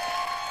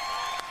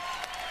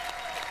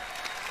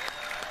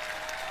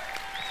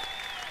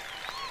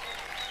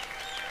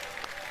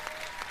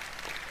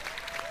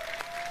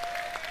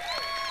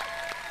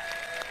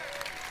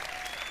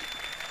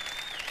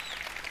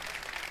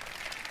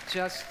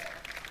 Just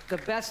the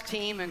best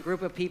team and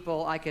group of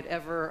people I could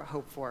ever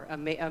hope for.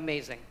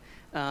 Amazing.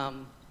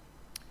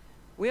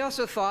 We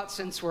also thought,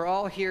 since we're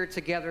all here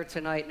together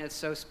tonight and it's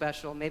so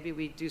special, maybe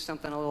we'd do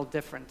something a little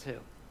different too.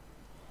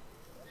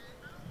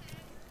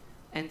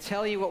 And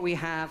tell you what we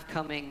have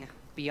coming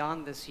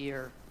beyond this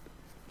year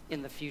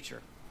in the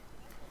future.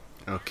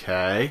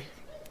 Okay.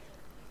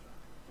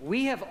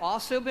 We have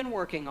also been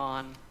working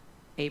on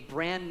a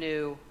brand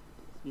new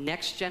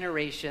next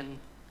generation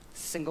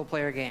single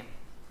player game.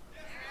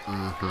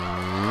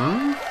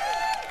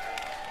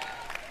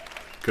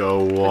 Go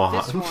on.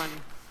 But this one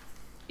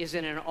is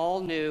in an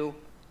all-new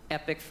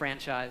epic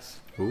franchise.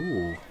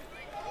 Ooh.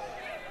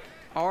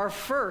 Our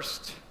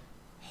first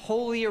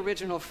wholly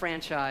original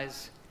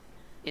franchise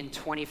in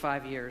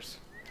 25 years.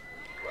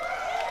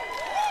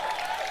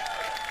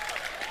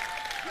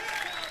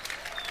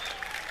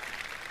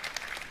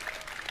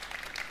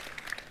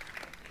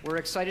 We're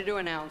excited to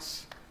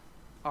announce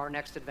our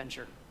next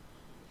adventure.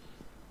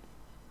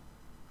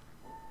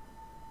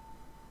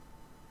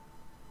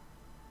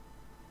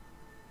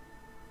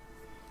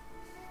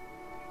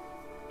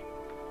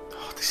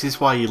 This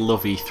is why you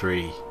love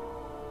E3.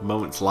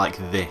 Moments like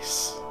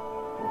this.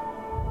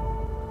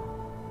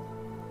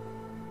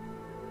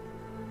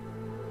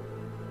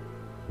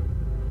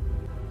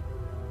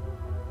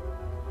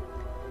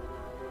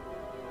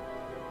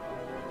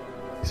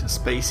 It's a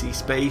spacey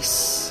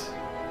space.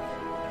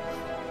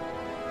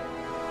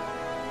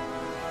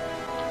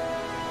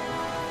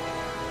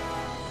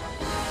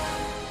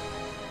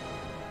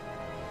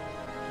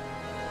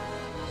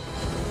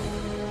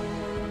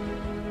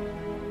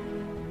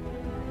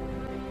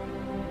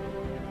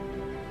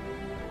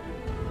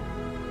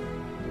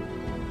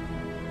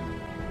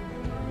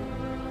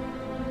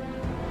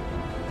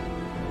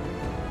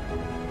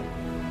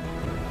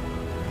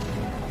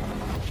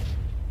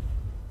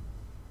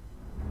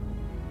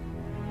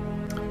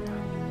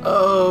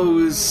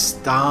 Oh,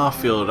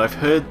 Starfield. I've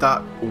heard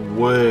that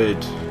word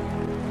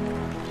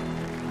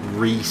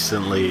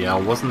recently. I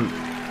wasn't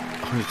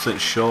 100%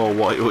 sure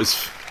what it was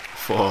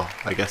for.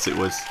 I guess it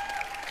was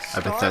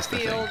a Bethesda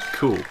thing.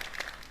 Cool.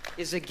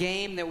 Is a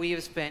game that we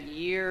have spent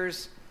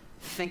years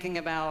thinking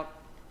about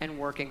and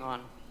working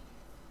on.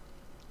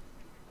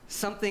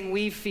 Something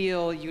we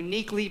feel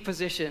uniquely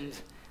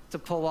positioned to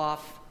pull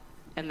off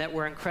and that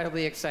we're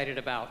incredibly excited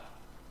about.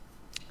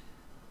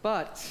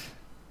 But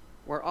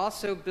we're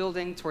also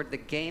building toward the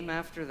game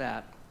after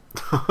that.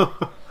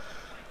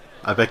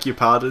 I beg your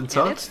pardon,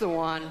 Todd? And it's the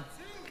one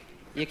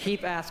you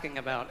keep asking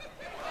about.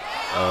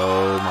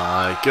 Oh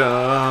my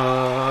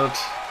god.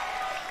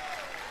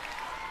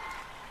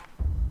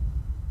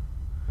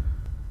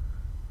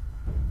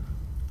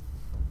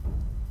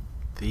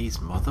 These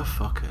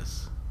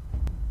motherfuckers.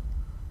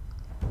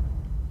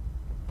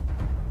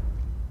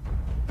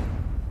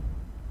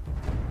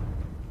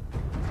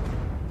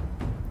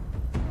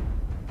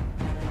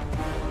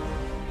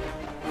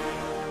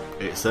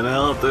 It's an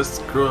Elder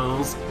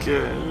Scrolls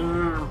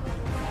game.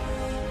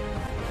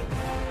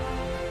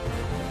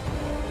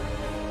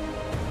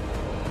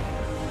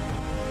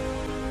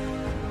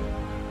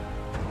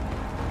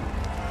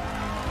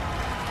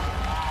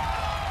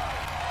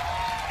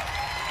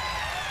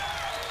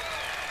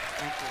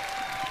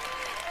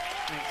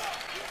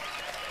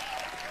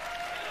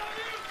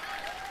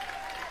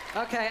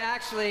 Okay,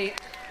 actually,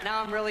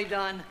 now I'm really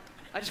done.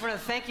 I just want to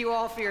thank you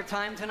all for your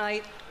time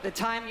tonight, the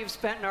time you've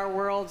spent in our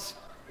worlds.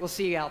 We'll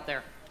see you out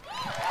there.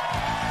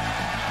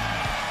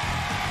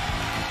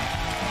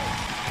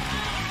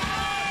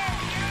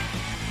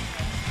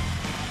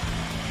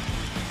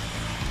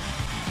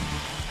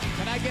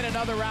 Can I get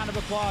another round of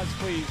applause,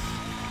 please?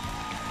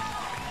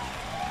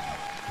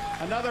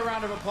 Another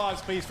round of applause,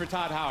 please, for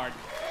Todd Howard.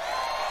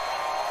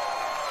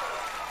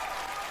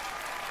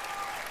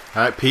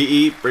 Alright,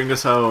 PE, bring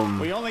us home.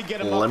 We only get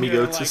him Let up me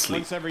here go to like sleep.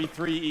 once every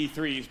 3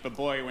 E3s, but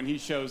boy, when he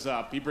shows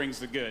up, he brings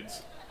the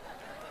goods.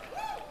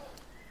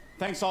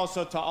 Thanks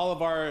also to all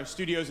of our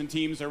studios and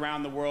teams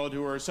around the world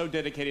who are so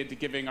dedicated to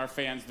giving our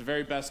fans the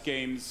very best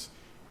games.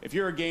 If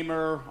you're a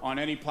gamer on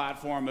any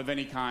platform of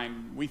any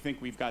kind, we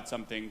think we've got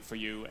something for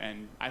you.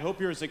 And I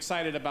hope you're as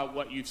excited about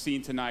what you've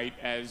seen tonight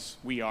as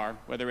we are,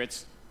 whether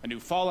it's a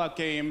new Fallout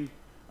game,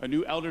 a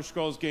new Elder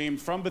Scrolls game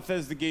from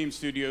Bethesda Game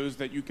Studios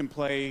that you can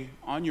play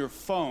on your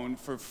phone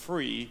for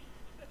free,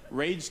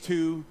 Rage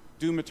 2,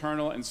 Doom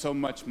Eternal, and so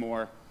much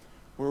more.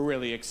 We're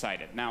really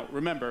excited. Now,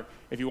 remember,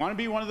 if you want to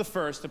be one of the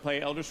first to play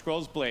Elder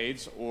Scrolls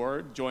Blades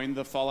or join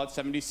the Fallout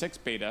 76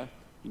 beta,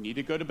 you need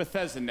to go to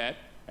Bethesda.net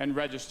and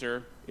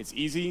register. It's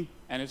easy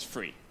and it's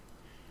free.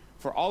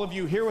 For all of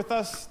you here with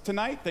us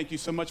tonight, thank you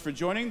so much for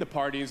joining. The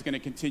party is going to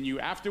continue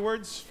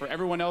afterwards. For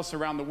everyone else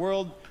around the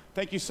world,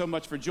 thank you so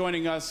much for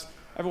joining us.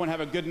 Everyone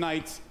have a good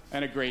night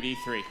and a great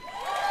E3.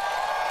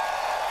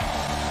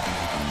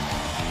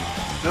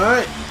 All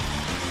right.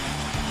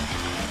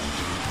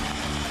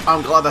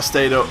 I'm glad I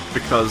stayed up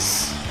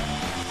because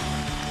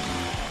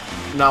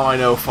now I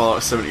know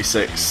Fallout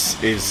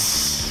 76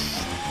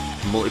 is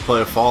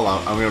multiplayer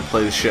Fallout. I'm going to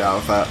play the shit out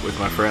of that with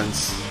my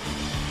friends.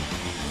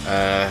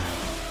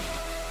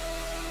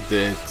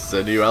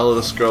 The new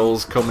Elder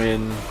Scrolls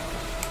coming.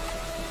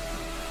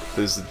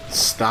 There's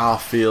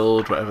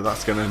Starfield, whatever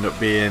that's going to end up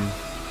being.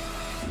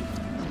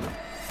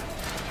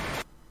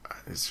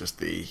 It's just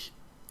the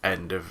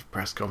end of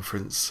press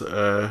conference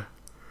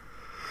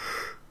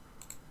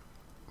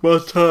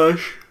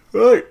montage.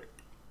 Right.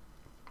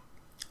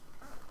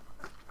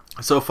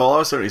 So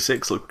Fallout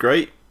 76 looked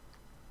great.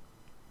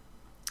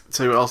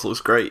 Tell you what else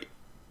looks great.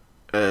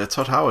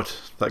 Todd Howard,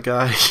 that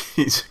guy,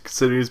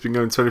 considering he's been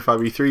going 25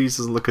 E3s,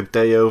 doesn't look a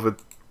day over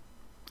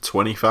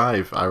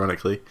 25,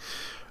 ironically.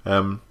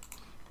 No,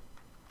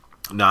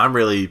 I'm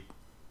really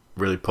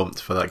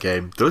pumped for that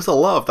game. There was a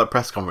lot of that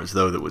press conference,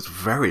 though, that was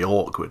very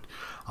awkward.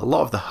 A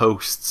lot of the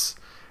hosts,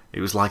 it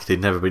was like they'd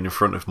never been in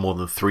front of more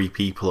than 3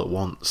 people at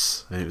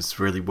once. And it was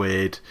really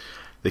weird.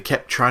 They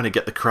kept trying to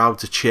get the crowd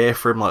to cheer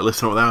for him, like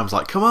listen up with their arms,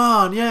 like, come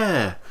on,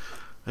 yeah!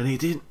 And he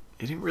didn't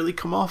really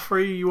come off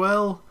very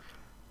well.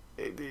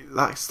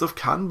 That stuff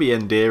can be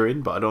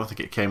endearing, but I don't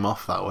think it came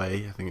off that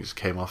way. I think it just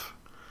came off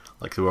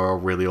like they were all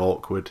really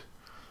awkward.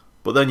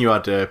 But then you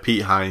had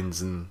Pete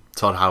Hines and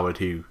Todd Howard,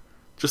 who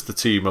just the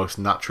 2 most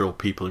natural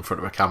people in front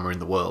of a camera in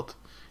the world.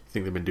 I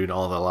think they've been doing it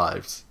all their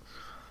lives.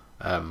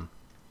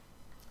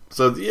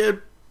 So yeah,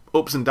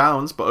 ups and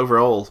downs, but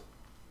overall,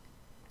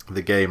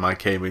 the game I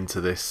came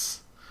into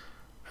this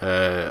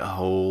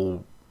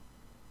whole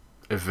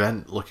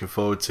event looking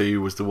forward to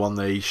was the one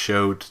they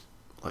showed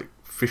like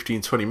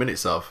 15-20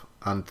 minutes of,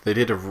 and they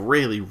did a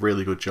really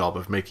good job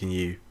of making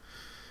you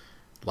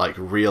like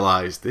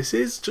realise this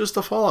is just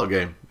a Fallout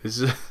game. It's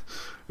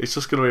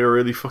just going to be a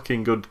really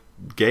fucking good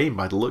game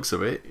by the looks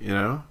of it, you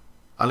know?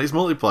 And it's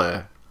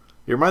multiplayer.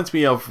 It reminds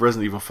me of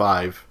Resident Evil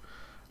 5,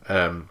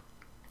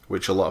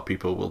 which a lot of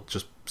people will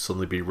just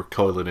suddenly be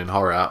recoiling in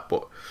horror at,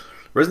 but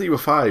Resident Evil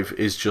 5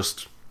 is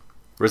just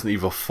Resident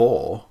Evil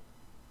 4,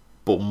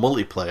 but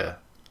multiplayer.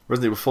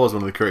 Resident Evil 4 is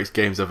one of the greatest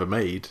games ever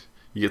made.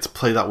 you get to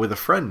play that with a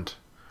friend.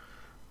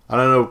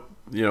 And I know,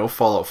 you know,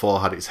 Fallout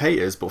 4 had its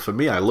haters, but for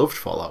me, I loved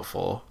Fallout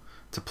 4.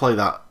 To play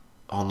that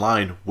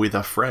online with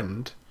a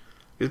friend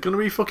is going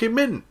to be fucking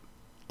mint.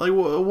 Like,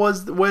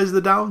 where's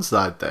the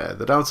downside there?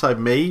 The downside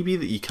may be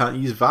that you can't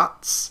use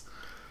VATs,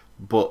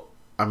 but,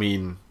 I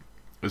mean,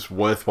 it's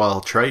worthwhile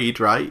trade,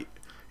 right?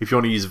 If you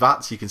want to use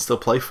VATs, you can still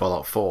play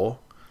Fallout 4.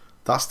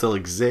 That still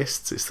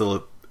exists. It's still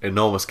an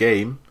enormous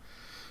game.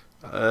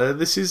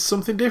 This is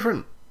something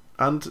different.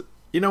 And,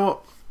 you know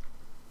what?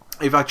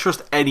 If I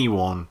trust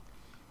anyone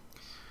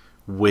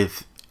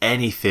with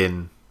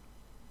anything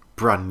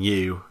brand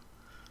new,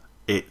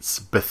 it's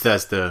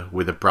Bethesda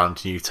with a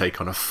brand new take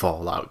on a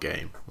Fallout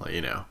game. Like,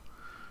 you know,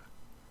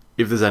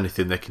 if there's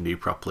anything they can do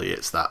properly,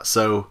 it's that.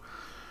 So,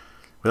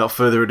 without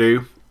further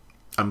ado,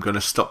 I'm going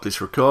to stop this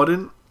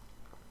recording.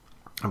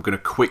 I'm going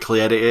to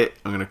quickly edit it.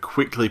 I'm going to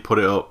quickly put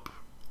it up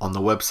on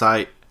the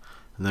website.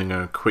 And then I'm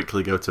going to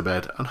quickly go to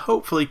bed and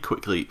hopefully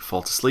quickly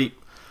fall to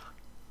sleep.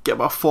 Get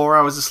about 4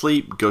 hours of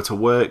sleep, go to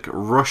work,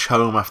 rush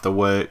home after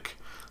work.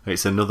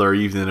 It's another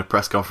evening of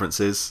press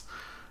conferences.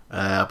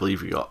 I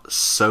believe we got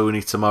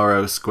Sony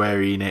tomorrow, Square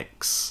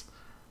Enix,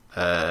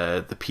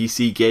 the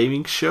PC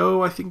gaming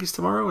show I think is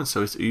tomorrow, and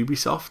so is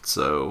Ubisoft.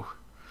 So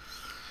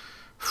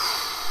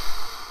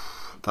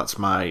that's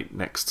my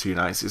next 2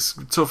 nights. It's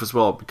tough as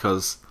well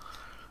because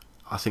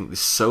I think the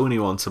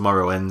Sony one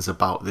tomorrow ends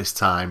about this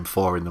time,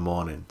 4 in the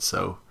morning.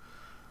 So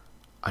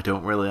I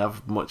don't really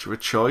have much of a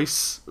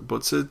choice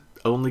but to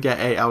only get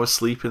 8 hours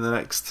sleep in the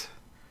next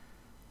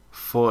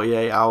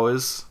 48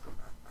 hours.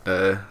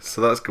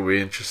 So that's going to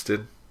be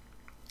interesting.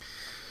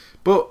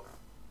 But,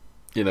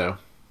 you know,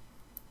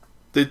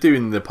 they're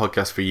doing the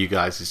podcast for you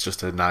guys is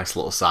just a nice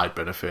little side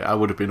benefit. I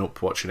would have been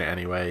up watching it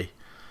anyway,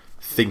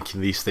 thinking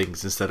these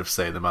things instead of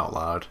saying them out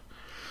loud.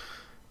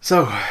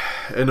 So,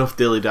 enough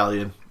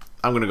dilly-dallying.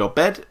 I'm going to go to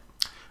bed.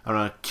 I'm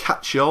going to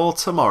catch you all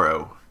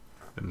tomorrow.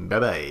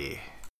 Bye-bye.